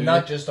 and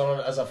not just on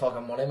it as a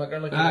fucking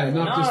moneymaker. Like,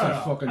 not just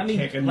a fucking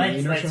kicking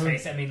lane or let's something.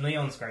 face it. I mean,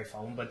 Leon's a great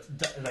film, but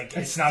like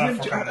it's not a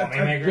fucking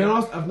moneymaker. To be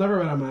honest, I've never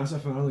been a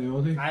massive fan of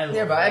Leon.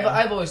 But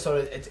I've always thought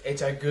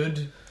it's a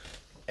good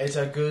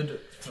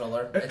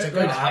thriller. It's a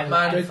good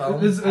Hitman film.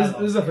 This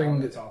is the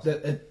thing that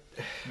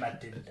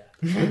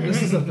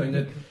this is the thing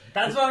that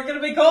that's what it's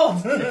gonna be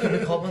called. It could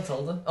be called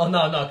Matilda. Oh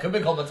no, it could be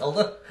called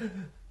Matilda.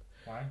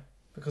 Why?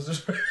 Because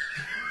there's. What's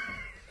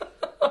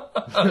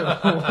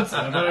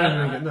that?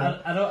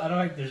 I don't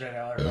think there's any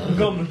other film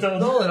called Matilda.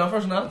 No, enough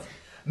or not.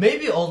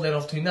 Maybe oddly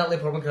enough too, Natalie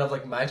Portman could have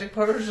like magic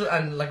powers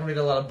and like read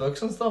a lot of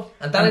books and stuff.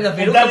 And Danny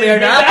DeVito could be her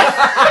dad.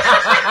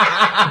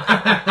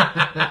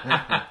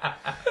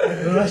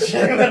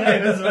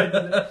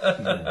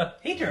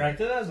 He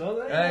directed it as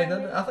well.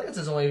 I think it's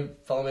his only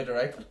film he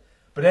directed.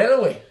 But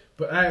anyway.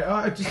 But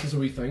I just as a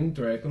wee thing,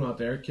 directing out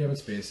there, Kevin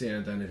Spacey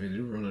and Danny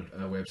DeVito run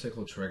a website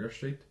called Trigger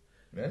Street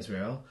as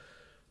well,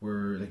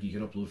 where like you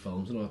can upload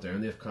films and out there,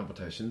 and they have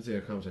competitions. They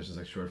have competitions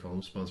like short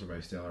films sponsored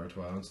by Stella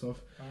Artois and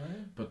stuff.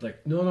 But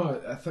like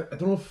no, I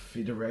don't know if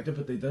he directed,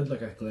 but they did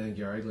like a Glenn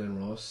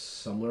Ross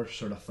similar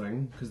sort of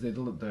thing because they did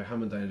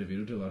him and Danny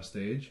DeVito did last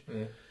stage.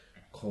 Yeah.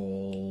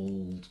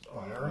 Called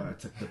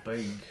it's like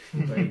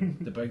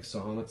the big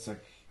song. It's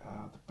like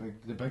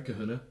the big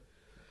Kahuna.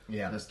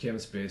 Yeah, that's Kevin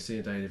Spacey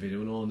and Danny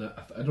DeVito and all. And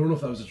I don't know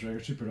if that was a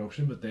Trigger Street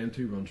production, but them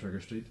two run Trigger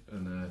Street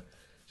and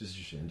just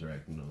Shane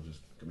directing. No,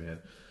 just get me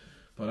head.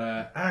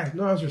 But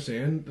as you're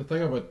saying, the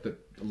thing about the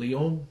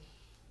Leon,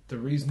 the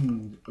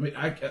reason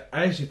I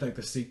actually think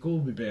the sequel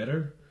would be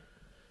better.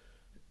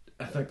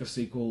 I think the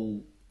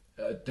sequel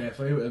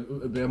definitely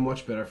would be a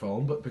much better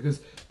film, but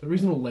because the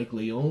reason I don't like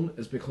Leon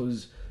is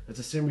because it's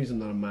the same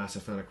reason I'm not a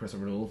massive fan of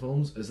Christopher Nolan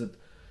films, is that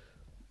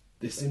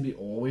they seem to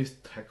always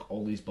tick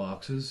all these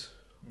boxes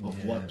of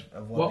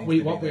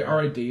our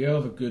idea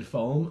of a good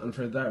film, and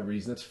for that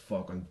reason it's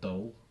fucking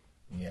dull.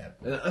 Yeah,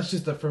 and that's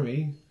just it for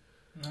me.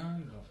 I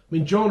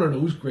mean, John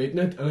Arnaud's great in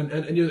it,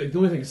 and you know, like, the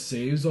only thing it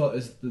saves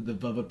is the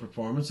vivid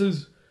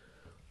performances.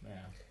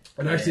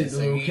 And actually, the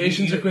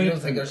locations are great. You don't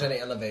think there's any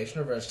elevation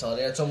or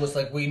versatility? It's almost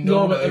like we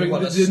know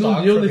what it's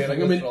stock for being a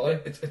good thriller.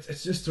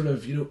 It's just sort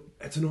of, you know,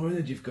 it's annoying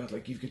that you've got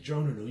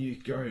John Arnaud, you've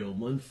got Gary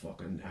Oldman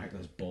fucking acting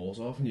his balls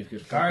off, and you've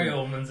got Gary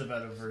Oldman's a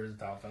bit over his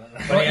top in it.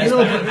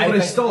 But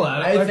he's still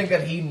at it. I think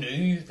that he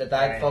knew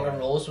that fucking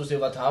role was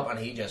over the top, and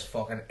he just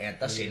fucking ate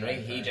the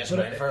scenery. He just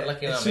went for it,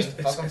 like, you know what I mean?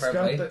 Fucking fair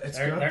play.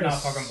 They're not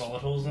fucking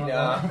bullet holes in it.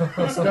 Yeah.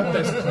 It's got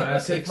this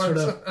classic sort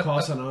of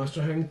Cosa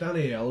Nostra thing.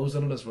 Danny Aiello's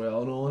in it as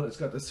well, and all, and it's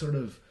got this sort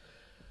of.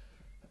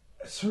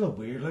 It's sort of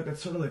weird, like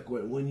it's sort of like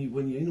when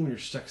you're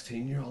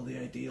 16, you're all the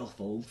ideal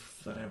film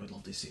that I would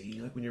love to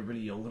see. Like when you're really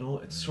young and all,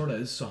 it sort of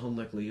is something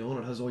like Leon.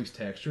 It has all these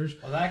textures.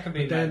 Well, that could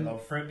be my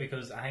love for it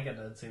because I think I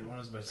did see when I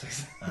was about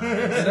 16.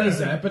 It is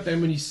that, but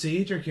then when you see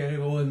it, you're kind of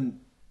going,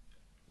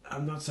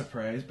 I'm not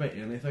surprised by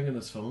anything in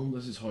this film.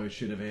 This is how it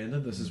should have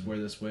ended. This is where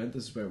this went.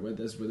 This is where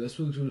this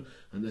was, and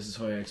this is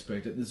how I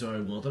expected. This is how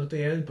I wanted it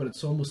to end. But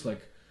it's almost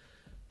like.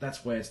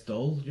 That's why it's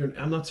dull.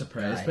 I'm not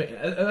surprised, but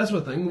that's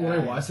the thing. When I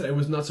watched it, I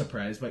was not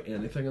surprised by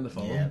anything in the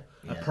film,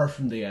 apart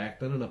from the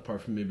acting and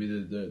apart from maybe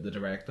the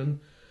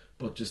directing,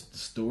 but just the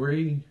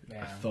story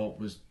I thought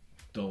was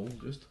dull.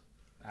 Just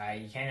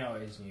you kind of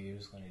always knew he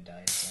was going to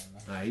die.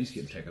 He's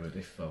getting taken out.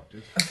 They fucked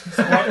it.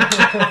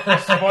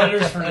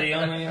 Spoilers for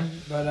Leon, man.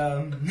 But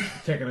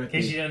taken out. In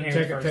case you didn't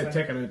hear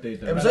taken out.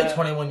 It was like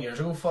 21 years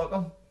ago. Fuck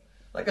him.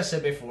 Like I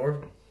said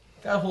before.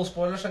 Got a whole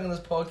spoiler thing in this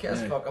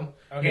podcast, fuck him.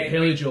 Okay,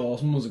 Haley Joel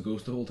Osment was a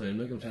ghost the whole time,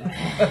 like I'm saying.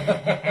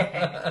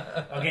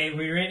 Okay,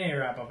 we're ready to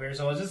wrap up here.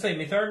 So I'll just say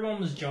my third one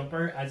was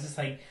Jumper. I just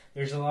think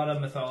there's a lot of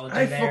mythology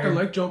there. I fucking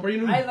like Jumper,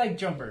 you know. I like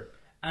Jumper.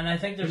 And I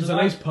think there's a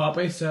nice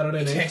poppy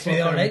Saturday night. Text me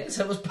the other night and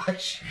said it was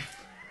pish.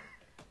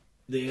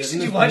 Did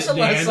you watch the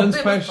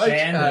ending's pish?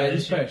 The end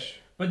is pish.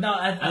 But no,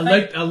 I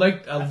like the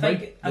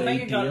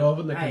idea of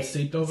it, the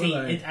conceit of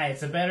it.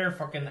 It's a better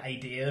fucking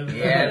idea.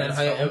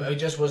 It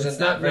just wasn't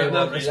that very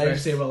well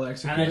especially well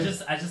executed.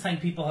 And I just think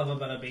people have a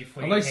bit of beef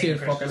with. I like seeing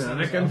fucking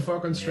Anakin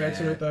fucking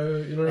stretching it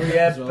out, you know what I mean?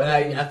 Yeah, but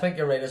I think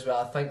you're right as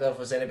well. I think that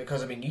was in it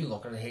because, I mean, you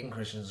look at Hayden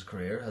Christensen's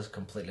career has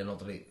completely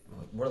not really.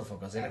 Where the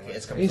fuck was it?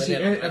 It's completely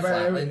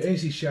flatlined.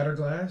 Is he Shattered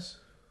Glass?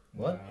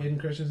 What? Hayden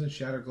Christensen,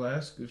 Shattered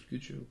Glass,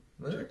 good show.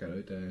 Check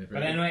it out.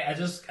 But anyway, I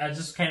just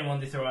kind of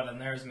wanted to throw it in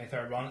there as my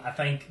third one. I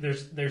think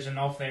there's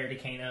enough there to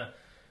kind of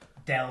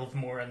delve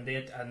more into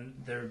it,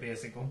 and there would be a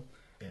sequel.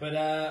 Yeah. But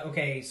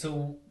okay,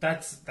 so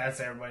that's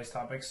everybody's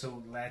topic.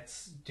 So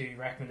let's do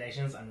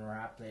recommendations and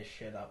wrap this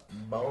shit up.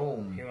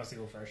 Boom. Who wants to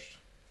go first?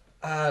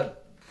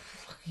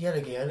 Yet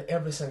again,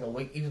 every single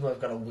week, even though I've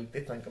got a week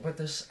to think about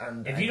this,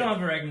 and if you don't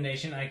have a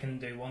recommendation, I can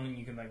do one and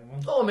you can pick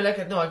one. Oh, I mean, I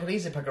could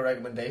easily pick a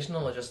recommendation,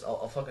 and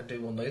I'll fucking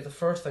do one now. The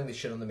first thing that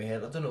shit under my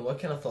head, I don't know, I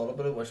kind of thought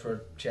about it, which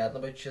we're chatting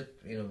about shit,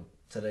 you know,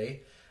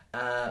 today.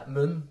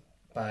 Moon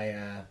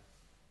by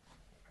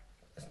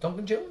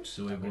Duncan Jones.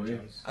 Duncan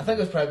Jones. I think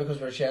it was probably because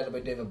we were chatting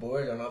about David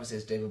Bowie, and obviously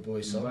it's David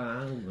Bowie's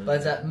son.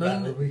 But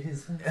Moon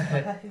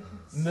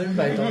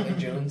by Duncan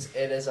Jones.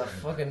 It is a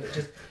fucking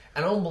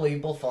an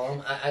unbelievable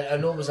film. I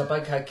know it was a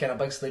big hit, kind of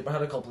big sleeper,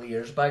 had a couple of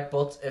years back,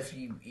 but if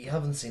you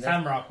haven't seen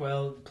Sam it,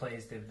 Rockwell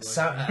plays David Bowie.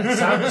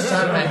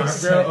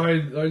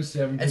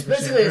 Sam It's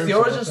basically the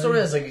origin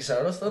story of Ziggy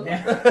Stardust, isn't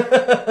it?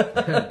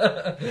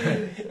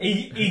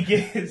 He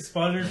gets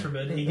spoilers for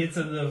it. He gets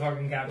into the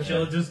fucking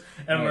capsule, just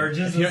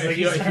emerges. If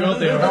you and want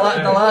the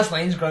last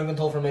line's ground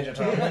control for Major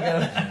Tom.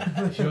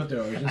 if you want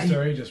the origin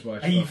story, just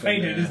watch. you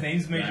find out his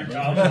name's Major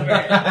Tom.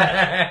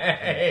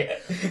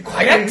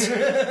 Quiet.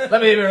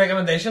 Let me give you a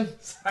recommendation.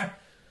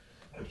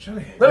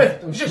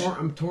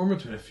 I'm torn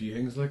between a few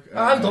things. Like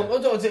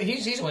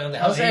he's way on the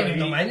house.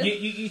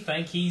 You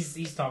think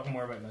he's talking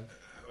more about Moon?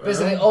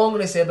 Basically, all I'm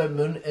going to say about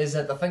Moon is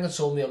that the thing that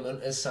sold me on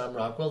Moon is Sam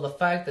Rockwell. The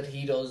fact that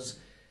he does,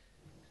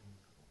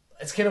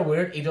 it's kind of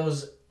weird. He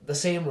does the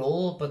same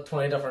role but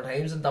 20 different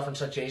times in different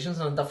situations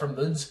and in different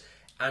moods,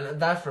 and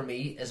that for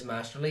me is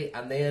masterly.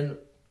 And then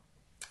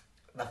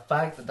the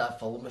fact that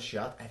film was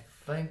shot, I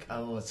think,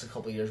 it's a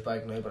couple of years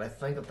back now, but I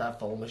think that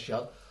film was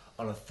shot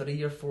on a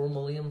 $3 or $4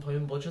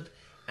 million budget,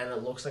 and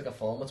it looks like a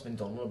film that's been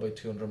done with about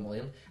 200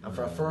 million. And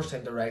for a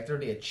first-time director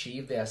to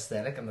achieve the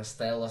aesthetic and the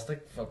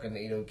stylistic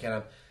fucking kind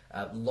of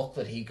look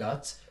that he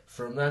got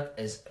from that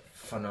is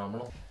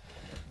phenomenal.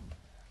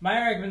 My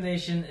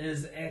recommendation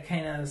is a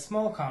kind of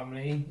small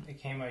comedy. It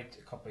came out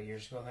a couple of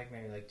years ago, I think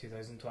maybe like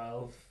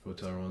 2012.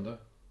 Hotel Rwanda.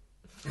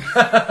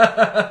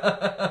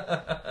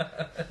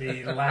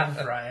 The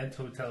Laugh Riot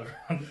Hotel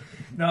Rwanda.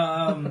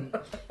 No,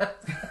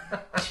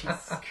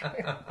 Jesus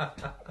Christ.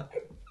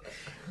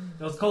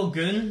 It was called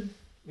Goon.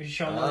 With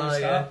Sean William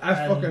Scott.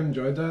 I fucking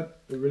enjoyed that.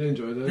 I really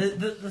enjoyed it.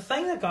 The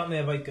thing that got me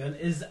about Goon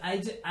is I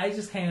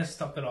just kind of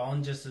stuck it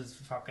on just as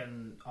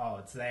fucking,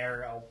 it's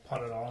there, I'll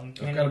put it on.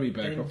 I've got to be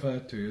back up for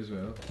that too as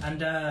well.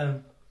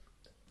 And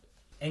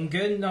in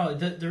Goon,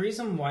 the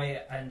reason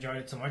why I enjoyed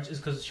it so much is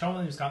because Sean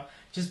William Scott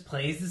just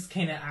plays this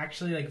kind of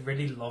actually like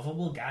really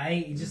lovable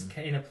guy. He just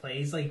kind of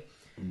plays like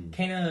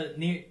kind of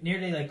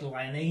nearly like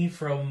Lenny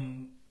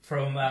from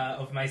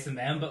Of Mice and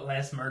Men, but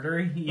less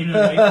murdery. You know,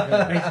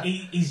 like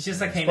he's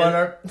just a kind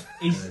of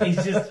he's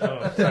just sorry.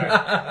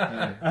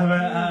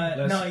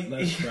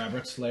 Less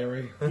rabbit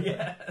slayery.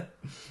 Yeah.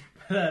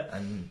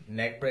 And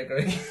neck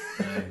breakery.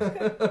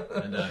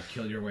 And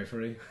kill your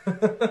wifery.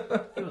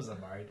 He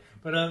wasn't married,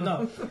 but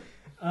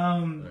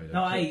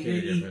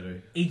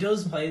he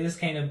does play this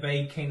kind of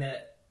big, kind of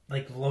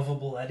like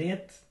lovable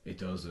idiot. He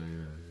does,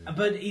 yeah.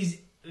 But he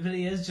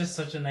is just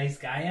such a nice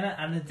guy in it,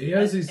 and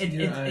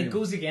it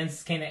goes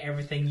against kind of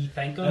everything you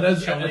think of.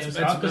 It's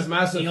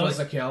massive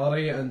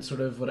physicality and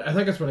sort of what I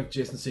think it's what like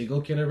Jason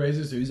Segel kind of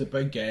raises. Who's a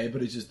big guy,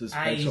 but he's just this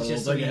big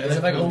he's a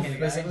big oaf,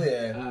 basically.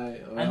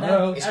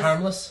 He's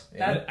harmless.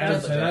 I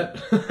don't say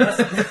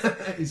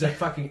that. He's a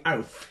fucking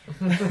oaf.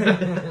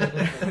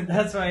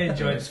 That's why I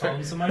enjoyed the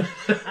film so much,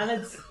 and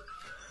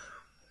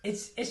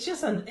it's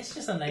just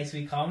a nice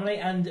wee comedy,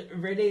 and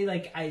really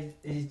like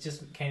it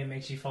just kind of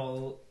makes you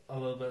fall a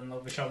little bit in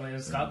love with Sean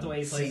William Scott the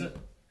way he plays it.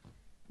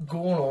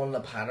 Going on the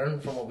pattern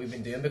from what we've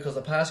been doing, because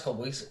the past couple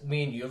of weeks,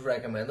 me and you have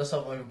recommended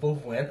stuff, and we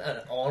both went and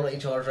on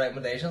each other's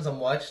recommendations and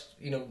watched,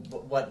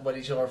 what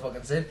each other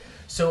fucking said.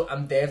 So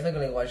I'm definitely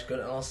going to watch Good,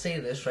 and I'll say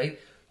this, right?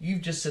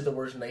 You've just said the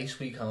words nice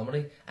wee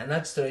comedy, and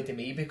that stood out to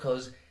me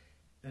because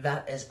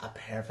that is a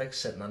perfect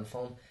sitting on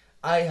film.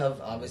 I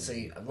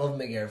love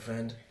my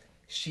girlfriend.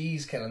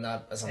 She's kind of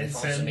not as fun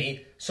as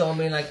me, so I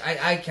mean, like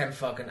I can't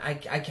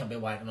be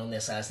whacking on the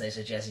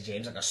Assassination of Jesse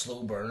James like a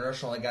slow burner or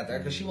something like that there,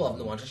 because she will have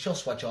no interest. She'll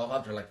switch off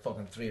after like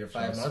fucking 3 or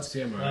 5 months.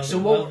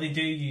 Well, they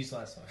do use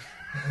less time.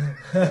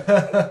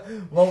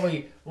 What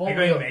we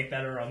make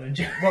that a running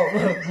joke.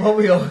 What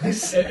we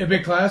always it'd be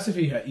class if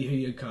he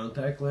had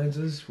contact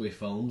lenses with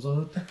films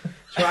on it.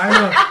 So I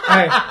know,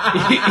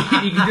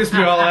 you could just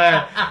be all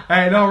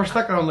hey, no, we're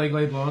stuck on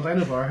Legally Blonde. I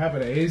know bar happy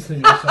days, and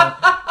you just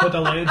put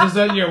the lenses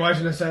in. You're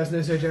watching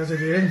Assassination of Jesse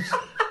James.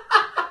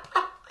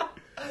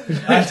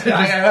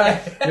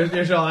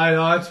 You're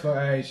all it's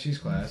but she's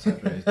class. I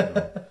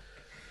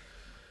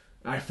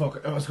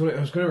was going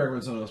to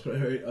recommend something else, but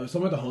I was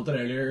talking about The Haunted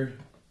earlier.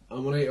 I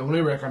want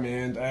to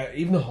recommend,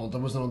 even The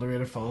Haunted was an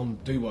underrated film,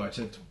 do watch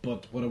it,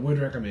 but what I would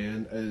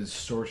recommend is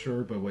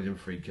Sorcerer by William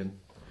Friedkin,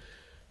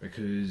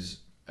 because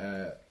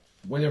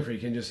William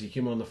Friedkin he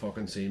came on the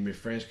fucking scene with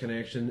French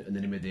Connection, and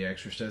then he made The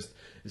Exorcist.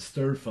 His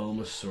third film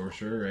was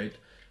Sorcerer, right?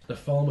 The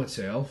film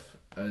itself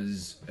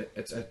it's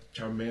a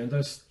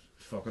tremendous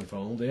fucking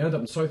film. They end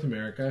up in South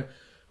America,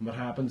 and what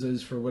happens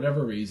is, for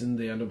whatever reason,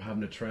 they end up having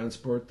to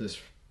transport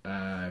this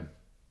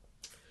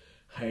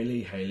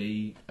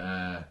highly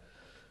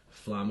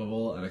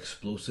flammable and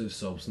explosive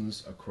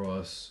substance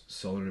across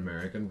Southern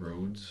American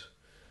roads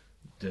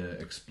to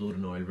explode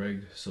an oil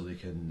rig so they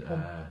can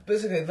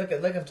basically,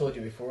 like I've told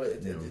you before,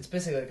 it's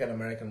basically like an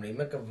American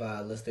remake of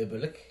Les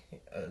Diaboliques.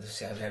 It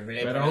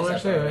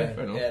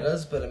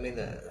is, but I mean,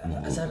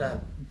 is that a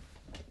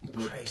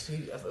Christ,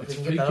 it's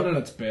Friedkin at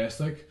its best.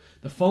 Like,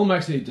 the film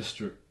actually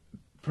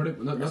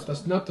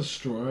not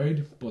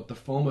destroyed, but the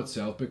film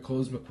itself,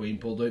 because McQueen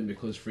pulled out and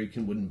because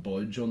Friedkin wouldn't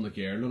budge on the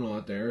gear and all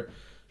that there,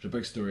 there's a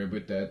big story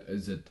about that,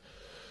 is that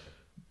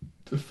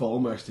the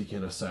film actually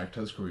kind of sacked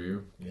his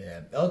career.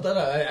 Yeah.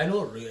 I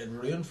know it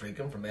ruined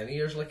Freakin' for many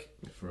years, like.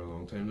 For a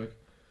long time, like.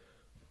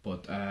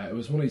 But it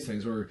was one of these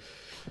things where,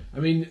 I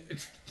mean,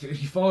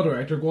 if you follow the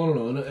director going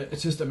on,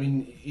 it's just, I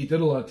mean, he did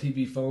a lot of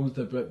TV films,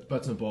 the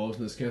bits and balls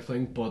and this kind of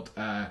thing, but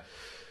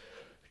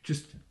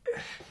just,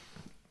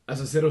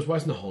 as I said, I was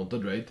watching The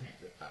Haunted, right?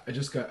 I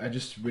just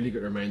really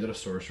got reminded of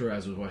Sorcerer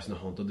as I was watching The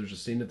Haunted. There's a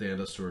scene at the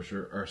end of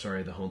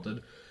The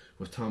Haunted,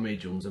 with Tommy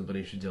Jones and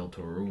Benicio del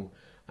Toro,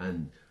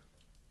 and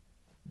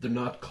they're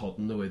not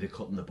cutting the way they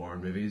cut in the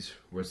Bourne movies,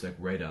 where it's like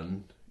right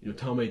in. You know,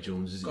 Tommy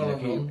Jones is... The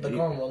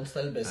gun run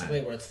style,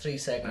 basically, where it's 3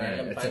 seconds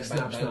and it's bang, like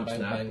snap, bang, snap, bang,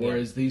 snap. bang,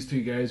 Whereas these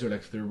two guys are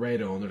like, they're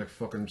right on, they're like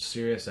fucking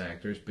serious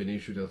actors.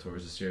 Benicio del Toro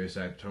is a serious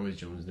actor, Tommy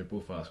Jones, and they're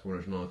both fast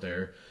corners not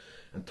there.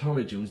 And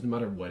Tommy Jones, no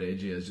matter what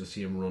age he is, you'll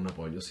see him run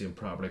about, you'll see him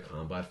properly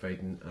combat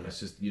fighting, and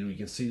it's just, you know, you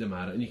can see them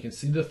at it, and you can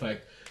see the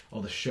fact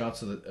of the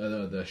shots of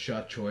the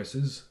shot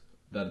choices,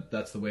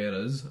 that's the way it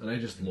is, and I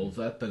just love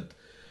that, and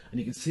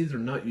you can see they're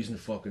not using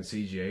fucking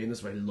CGI, and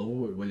that's why I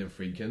love William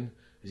Friedkin,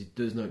 is he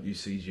does not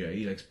use CGI,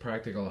 he likes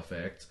practical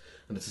effects,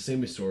 and it's the same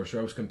with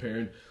Sorcerer. I was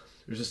comparing,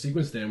 there's a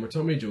sequence then where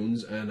Tommy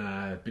Jones and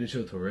Benicio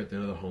del Toro at the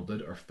end of The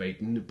Haunted are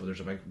fighting, but there's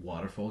a big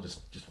waterfall,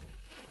 just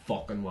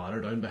fucking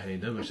water down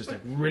behind them. It's just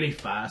like really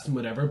fast and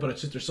whatever, but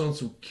it's just there's something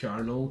so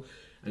carnal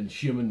and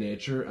human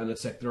nature, and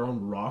it's like they're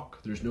on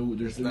rock. There's no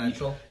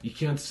natural. You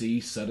can't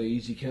see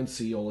cities, you can't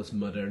see all this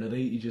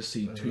modernity. You just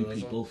see two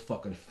people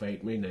fucking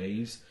fighting with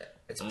knives.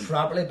 It's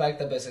properly back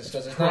to basics,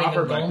 because it's not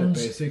Proper even back to guns,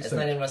 basics, it's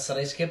like- not even a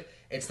cityscape,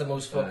 it's the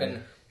most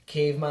fucking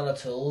caveman of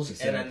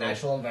tools in a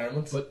natural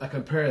environment. But I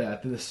compare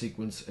that to the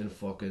sequence in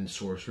fucking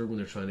Sorcerer when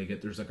they're trying to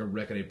get, there's like a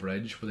rickety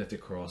bridge where they have to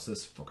cross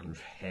this fucking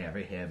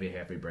heavy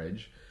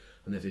bridge,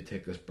 and they have to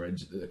take this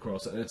bridge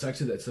across it, and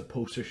it's the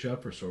poster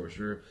shot for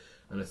Sorcerer,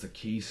 and it's the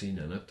key scene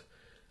in it,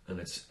 and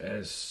it's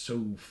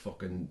so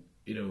fucking,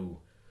 you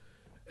know,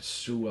 it's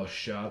so well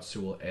shot,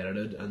 so well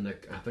edited, and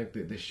like I think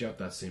they shot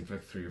that scene for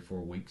like 3 or 4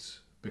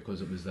 weeks.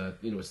 Because it was that,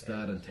 you know, it's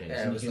that intense.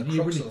 Yeah, it was the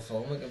crux of the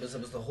film. Like it was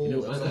the whole, you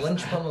know, it was the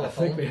linchpin of the film. I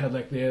think they had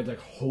like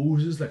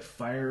hoses, like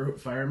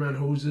fireman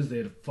hoses. They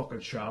had fucking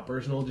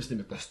choppers and all, just to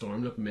make the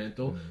storm look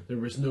mental. There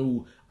was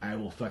no, I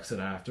will fix it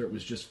after. It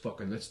was just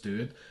fucking, let's do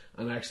it.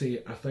 And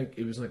actually, I think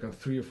it was like on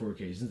 3 or 4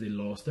 occasions they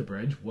lost the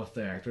bridge with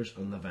the actors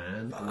on the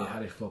van, and they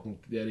had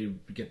to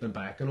get them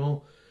back and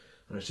all.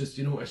 And it's just,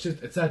 you know, it's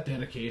that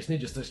dedication. They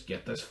just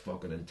get this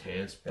fucking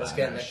intense,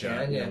 badass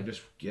shot. You know,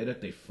 just get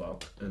it. They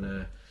fuck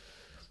and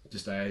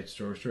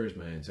Sorcerer is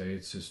mine.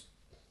 It's just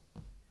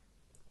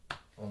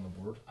on the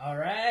board. All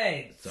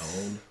right. It's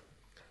on.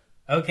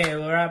 Okay,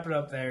 we'll wrap it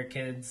up there,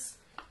 kids.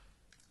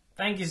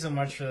 Thank you so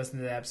much for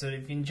listening to the episode.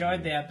 If you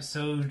enjoyed the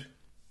episode,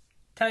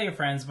 tell your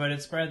friends about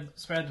it. Spread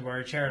the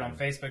word. Share it on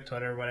Facebook,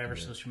 Twitter, whatever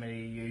social media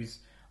you use.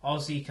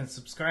 Also, you can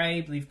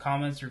subscribe, leave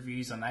comments,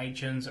 reviews on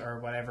iTunes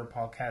or whatever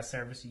podcast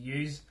service you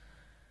use.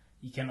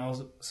 You can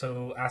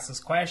also ask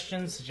us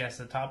questions, suggest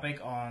a topic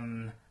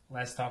on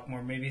Let's Talk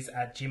More Movies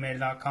at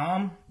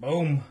gmail.com.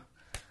 Boom.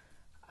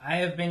 I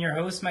have been your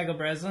host, Michael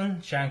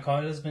Breslin. Sean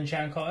Coyle has been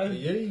Sean Coyle.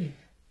 Yay.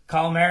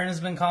 Colm Heron has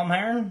been Colm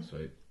Heron.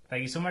 Sweet.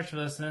 Thank you so much for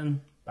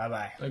listening.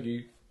 Bye-bye. Thank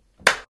you.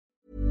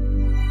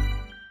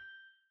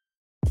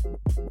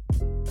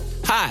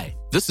 Hi,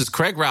 this is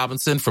Craig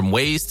Robinson from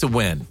Ways to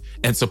Win,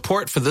 and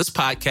support for this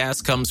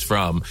podcast comes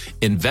from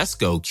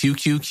Invesco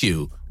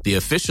QQQ, the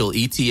official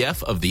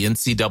ETF of the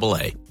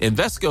NCAA.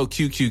 Invesco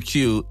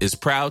QQQ is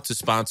proud to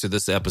sponsor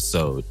this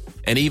episode,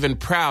 and even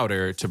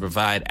prouder to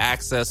provide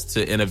access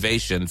to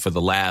innovation for the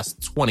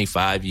last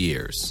 25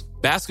 years.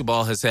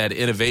 Basketball has had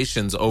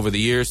innovations over the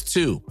years,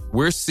 too.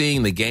 We're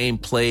seeing the game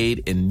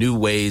played in new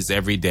ways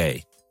every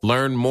day.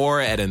 Learn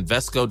more at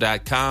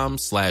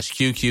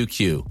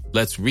Invesco.com/QQQ.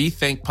 Let's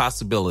rethink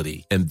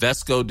possibility.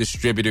 Invesco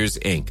Distributors,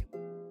 Inc.